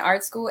are like an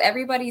art school,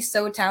 everybody's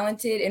so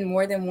talented in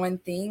more than one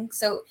thing.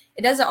 So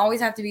it doesn't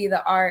always have to be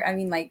the art.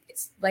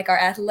 It's like our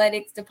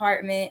athletics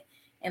department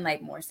and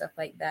like more stuff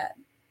like that.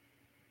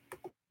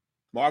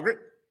 Margaret?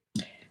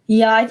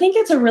 Yeah, I think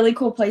it's a really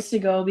cool place to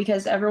go,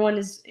 because everyone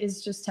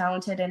is just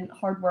talented and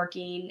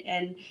hardworking,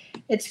 and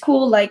it's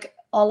cool. Like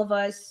all of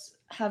us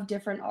have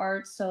different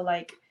arts. So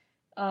like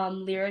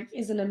Lyric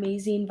is an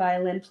amazing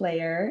violin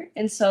player.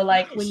 And so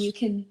like Nice. When you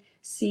can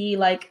see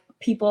like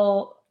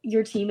people,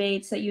 your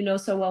teammates that you know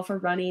so well for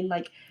running,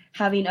 like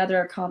having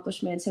other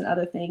accomplishments and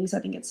other things, I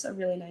think it's a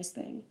really nice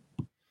thing.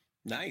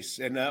 Nice.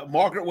 And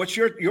Margaret, what's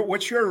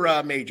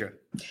your major?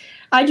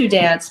 I do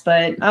dance,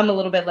 but I'm a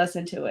little bit less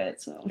into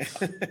it. So,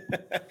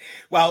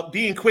 well,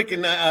 being quick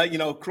in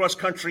cross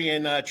country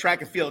and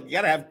track and field, you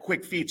got to have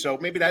quick feet. So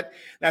maybe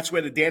that's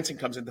where the dancing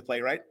comes into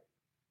play, right?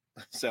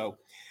 So,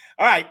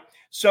 all right.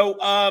 So,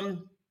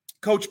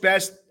 Coach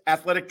Best,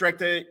 athletic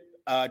director,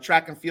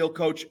 track and field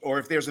coach, or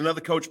if there's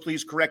another coach,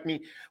 please correct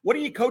me. What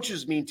do your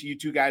coaches mean to you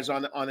two guys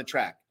on the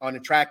track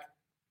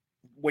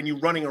when you're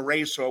running a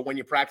race or when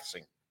you're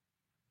practicing?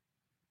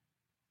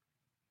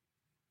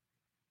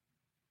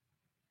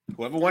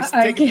 Whoever wants to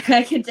take it.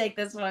 I can take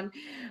this one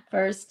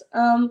first.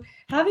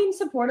 Having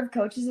supportive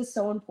coaches is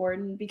so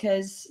important,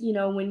 because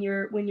when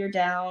you're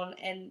down,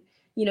 and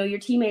your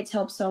teammates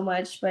help so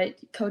much, but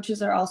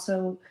coaches are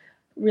also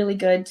really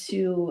good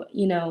to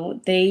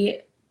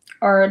they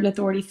are an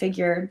authority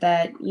figure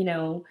that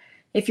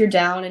if you're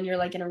down and you're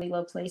like in a really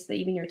low place that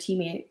even your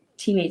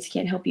teammates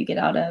can't help you get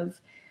out of,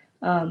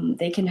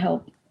 they can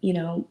help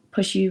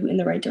push you in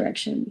the right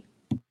direction.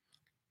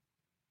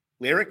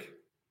 Lyric?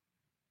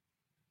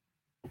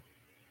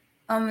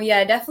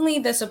 Yeah, definitely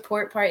the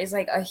support part is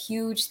like a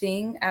huge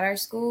thing at our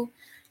school.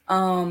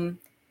 I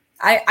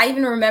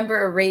even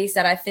remember a race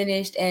that I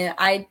finished and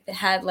I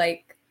had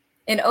like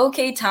an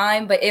okay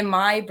time, but in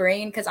my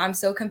brain, because I'm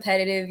so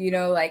competitive,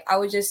 like I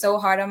was just so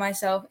hard on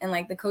myself. And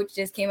like the coach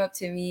just came up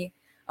to me,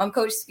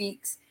 Coach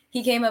Speaks,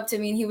 he came up to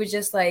me and he was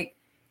just like,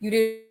 you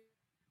did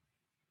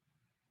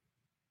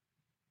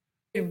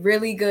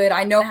really good.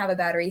 I know I have a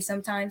bad race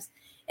sometimes.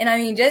 And I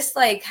mean, just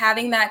like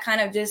having that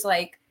kind of just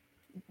like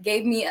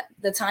gave me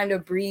the time to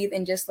breathe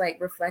and just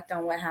like reflect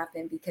on what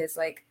happened, because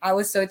like I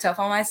was so tough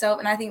on myself.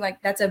 And I think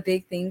like that's a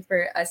big thing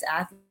for us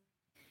athletes.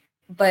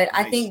 But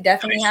I think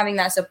definitely having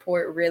that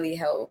support really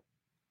helped.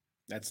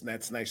 That's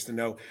nice to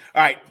know. All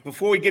right,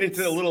 before we get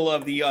into a little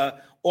of the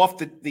off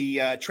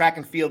the track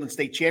and field and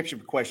state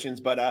championship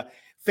questions, but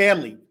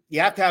family, you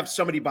have to have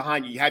somebody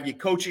behind you. You have your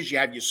coaches, you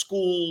have your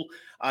school.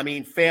 I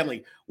mean,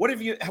 family. What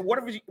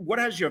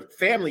has your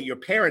family, your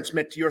parents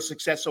meant to your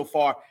success so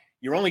far?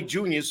 You're only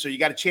juniors, so you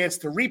got a chance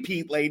to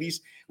repeat,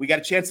 ladies. We got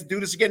a chance to do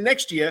this again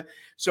next year.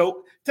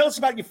 So tell us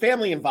about your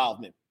family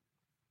involvement.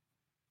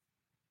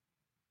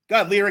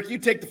 God, Lyric, you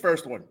take the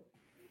first one.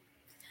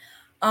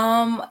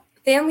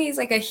 Family is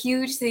like a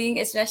huge thing,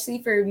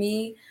 especially for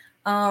me,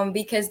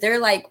 because they're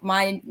like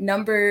my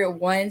number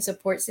one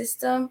support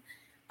system,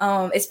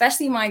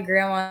 especially my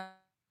grandma.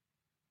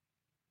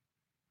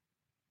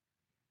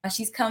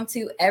 She's come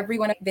to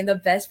everyone, been the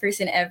best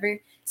person ever.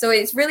 So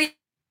it's really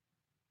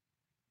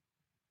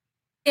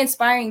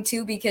inspiring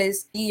too,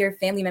 because your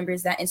family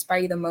members that inspire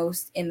you the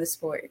most in the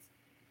sport.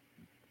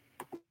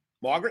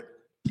 Margaret?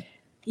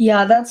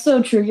 Yeah, that's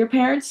so true. Your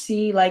parents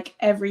see like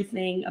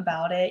everything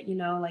about it,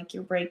 like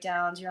your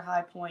breakdowns, your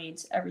high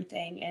points,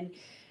 everything. And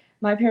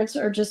my parents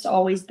are just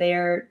always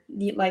there.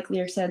 Like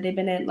Lear said, they've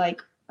been in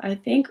like, I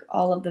think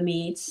all of the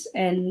meets,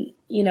 and,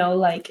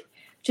 like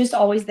just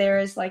always there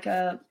as like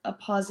a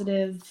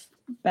positive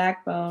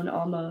backbone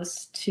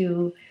almost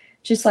to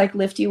just like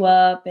lift you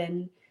up.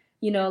 And,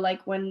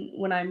 like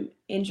when I'm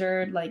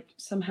injured, like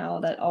somehow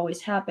that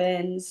always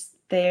happens.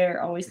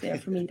 They're always there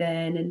for me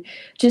then, and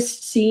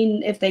just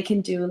seeing if they can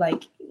do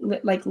like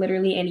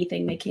literally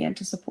anything they can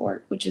to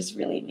support, which is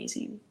really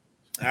amazing.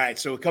 All right,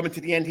 so we're coming to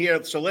the end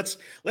here. So let's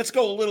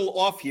go a little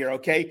off here,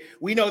 okay?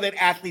 We know that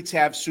athletes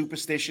have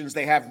superstitions,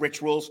 they have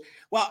rituals.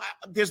 Well,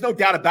 there's no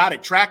doubt about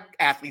it. Track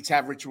athletes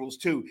have rituals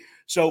too.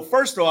 So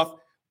first off,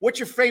 what's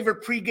your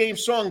favorite pregame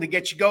song to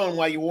get you going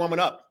while you're warming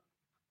up?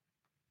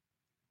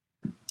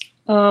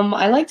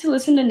 I like to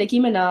listen to Nicki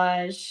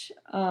Minaj.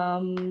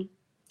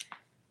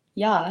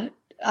 Yeah.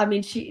 I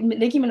mean,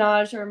 Nicki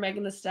Minaj or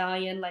Megan Thee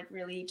Stallion, like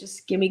really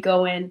just get me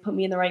going, put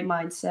me in the right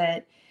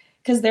mindset.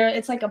 Because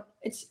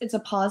it's a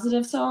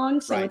positive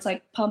song, so right. It's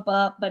like pump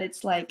up, but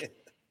it's like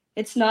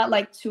it's not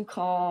like too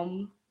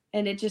calm,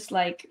 and it just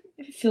like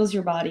fills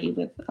your body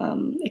with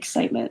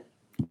excitement.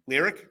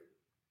 Lyric?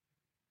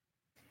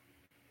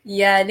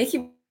 Yeah,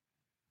 Nicki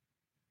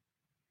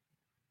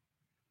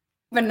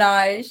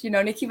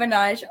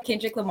Minaj,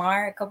 Kendrick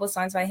Lamar, a couple of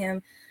songs by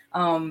him.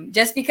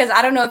 Just because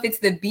I don't know if it's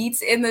the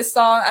beats in the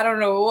song, I don't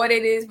know what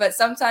it is, but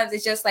sometimes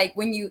it's just like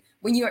when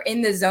you're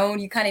in the zone,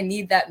 you kind of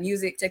need that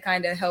music to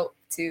kind of help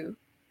too.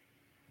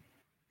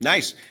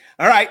 Nice.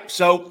 All right.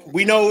 So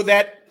we know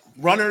that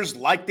runners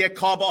like their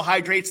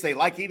carbohydrates. They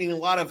like eating a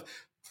lot of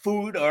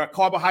food or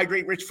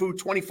carbohydrate-rich food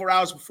 24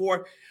 hours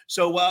before.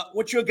 So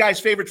what's your guys'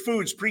 favorite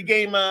foods,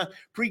 pregame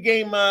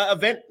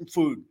event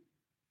food?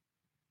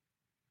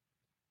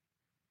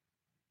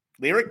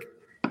 Lyric?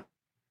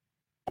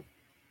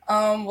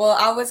 Well,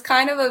 I was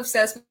kind of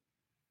obsessed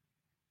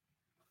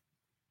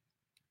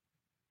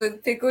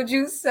with pickle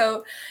juice,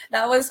 so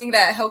that was something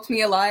that helped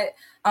me a lot.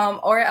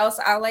 Or else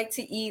I like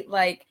to eat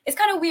like, it's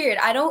kind of weird.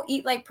 I don't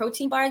eat like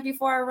protein bars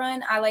before I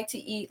run. I like to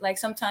eat like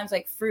sometimes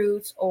like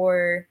fruits,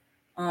 or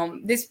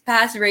this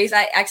past race,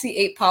 I actually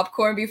ate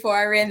popcorn before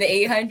I ran the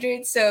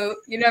 800. So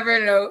you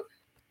never know.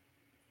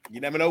 You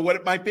never know what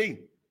it might be.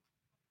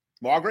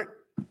 Margaret?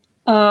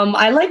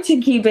 I like to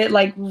keep it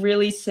like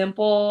really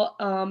simple.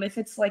 If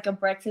it's like a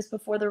breakfast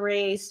before the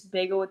race,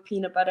 bagel with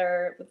peanut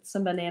butter with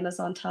some bananas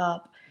on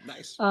top.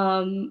 Nice.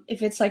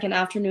 If it's like an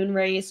afternoon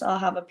race, I'll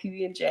have a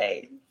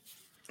PB&J.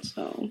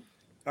 So.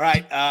 All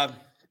right.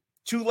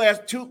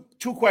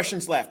 Two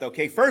questions left.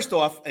 Okay. First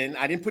off, and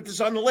I didn't put this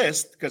on the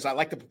list because I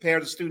like to prepare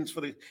the students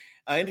for the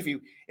interview.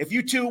 If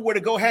you two were to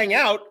go hang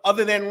out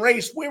other than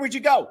race, where would you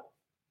go?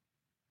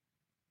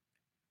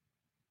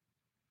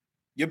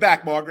 You're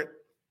back, Margaret.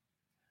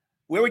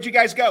 Where would you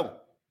guys go?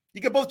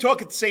 You can both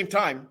talk at the same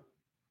time.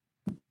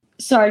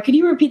 Sorry, could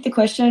you repeat the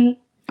question?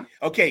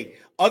 Okay.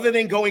 Other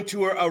than going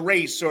to a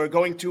race or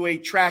going to a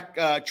track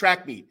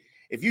meet,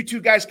 if you two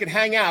guys could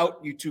hang out,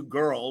 you two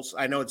girls,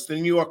 I know it's the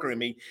New Yorker in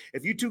me.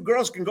 If you two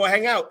girls can go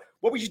hang out,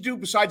 what would you do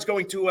besides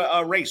going to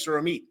a race or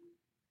a meet?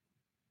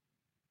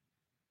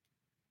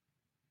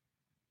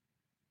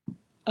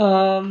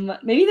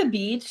 Maybe the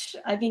beach.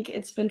 I think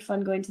it's been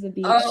fun going to the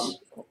beach.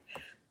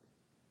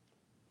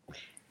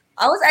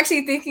 I was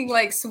actually thinking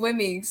like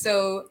swimming.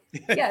 So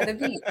yeah, the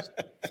beach.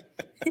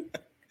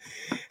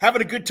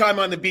 having a good time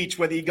on the beach,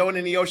 whether you're going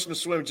in the ocean or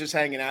swimming, just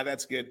hanging out.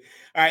 That's good.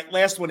 All right,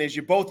 last one is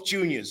you're both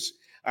juniors.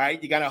 All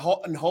right, you got a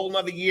whole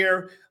another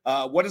year.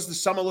 What does the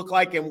summer look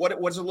like, and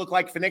what does it look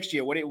like for next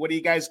year? What are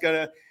you guys going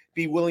to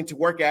be willing to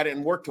work at it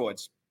and work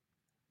towards?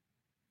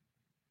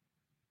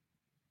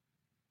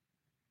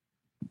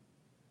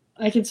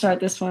 I can start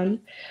this one.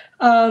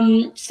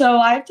 So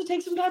I have to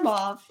take some time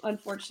off,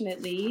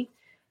 unfortunately,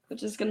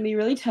 which is going to be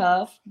really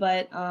tough.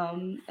 But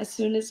as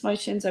soon as my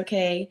shin's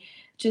okay,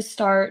 just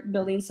start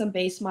building some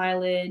base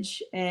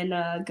mileage and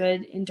a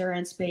good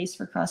endurance base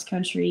for cross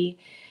country.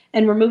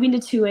 And we're moving to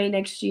 2A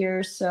next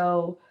year.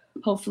 So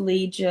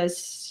hopefully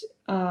just,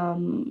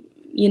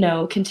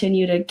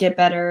 continue to get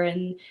better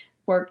and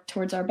work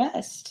towards our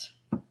best.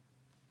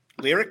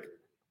 Lyric?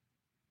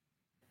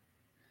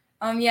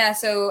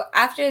 So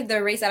after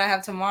the race that I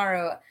have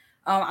tomorrow,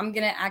 I'm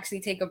going to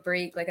actually take a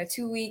break, like a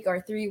 2-week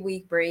or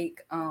 3-week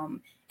break. And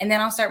then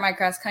I'll start my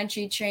cross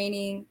country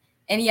training.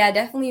 And yeah,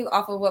 definitely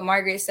off of what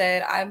Margaret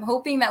said, I'm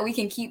hoping that we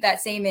can keep that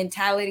same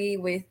mentality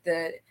with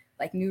the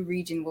new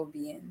region we'll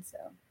be in. So.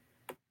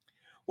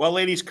 Well,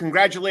 ladies,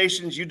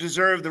 congratulations. You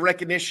deserve the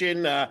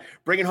recognition.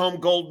 Bringing home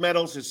gold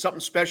medals is something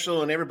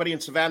special, and everybody in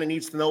Savannah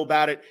needs to know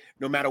about it,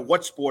 no matter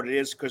what sport it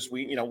is, because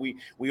we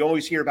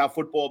always hear about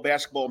football,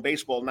 basketball, and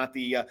baseball, not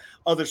the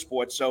other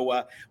sports.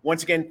 So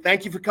once again,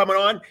 thank you for coming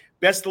on.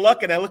 Best of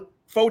luck, and I look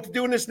forward to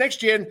doing this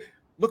next year, and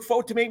look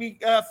forward to maybe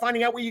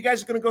finding out where you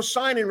guys are going to go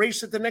sign and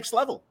race at the next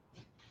level.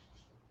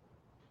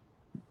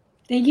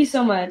 Thank you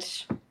so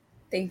much.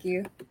 Thank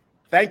you.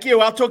 Thank you.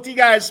 I'll talk to you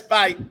guys.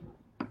 Bye.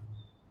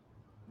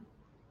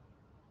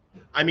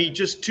 I mean,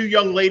 just two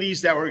young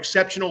ladies that were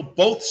exceptional,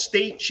 both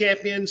state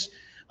champions.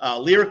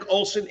 Lyric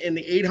Olson in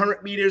the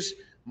 800 meters,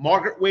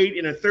 Margaret Wade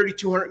in the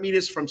 3,200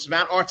 meters from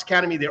Savannah Arts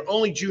Academy. They're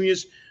only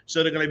juniors,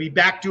 so they're going to be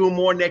back doing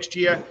more next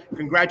year.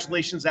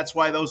 Congratulations. That's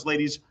why those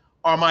ladies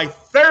are my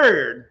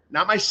third,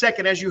 not my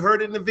second, as you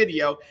heard in the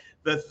video,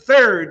 the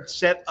third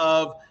set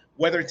of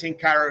Wetherington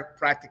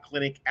Chiropractic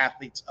Clinic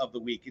Athletes of the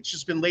Week. It's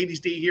just been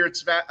Ladies' Day here at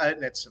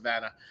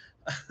Savannah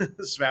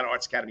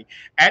Arts Academy,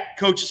 at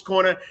Coach's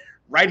Corner,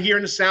 right here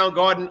in the Sound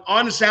Garden,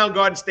 on the Sound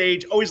Garden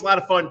stage. Always a lot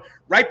of fun.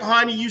 Right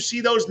behind you, you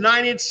see those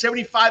 9-inch,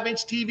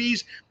 75-inch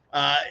TVs.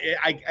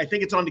 I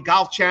think it's on the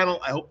Golf Channel.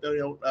 I hope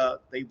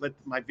they let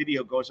my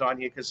video goes on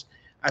here, because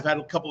I've had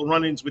a couple of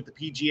run-ins with the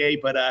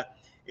PGA, but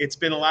it's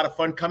been a lot of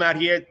fun. Come out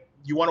here.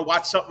 You want to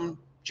watch something?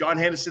 John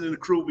Henderson and the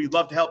crew, we'd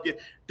love to help you.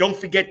 Don't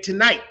forget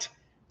tonight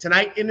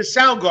in the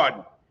Sound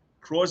Garden,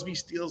 Crosby,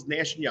 Stills,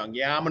 Nash & Young.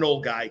 Yeah, I'm an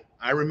old guy.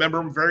 I remember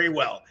them very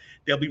well.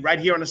 They'll be right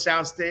here on the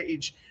sound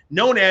stage,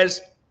 known as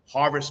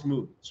Harvest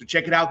Moon. So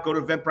check it out. Go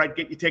to Eventbrite,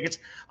 get your tickets.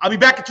 I'll be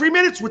back in 3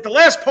 minutes with the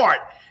last part.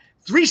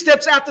 3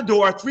 steps out the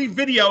door, 3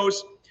 videos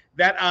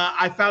that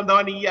I found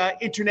on the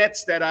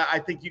internets that I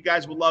think you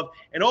guys will love.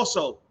 And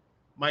also,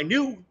 my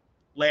new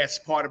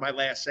last part of my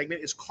last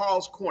segment is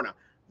Karl's Corner.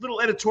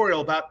 Little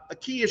editorial about a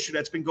key issue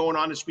that's been going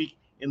on this week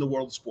in the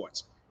world of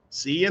sports.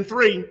 See you in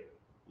 3,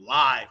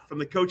 live from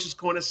the Coach's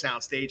Corner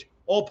soundstage,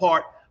 all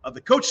part of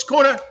the Coach's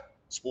Corner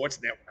Sports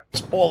Network.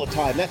 All the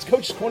time. That's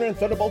Coach's Corner in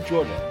Thunderbolt,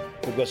 Georgia,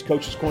 because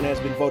Coach's Corner has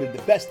been voted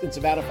the best in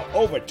Savannah for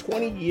over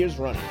 20 years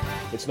running.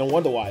 It's no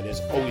wonder why. There's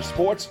always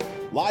sports,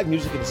 live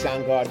music in the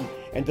Sound Garden,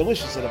 and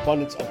delicious and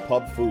abundance of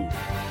pub food.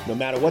 No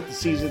matter what the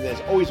season,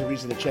 there's always a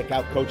reason to check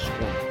out Coach's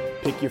Corner.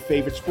 Pick your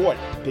favorite sport,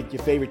 pick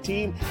your favorite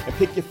team, and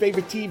pick your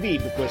favorite TV,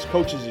 because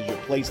Coach's is your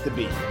place to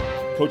be.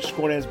 Coach's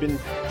Corner has been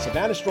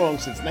Savannah strong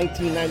since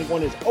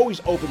 1991 and is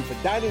always open for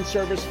dine-in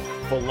service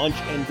for lunch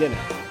and dinner.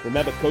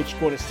 Remember, Coach's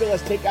Corner still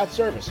has takeout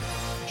service.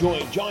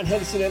 Join John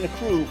Henderson and the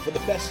crew for the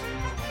best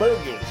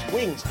burgers,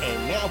 wings,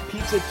 and now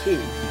pizza too.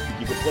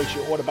 You can place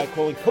your order by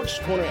calling Coach's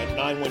Corner at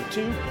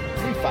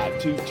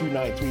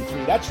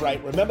 912-352-2933. That's right,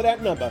 remember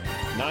that number,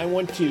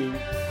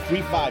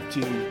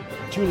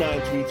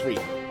 912-352-2933.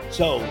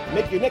 So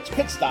make your next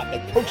pit stop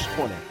at Coach's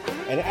Corner.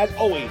 And as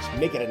always,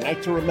 make it a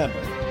night to remember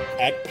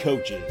at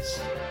Coach's.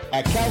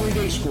 At Calvary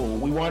Day School,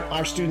 we want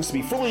our students to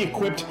be fully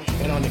equipped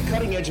and on the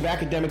cutting edge of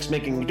academics,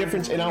 making a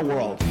difference in our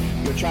world.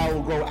 Your child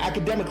will grow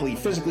academically,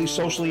 physically,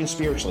 socially, and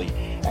spiritually.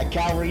 At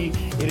Calvary,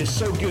 it is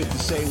so good to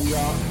say we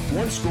are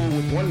one school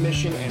with one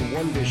mission and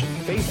one vision: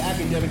 faith,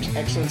 academics,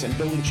 excellence, and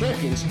building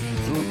champions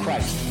through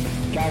Christ.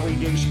 Calvary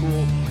Day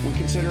School, we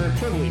consider it a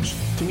privilege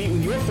to meet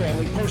with your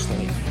family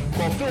personally.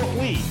 Call Philip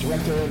Lee,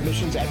 Director of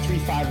Admissions, at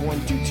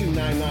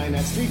 351-2299.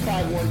 That's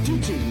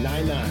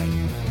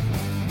 351-2299.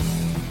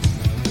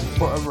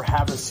 For over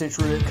half a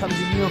century, when it comes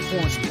to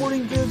uniforms,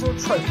 sporting goods, or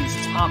trophies,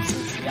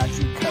 Thompson's got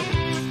you covered.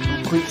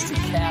 From cleats to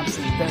caps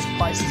and best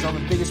prices on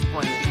the biggest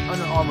brands,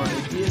 Under Armour,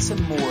 Adidas,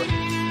 and more.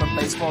 From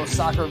baseball to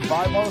soccer,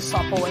 volleyball to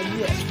softball, and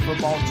yes,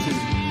 football too.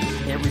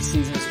 Every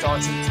season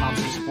starts at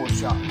Thompson Sports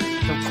Shop.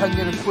 From come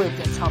get equipped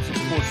at Thompson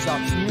Sports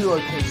Shop's new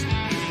location,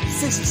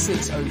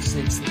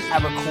 6606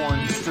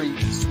 Abercorn Street,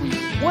 Suite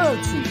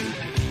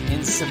 102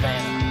 in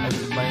Savannah.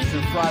 Open Monday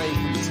through Friday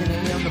from 10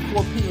 a.m. to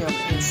 4 p.m.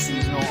 and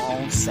seasonal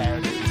on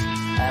Saturdays.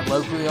 At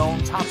locally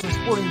owned Thompson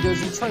Sporting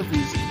Goods and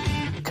Trophies,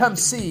 Come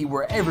see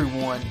where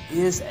everyone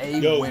is a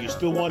winner. You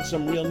still want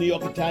some real New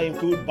York Italian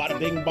food? Bada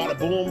bing, bada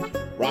boom.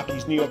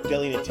 Rocky's New York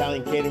Deli and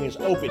Italian Catering is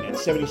open at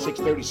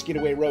 7630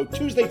 Skidaway Road,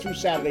 Tuesday through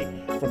Saturday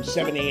from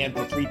 7 a.m.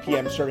 to 3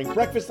 p.m., serving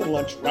breakfast and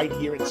lunch right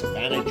here in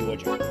Savannah,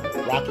 Georgia.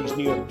 Rocky's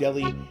New York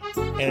Deli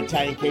and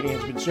Italian Catering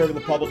has been serving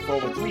the public for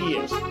over 3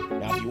 years.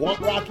 Now, if you want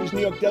Rocky's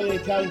New York Deli and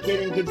Italian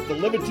Catering goods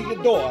delivered to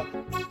your door,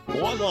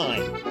 go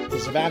online to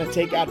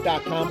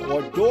SavannahTakeout.com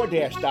or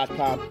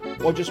DoorDash.com,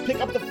 or just pick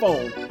up the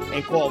phone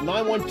and call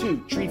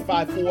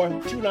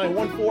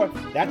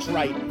 912-354-2914. That's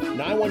right,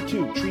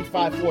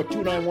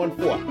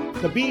 912-354-2914.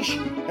 Kabish,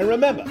 and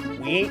remember,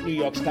 we ain't New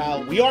York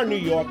style. We are New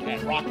York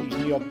at Rocky's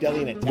New York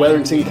Deli and Italian.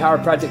 Wetherington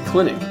Chiropractic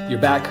Clinic. Your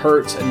back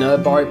hurts,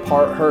 another body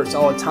part hurts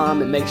all the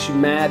time. It makes you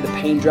mad. The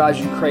pain drives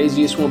you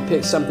crazy. You just want to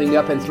pick something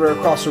up and throw it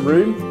across the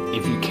room?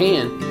 If you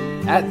can.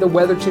 At the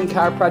Wetherington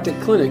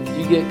Chiropractic Clinic,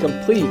 you get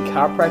complete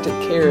chiropractic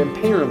care and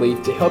pain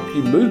relief to help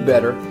you move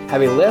better,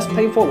 have a less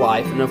painful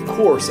life, and of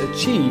course,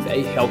 achieve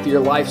a healthier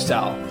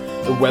lifestyle.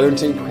 The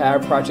Wetherington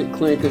Chiropractic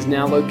Clinic is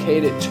now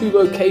located at 2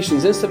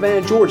 locations in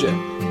Savannah, Georgia,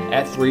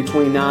 at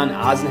 329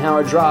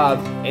 Eisenhower Drive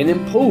and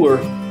in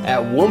Pooler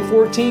at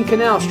 114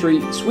 Canal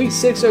Street, Suite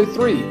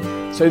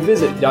 603. So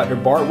visit Dr.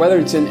 Bart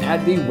Wetherington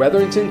at the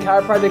Wetherington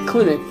Chiropractic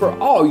Clinic for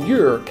all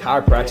your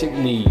chiropractic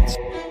needs.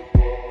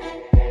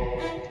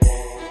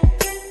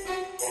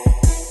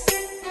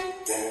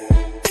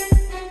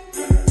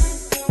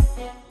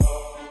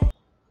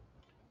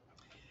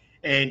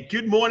 And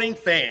good morning,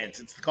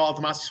 fans. It's the Karl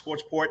DeMasi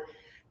Sports Report.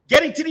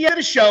 Getting to the end of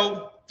the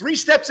show, 3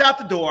 steps out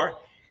the door,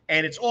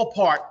 and it's all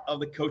part of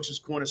the Coach's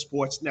Corner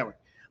Sports Network.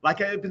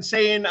 Like I've been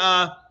saying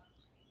all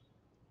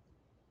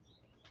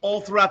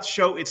throughout the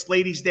show, it's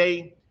Ladies'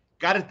 Day.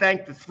 Got to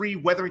thank the 3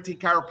 Wetherington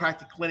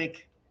Chiropractic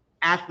Clinic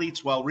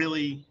athletes. Well,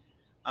 really,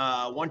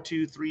 1,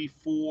 2, 3,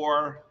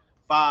 4,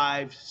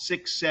 5,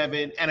 6,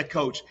 7, and a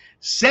coach.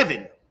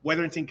 7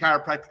 Wetherington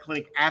Chiropractic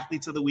Clinic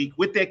athletes of the week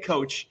with their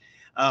coach.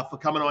 For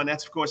coming on.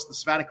 That's, of course, the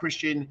Savannah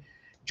Christian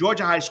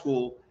Georgia High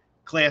School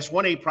Class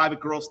 1A Private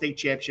Girls State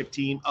Championship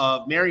team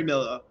of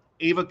Miller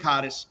Ava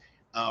Cottis,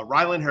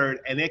 Rylan Heard,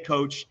 and their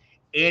coach,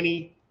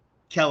 Annie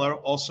Keller,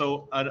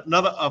 also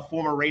another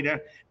former Raider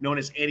known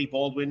as Annie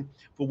Baldwin,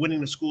 for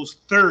winning the school's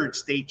 3rd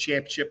state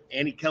championship.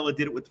 Annie Keller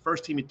did it with the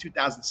first team in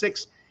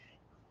 2006.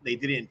 They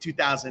did it in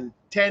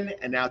 2010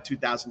 and now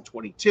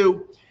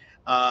 2022.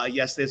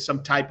 Yes, there's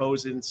some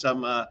typos in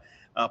some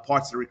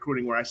parts of the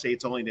recruiting where I say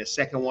it's only their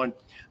 2nd one.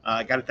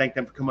 I got to thank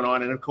them for coming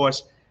on. And, of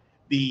course,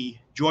 the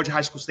Georgia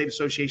High School State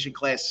Association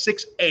Class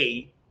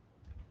 6A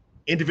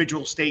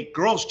individual state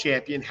girls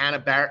champion, Hannah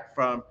Barrett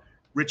from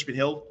Richmond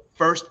Hill,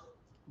 first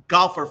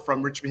golfer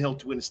from Richmond Hill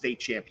to win a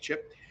state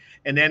championship.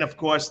 And then, of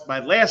course,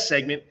 my last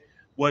segment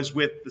was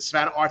with the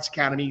Savannah Arts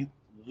Academy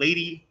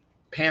Lady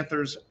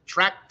Panthers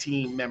track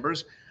team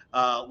members,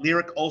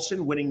 Lyric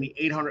Olson winning the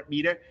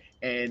 800-meter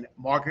and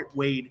Margaret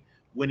Wade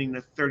winning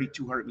the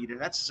 3,200 meter.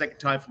 That's the 2nd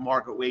time for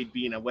Margaret Wade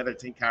being a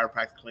Wetherington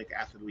Chiropractic Clinic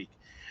Athlete of the Week.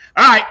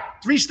 All right,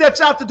 3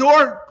 steps out the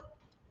door.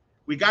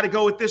 We got to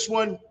go with this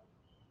one.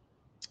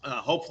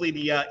 Hopefully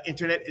the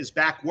internet is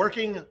back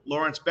working.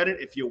 Lawrence Bennett,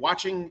 if you're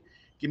watching,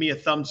 give me a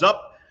thumbs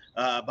up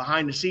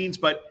behind the scenes.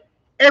 But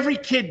every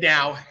kid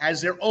now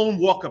has their own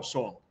walk-up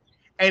song,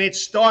 and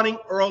it's starting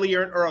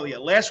earlier and earlier.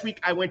 Last week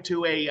I went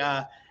to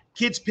a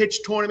kids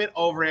pitch tournament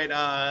over at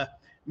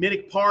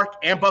Minnick Park,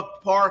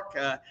 Ambuck Park,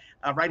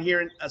 right here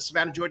in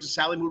Savannah, Georgia,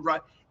 Sally Mood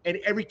Ride, and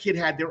every kid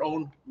had their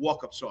own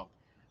walk-up song.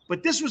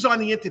 But this was on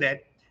the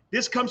internet.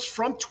 This comes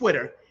from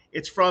Twitter.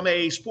 It's from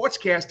a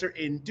sportscaster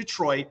in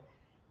Detroit.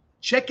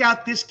 Check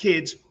out this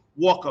kid's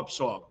walk-up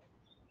song.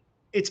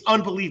 It's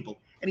unbelievable.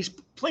 And he's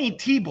playing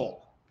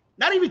T-ball.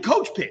 Not even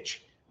coach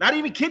pitch. Not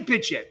even kid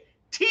pitch yet.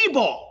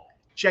 T-ball.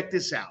 Check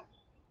this out.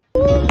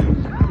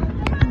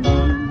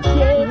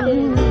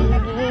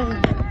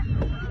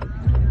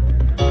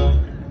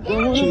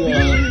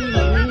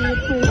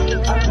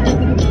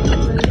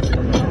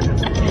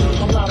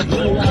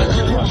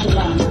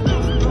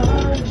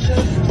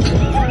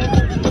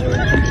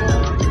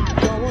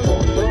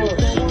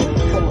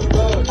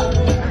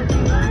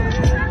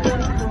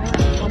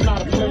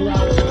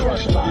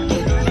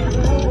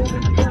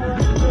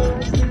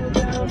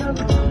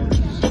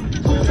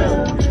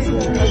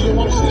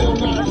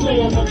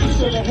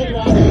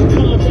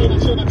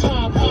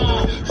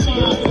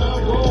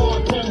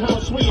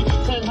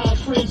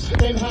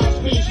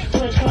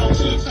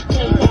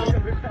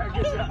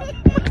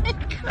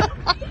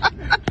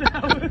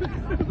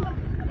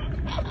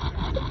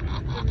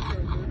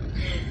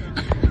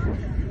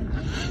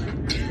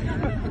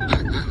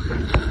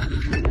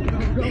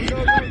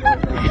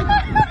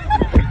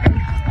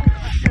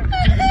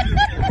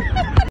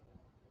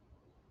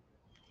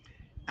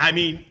 I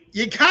mean,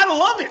 you gotta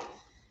love it.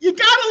 You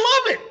gotta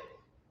love it.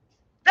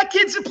 That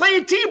kid's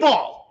playing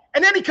T-ball,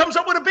 and then he comes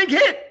up with a big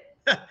hit.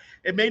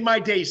 It made my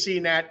day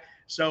seeing that.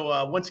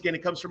 So once again,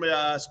 it comes from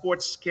a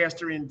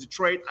sportscaster in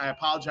Detroit. I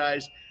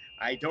apologize.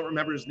 I don't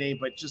remember his name,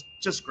 but just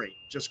great.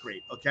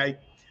 Okay.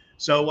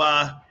 So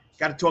got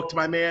to talk to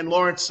my man,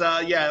 Lawrence.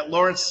 Yeah,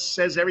 Lawrence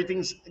says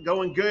everything's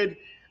going good.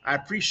 I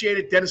appreciate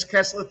it. Dennis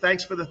Kessler,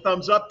 thanks for the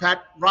thumbs up.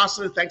 Pat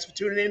Rossler, thanks for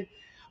tuning in.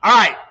 All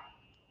right,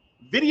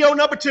 video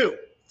number 2,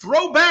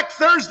 Throwback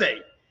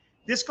Thursday.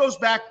 This goes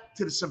back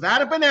to the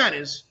Savannah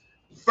Bananas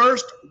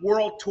first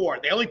World Tour.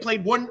 They only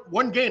played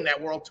one game that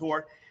World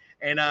Tour,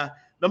 and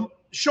the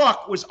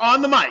Shark was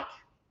on the mic,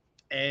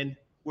 and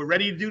we're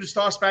ready to do the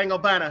Star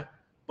Spangled Banner,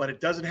 but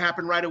it doesn't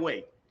happen right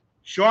away.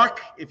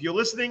 Shark, if you're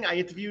listening, I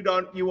interviewed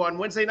you on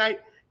Wednesday night.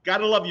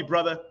 Gotta love you,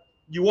 brother.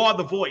 You are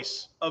the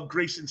voice of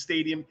Grayson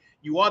Stadium.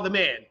 You are the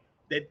man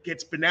that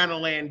gets Banana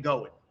Land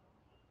going.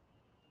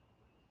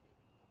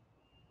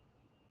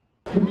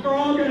 We're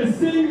all going to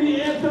sing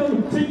the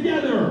anthem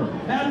together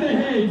at the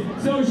Hague.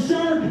 So,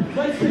 Shark,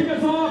 let's kick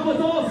us off.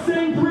 Let's all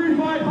sing 3 to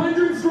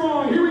 500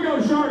 strong. Here we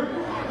go, Shark.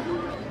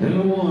 And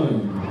a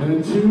 1, and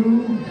a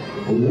 2,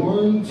 a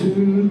 1,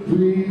 2,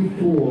 3,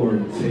 4.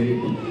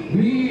 Take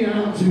me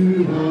out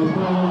to the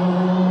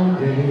ball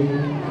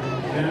game.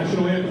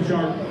 National anthem,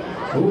 Shark.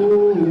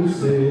 Oh,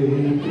 say,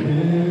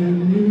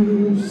 can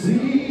you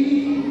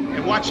see?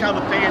 And watch how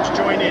the fans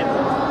join in.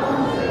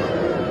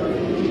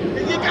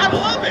 You gotta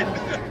love it.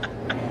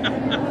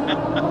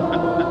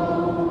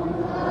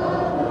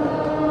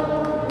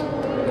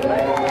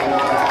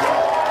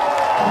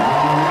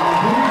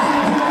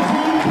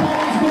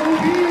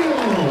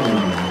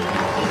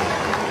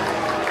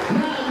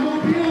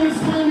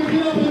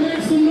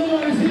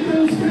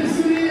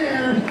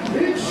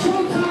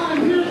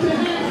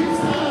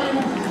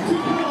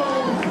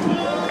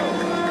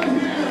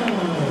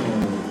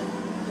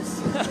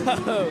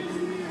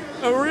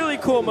 A really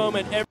cool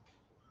moment. And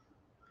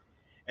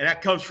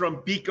that comes from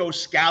Biko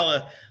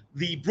Scala,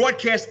 the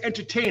broadcast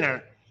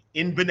entertainer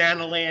in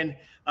Banana Land,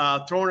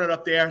 throwing it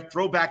up there.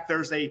 Throwback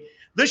Thursday.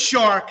 The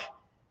Shark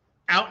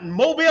out in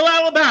Mobile,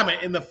 Alabama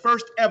in the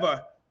first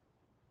ever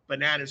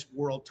Bananas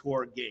World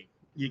Tour game.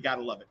 You got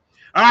to love it.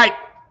 All right.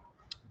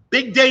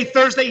 Big day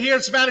Thursday here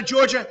in Savannah,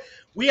 Georgia.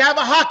 We have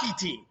a hockey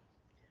team,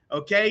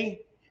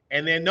 okay?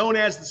 And they're known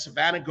as the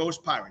Savannah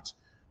Ghost Pirates.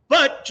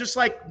 But just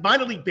like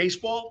minor league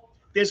baseball,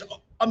 there's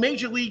a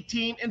major league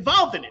team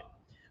involved in it.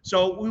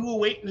 So we were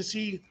waiting to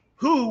see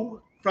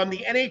who from the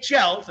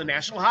NHL, the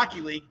National Hockey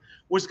League,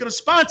 was going to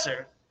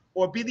sponsor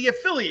or be the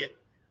affiliate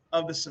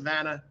of the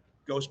Savannah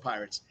Ghost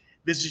Pirates.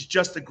 This is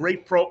just a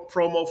great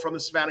promo from the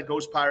Savannah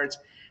Ghost Pirates.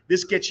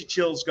 This gets you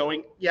chills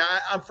going. Yeah,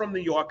 I'm from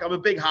New York. I'm a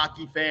big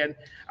hockey fan.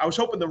 I was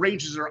hoping the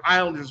Rangers or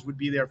Islanders would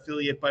be their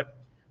affiliate, but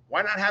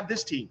why not have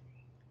this team?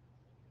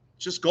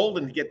 It's just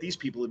golden to get these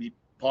people to be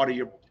part of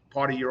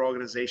your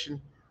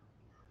organization.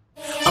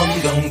 I'm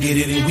gon' get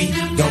it and we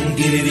gon'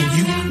 get it and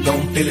you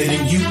gon' feel it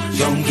and you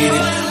gon' get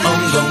it.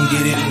 I'm gon'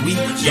 get it and we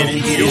gon' get it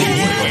and you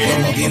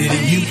gon' get it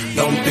and you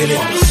gon' feel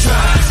it. I'm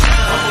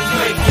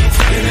make it.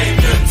 It ain't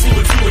nothing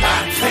to it.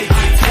 I take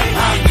it.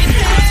 I get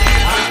it.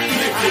 I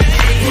flip it.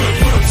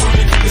 Put a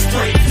turn it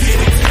straight.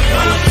 Get it.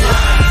 I'm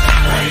flying.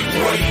 I ain't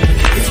waiting.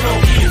 It's no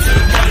key to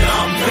the money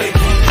I'm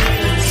making.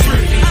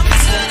 Tricky.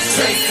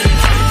 Chasing.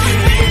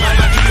 Get it in my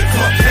life. Get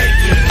caught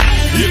taking.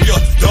 If you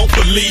don't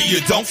believe, you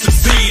don't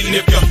succeed. And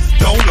if you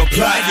don't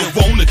apply, you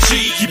won't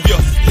achieve. Keep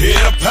your head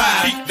up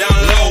high, feet down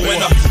low,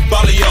 and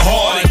follow your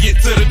heart and get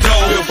to the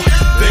door. If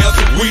there's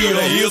a will,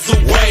 there is a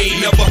way.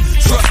 Never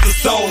trust the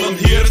soul, I'm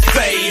here to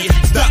say.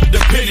 Stop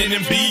depending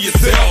and be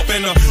yourself.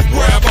 And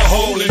grab a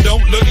hold and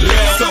don't look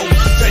left. So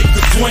take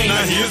the swing,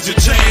 now here's your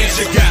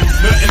chance. You got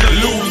nothing to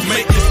lose,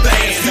 make it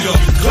stand. See the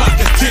clock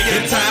is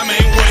ticking, time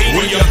ain't waiting.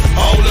 When you're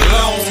all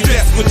alone,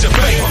 that's what your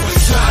faith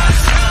is.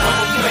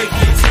 I'ma make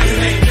it. It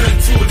ain't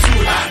nothing to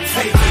it. I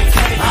take it.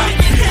 I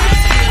get it.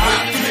 I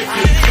flip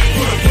it.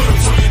 Put a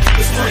turn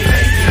it straight.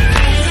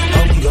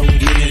 I'm gon'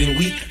 get it and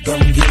we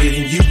gon' get it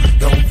and you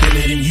gon' feel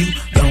it and you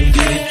gon'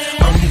 get it.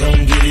 I'm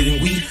gon' get it and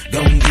we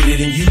gon' get it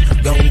and you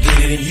gon' get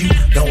it and you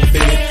gon'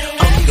 feel it.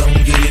 I'm gon'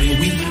 get it and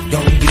we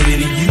gon' get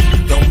it and you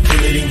gon'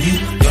 feel it and you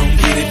gon'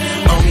 get it.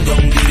 I'm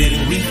gon' get it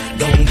and we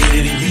gon' get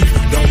it and you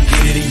gon'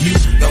 get it and you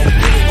gon'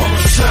 feel it. I'ma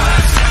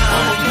try.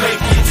 I'ma make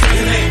it.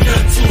 It ain't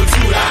nothing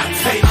to it. I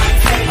take it.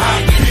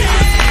 I get it.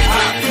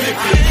 I flip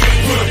it.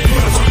 Put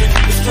a turn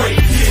it straight.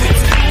 Get it.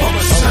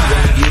 I'ma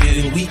get it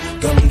and we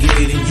gon' get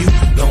it and you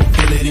gon'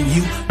 feel it and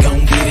you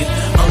gon' get it.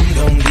 I'm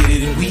gon' get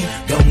it and we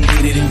gon'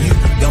 get it and you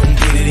gon'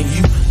 get it and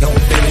you gon'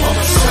 feel it.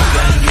 I'm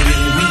gon' get it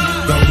and we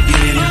gon'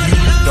 get it and you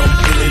gon'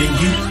 feel it and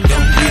you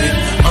gon' get it.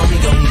 I'm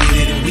gon' get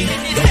it and we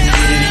gon'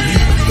 get it and you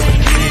gon'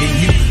 get it and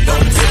you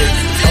gon' feel it.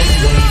 I'm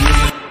gon'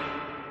 get it.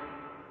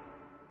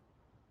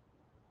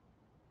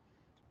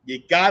 You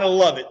gotta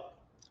love it.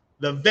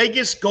 The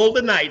Vegas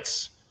Golden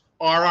Knights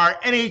are our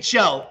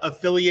NHL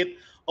affiliate,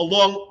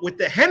 along with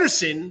the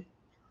Henderson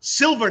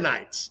Silver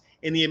Knights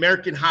in the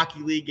American Hockey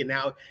League, and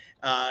now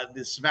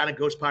the Savannah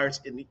Ghost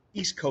Pirates in the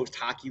East Coast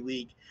Hockey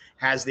League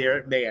has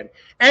their man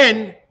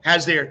and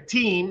has their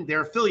team,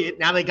 their affiliate.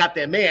 Now they got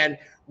their man.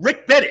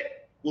 Rick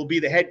Bennett will be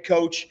the head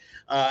coach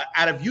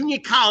out of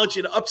Union College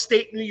in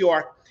upstate New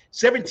York,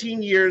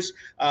 17 years.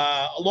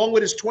 Along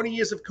with his 20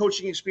 years of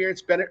coaching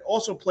experience, Bennett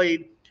also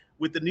played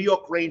with the New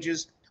York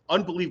Rangers,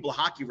 unbelievable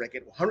hockey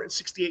record,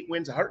 168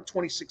 wins,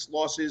 126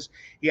 losses.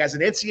 He has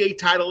an NCAA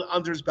title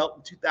under his belt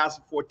in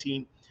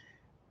 2014.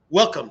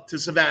 Welcome to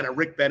Savannah,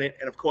 Rick Bennett.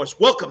 And, of course,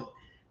 welcome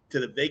to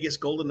the Vegas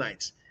Golden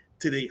Knights,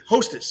 to the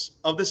hostess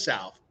of the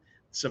South,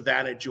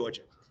 Savannah,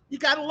 Georgia. You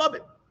got to love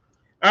it.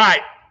 All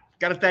right.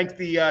 Got to thank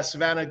the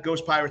Savannah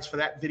Ghost Pirates for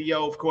that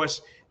video. Of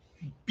course,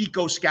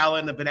 Biko Scala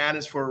and the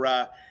Bananas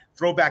for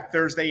Throwback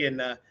Thursday, and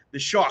the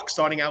Sharks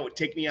starting out with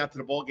Take Me Out to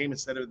the Ball Game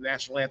instead of the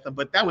national anthem.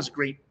 But that was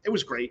great. It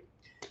was great.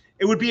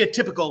 It would be a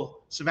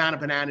typical Savannah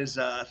Bananas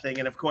thing.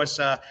 And, of course,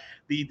 the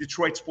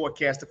Detroit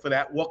Sportcaster for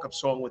that walk-up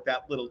song with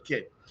that little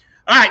kid.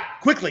 All right,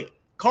 quickly,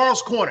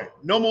 Karl's Corner,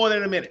 no more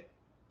than a minute.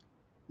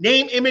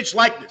 Name, image,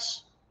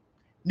 likeness.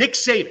 Nick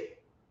Saban,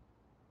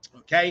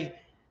 okay,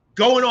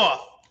 going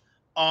off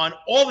on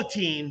all the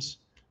teams,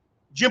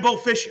 Jimbo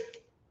Fisher,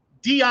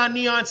 Deion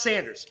Neon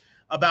Sanders,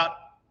 about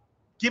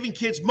giving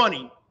kids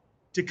money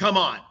to come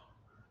on.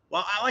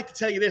 Well, I like to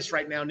tell you this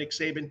right now, Nick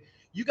Saban,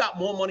 you got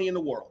more money in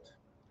the world,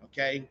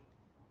 okay?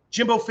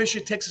 Jimbo Fisher,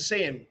 Texas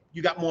A&M,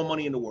 you got more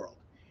money in the world.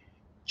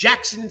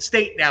 Jackson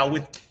State now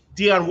with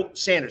Deion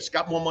Sanders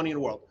got more money in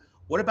the world.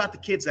 What about the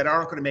kids that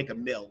aren't going to make a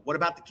mill? What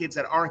about the kids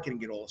that aren't going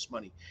to get all this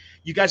money?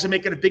 You guys are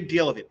making a big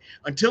deal of it.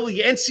 Until the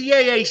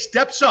NCAA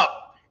steps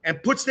up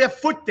and puts their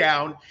foot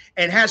down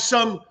and has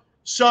some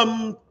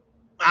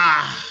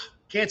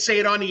can't say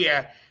it on the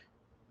air,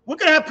 we're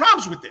going to have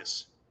problems with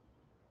this.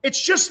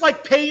 It's just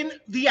like paying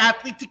the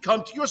athlete to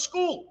come to your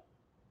school.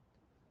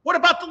 What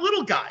about the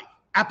little guy?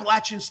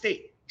 Appalachian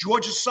State,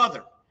 Georgia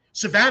Southern,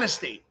 Savannah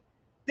State.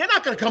 They're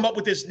not going to come up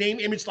with this name,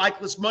 image,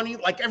 likeness money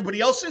like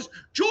everybody else is.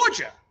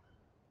 Georgia.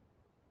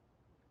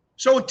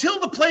 So until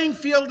the playing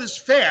field is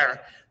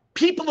fair,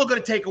 people are going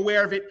to take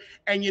aware of it.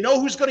 And you know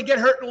who's going to get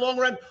hurt in the long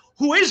run?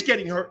 Who is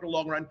getting hurt in the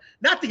long run?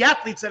 Not the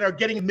athletes that are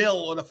getting a mill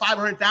or the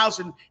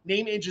 500,000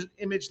 name,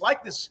 image,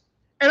 likeness.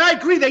 And I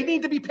agree, they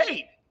need to be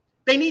paid.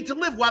 They need to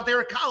live while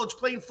they're at college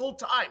playing full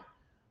time.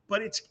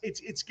 But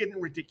it's getting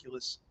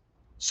ridiculous.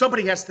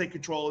 Somebody has to take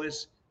control of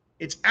this.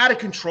 It's out of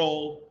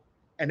control.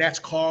 And that's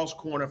Karl's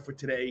Corner for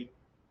today.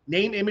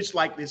 Name, image,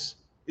 likeness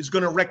is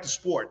going to wreck the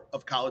sport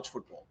of college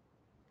football.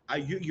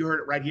 You heard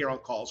it right here on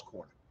Karl's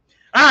Corner.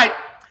 All right.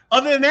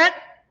 Other than that,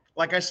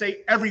 like I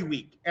say, every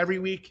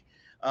week,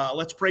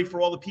 let's pray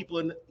for all the people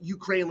in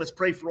Ukraine. Let's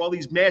pray for all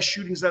these mass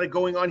shootings that are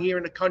going on here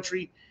in the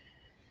country.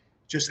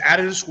 Just out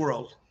of this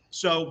world.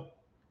 So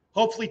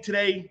hopefully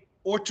today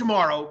or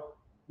tomorrow,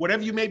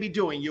 whatever you may be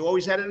doing, you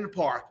always had it in the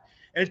park.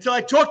 And until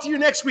I talk to you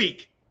next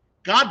week,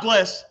 God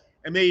bless,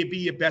 and may it be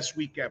your best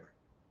week ever.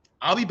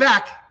 I'll be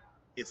back.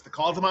 It's the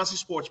Karl DeMasi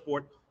Sports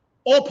Board,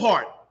 all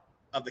part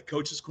of the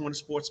Coach's Corner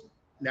Sports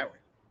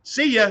Network.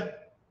 See ya.